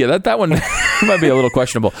 Yeah, that one might be a little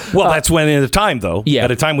questionable. Well, that's when at a time, though. Yeah.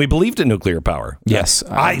 At a time we believed in nuclear power. Yes.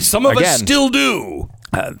 Some of us still do.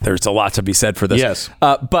 There's a lot to be said for this. Yes.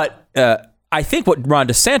 But I think what Ron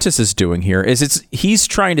DeSantis is doing here is he's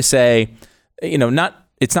trying to say,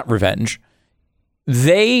 it's not revenge.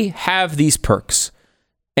 They have these perks.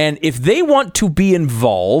 And if they want to be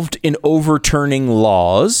involved in overturning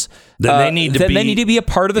laws, then they need to be a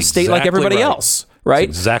part of the state like everybody else, right?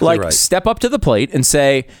 That's exactly right. Step up to the plate and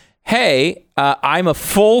say, hey, I'm a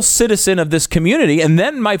full citizen of this community, and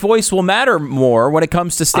then my voice will matter more when it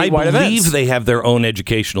comes to statewide events. I believe they have their own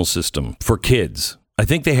educational system for kids. I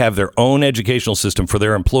think they have their own educational system for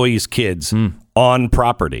their employees' kids on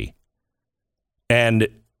property. And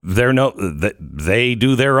they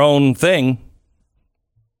do their own thing.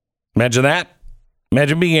 Imagine that.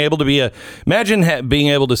 Imagine being able to being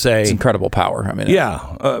able to say, it's incredible power. I mean,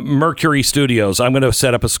 Mercury Studios, I'm going to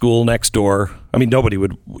set up a school next door. I mean, nobody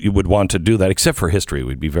would want to do that except for history.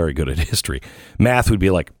 We'd be very good at history. Math would be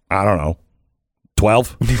like, I don't know,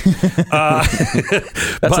 12. That's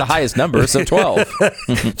the highest number, so 12.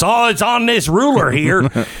 It's on this ruler here.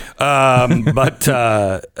 But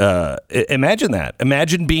imagine that.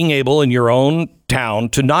 Imagine being able in your own town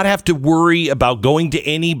to not have to worry about going to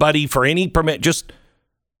anybody for any permit. Just,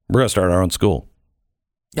 we're going to start our own school.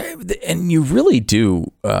 And you really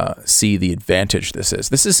do see the advantage this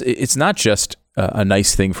is. It's not just a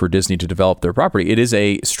nice thing for Disney to develop their property. It is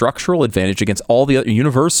a structural advantage against all the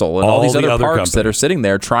Universal and all these other parks companies that are sitting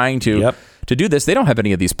there trying to do this. They don't have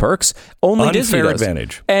any of these perks. Only unfair Disney does.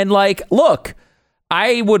 Advantage. And look,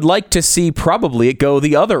 I would like to see probably it go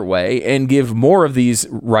the other way and give more of these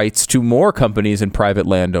rights to more companies and private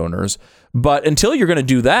landowners. But until you're going to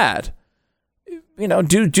do that,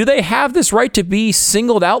 do they have this right to be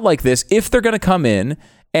singled out like this if they're going to come in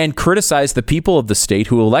and criticize the people of the state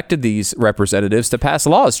who elected these representatives to pass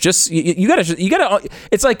laws? Just you gotta.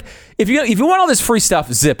 It's like if you want all this free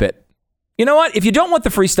stuff, zip it. You know what? If you don't want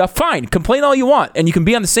the free stuff, fine. Complain all you want, and you can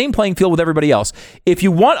be on the same playing field with everybody else. If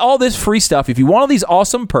you want all this free stuff, if you want all these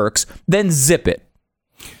awesome perks, then zip it.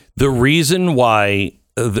 The reason why.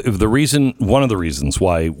 One of the reasons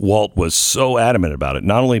why Walt was so adamant about it,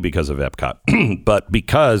 not only because of Epcot, but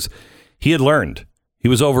because he had learned. He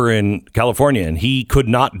was over in California and he could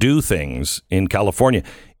not do things in California.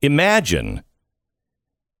 Imagine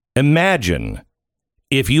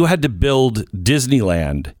if you had to build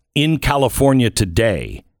Disneyland in California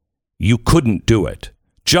today, you couldn't do it.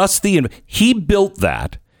 He built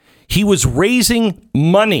that. He was raising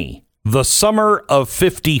money the summer of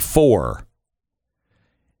 54.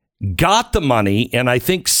 Got the money, and I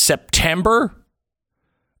think September,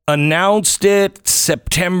 announced it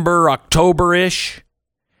September, October-ish,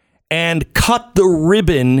 and cut the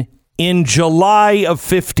ribbon in July of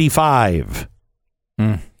 55.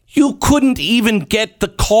 You couldn't even get the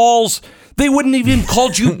calls. They wouldn't even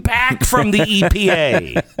called you back from the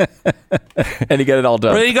EPA. And you got it all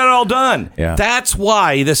done. Yeah. That's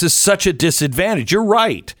why this is such a disadvantage. You're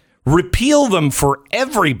right. Repeal them for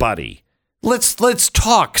everybody. Let's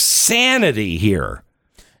talk sanity here.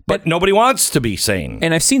 But nobody wants to be sane.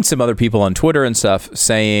 And I've seen some other people on Twitter and stuff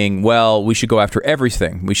saying, well, we should go after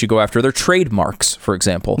everything. We should go after their trademarks, for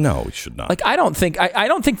example. No, we should not. I don't think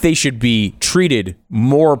they should be treated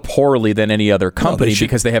more poorly than any other company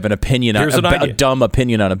because they have an opinion a dumb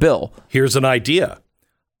opinion on a bill. Here's an idea.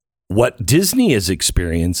 What Disney is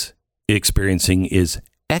experiencing is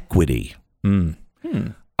equity.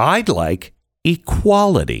 I'd like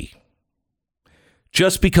equality.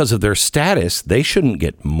 Just because of their status, they shouldn't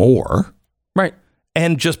get more. Right.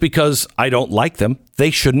 And just because I don't like them,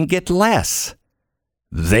 they shouldn't get less.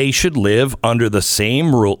 They should live under the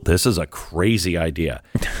same rule. This is a crazy idea.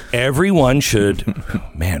 Everyone should,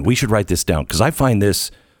 we should write this down because I find this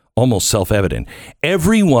almost self-evident.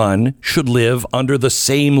 Everyone should live under the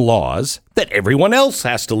same laws that everyone else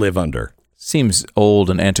has to live under. Seems old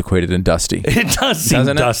and antiquated and dusty. It does seem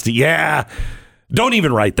dusty. Yeah. Don't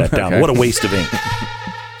even write that down. Okay. What a waste of ink.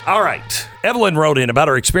 All right. Evelyn wrote in about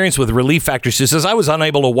her experience with Relief Factor. She says, I was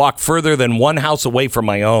unable to walk further than one house away from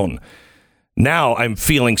my own. Now I'm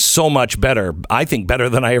feeling so much better. I think better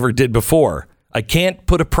than I ever did before. I can't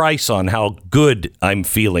put a price on how good I'm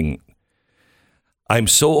feeling. I'm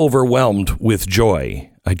so overwhelmed with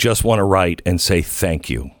joy. I just want to write and say thank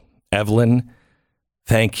you. Evelyn,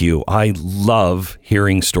 thank you. I love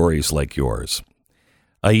hearing stories like yours.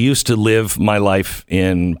 I used to live my life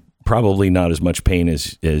in probably not as much pain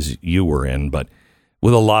as you were in, but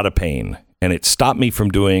with a lot of pain. And it stopped me from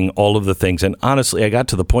doing all of the things. And honestly, I got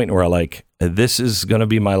to the point where this is going to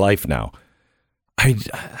be my life now.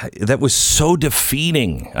 That was so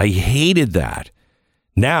defeating. I hated that.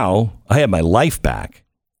 Now I have my life back,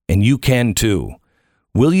 and you can too.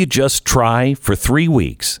 Will you just try for 3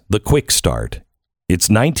 weeks, the quick start? It's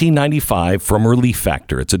 $19.95 from Relief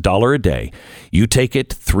Factor. It's $1 a day. You take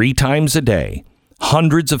it 3 times a day.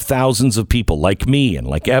 Hundreds of thousands of people like me and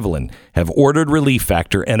like Evelyn have ordered Relief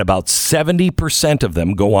Factor, and about 70% of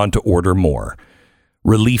them go on to order more.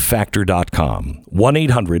 ReliefFactor.com.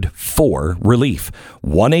 1-800-4-RELIEF.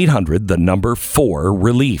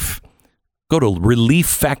 1-800-4-RELIEF. Go to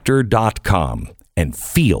ReliefFactor.com and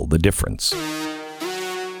feel the difference.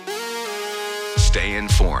 Stay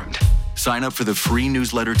informed. Sign up for the free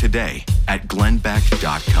newsletter today at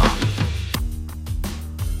glennbeck.com.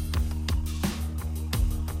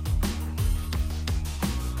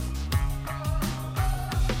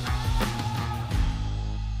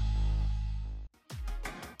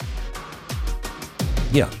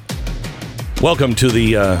 Yeah. Welcome to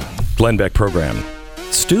the Glenn Beck program.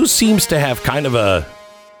 Stu seems to have kind of a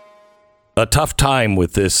tough time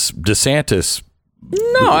with this DeSantis.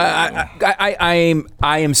 No, I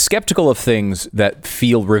am skeptical of things that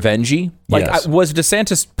feel revengey. Like, Yes. was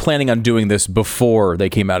DeSantis planning on doing this before they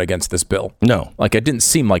came out against this bill? No. Like, it didn't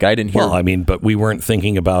seem like I didn't hear. Well, I mean, but we weren't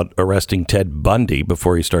thinking about arresting Ted Bundy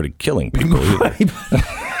before he started killing people either.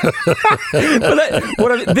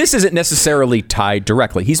 This isn't necessarily tied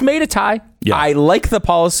directly. He's made a tie. Yeah. I like the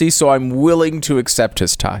policy, so I'm willing to accept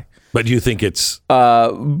his tie. But you think it's...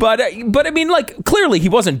 But I mean, like, clearly he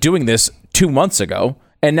wasn't doing this 2 months ago,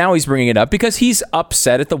 and now he's bringing it up because he's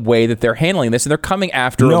upset at the way that they're handling this, and they're coming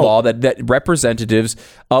after a law that representatives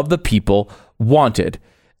of the people wanted.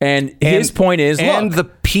 And his point is, and the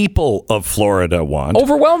people of Florida want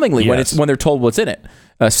overwhelmingly Yes. when they're told what's in it.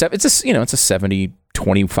 It's a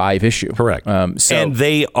 70-25 issue. Correct. So and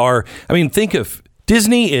they are, I mean, think of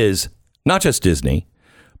Disney is not just Disney,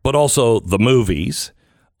 but also the movies.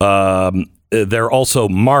 They're also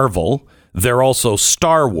Marvel. They're also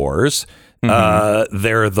Star Wars.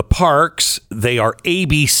 They're the parks. They are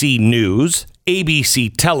ABC News,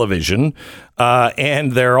 ABC Television.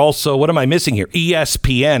 And they're also, what am I missing here?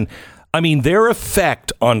 ESPN. I mean, their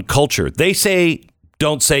effect on culture. They say,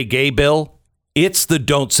 don't say gay bill. It's the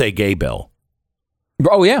don't say gay bill.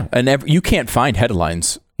 Oh, yeah. And you can't find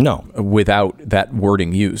headlines without that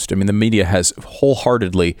wording used. I mean, the media has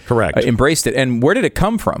wholeheartedly embraced it. And where did it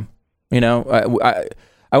come from? You know,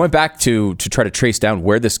 I went back to try to trace down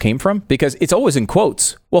where this came from because it's always in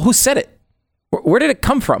quotes. Well, who said it? Where did it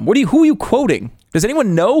come from? Who are you quoting? Does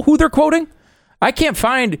anyone know who they're quoting? I can't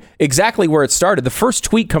find exactly where it started. The first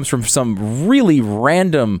tweet comes from some really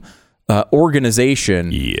random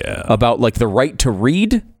organization about like the right to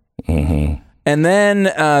read. Mm-hmm. And then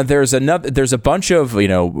there's a bunch of,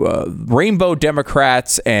 rainbow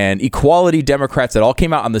Democrats and equality Democrats that all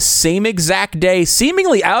came out on the same exact day,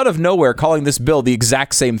 seemingly out of nowhere, calling this bill the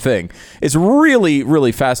exact same thing. It's really,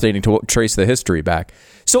 really fascinating to trace the history back.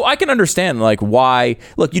 So I can understand like why.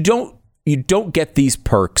 Look, you don't get these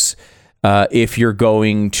perks if you're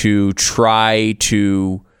going to try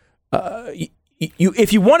to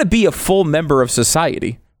if you want to be a full member of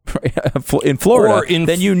society. In Florida,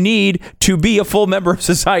 then you need to be a full member of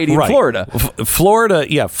society in Florida.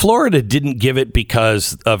 Florida didn't give it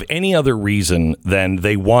because of any other reason than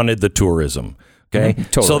they wanted the tourism. Okay,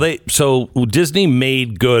 totally. So Disney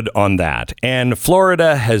made good on that, and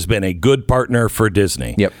Florida has been a good partner for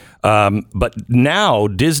Disney. Yep. But now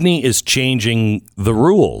Disney is changing the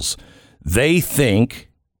rules. They think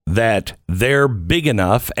that they're big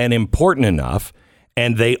enough and important enough,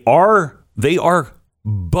 and they are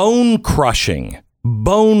bone crushing.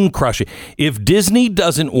 If Disney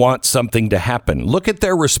doesn't want something to happen, look at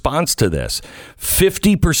their response to this.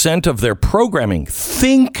 50% of their programming.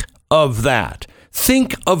 Think of that.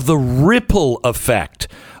 Think of the ripple effect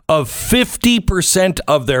of 50%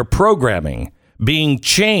 of their programming being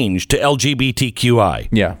changed to LGBTQI.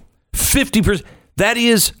 Yeah. 50%. That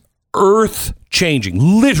is earth changing,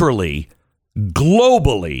 literally,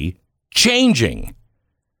 globally changing.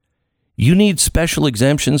 You need special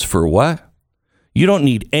exemptions for what? You don't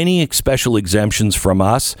need any special exemptions from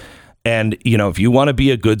us. And, if you want to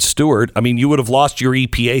be a good steward, I mean, you would have lost your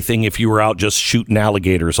EPA thing if you were out just shooting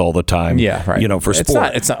alligators all the time. Yeah, right. For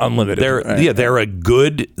sport. It's not unlimited. They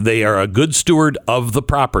are a good steward of the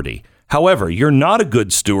property. However, you're not a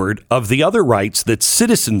good steward of the other rights that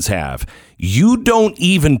citizens have. You don't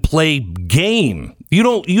even play game. You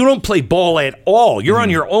don't play ball at all. You're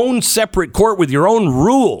on your own separate court with your own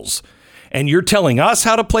rules. And you're telling us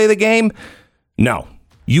how to play the game? No.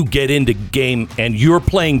 You get into game and you're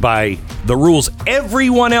playing by the rules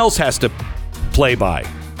everyone else has to play by.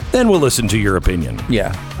 Then we'll listen to your opinion.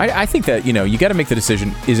 Yeah. I think that, you got to make the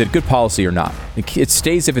decision, is it good policy or not? It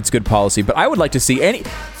stays if it's good policy, but I would like to see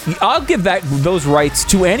I'll give those rights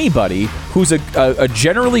to anybody who's a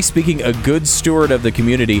generally speaking, a good steward of the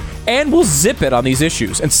community and will zip it on these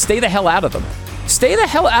issues and stay the hell out of them. Stay the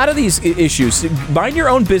hell out of these issues. Mind your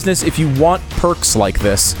own business if you want perks like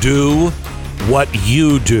this. Do what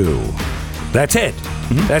you do. That's it.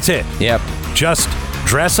 Mm-hmm. That's it. Yep. Just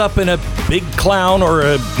dress up in a big clown or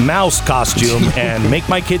a mouse costume and make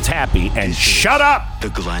my kids happy and shut up. The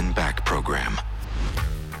Glenn Beck Program.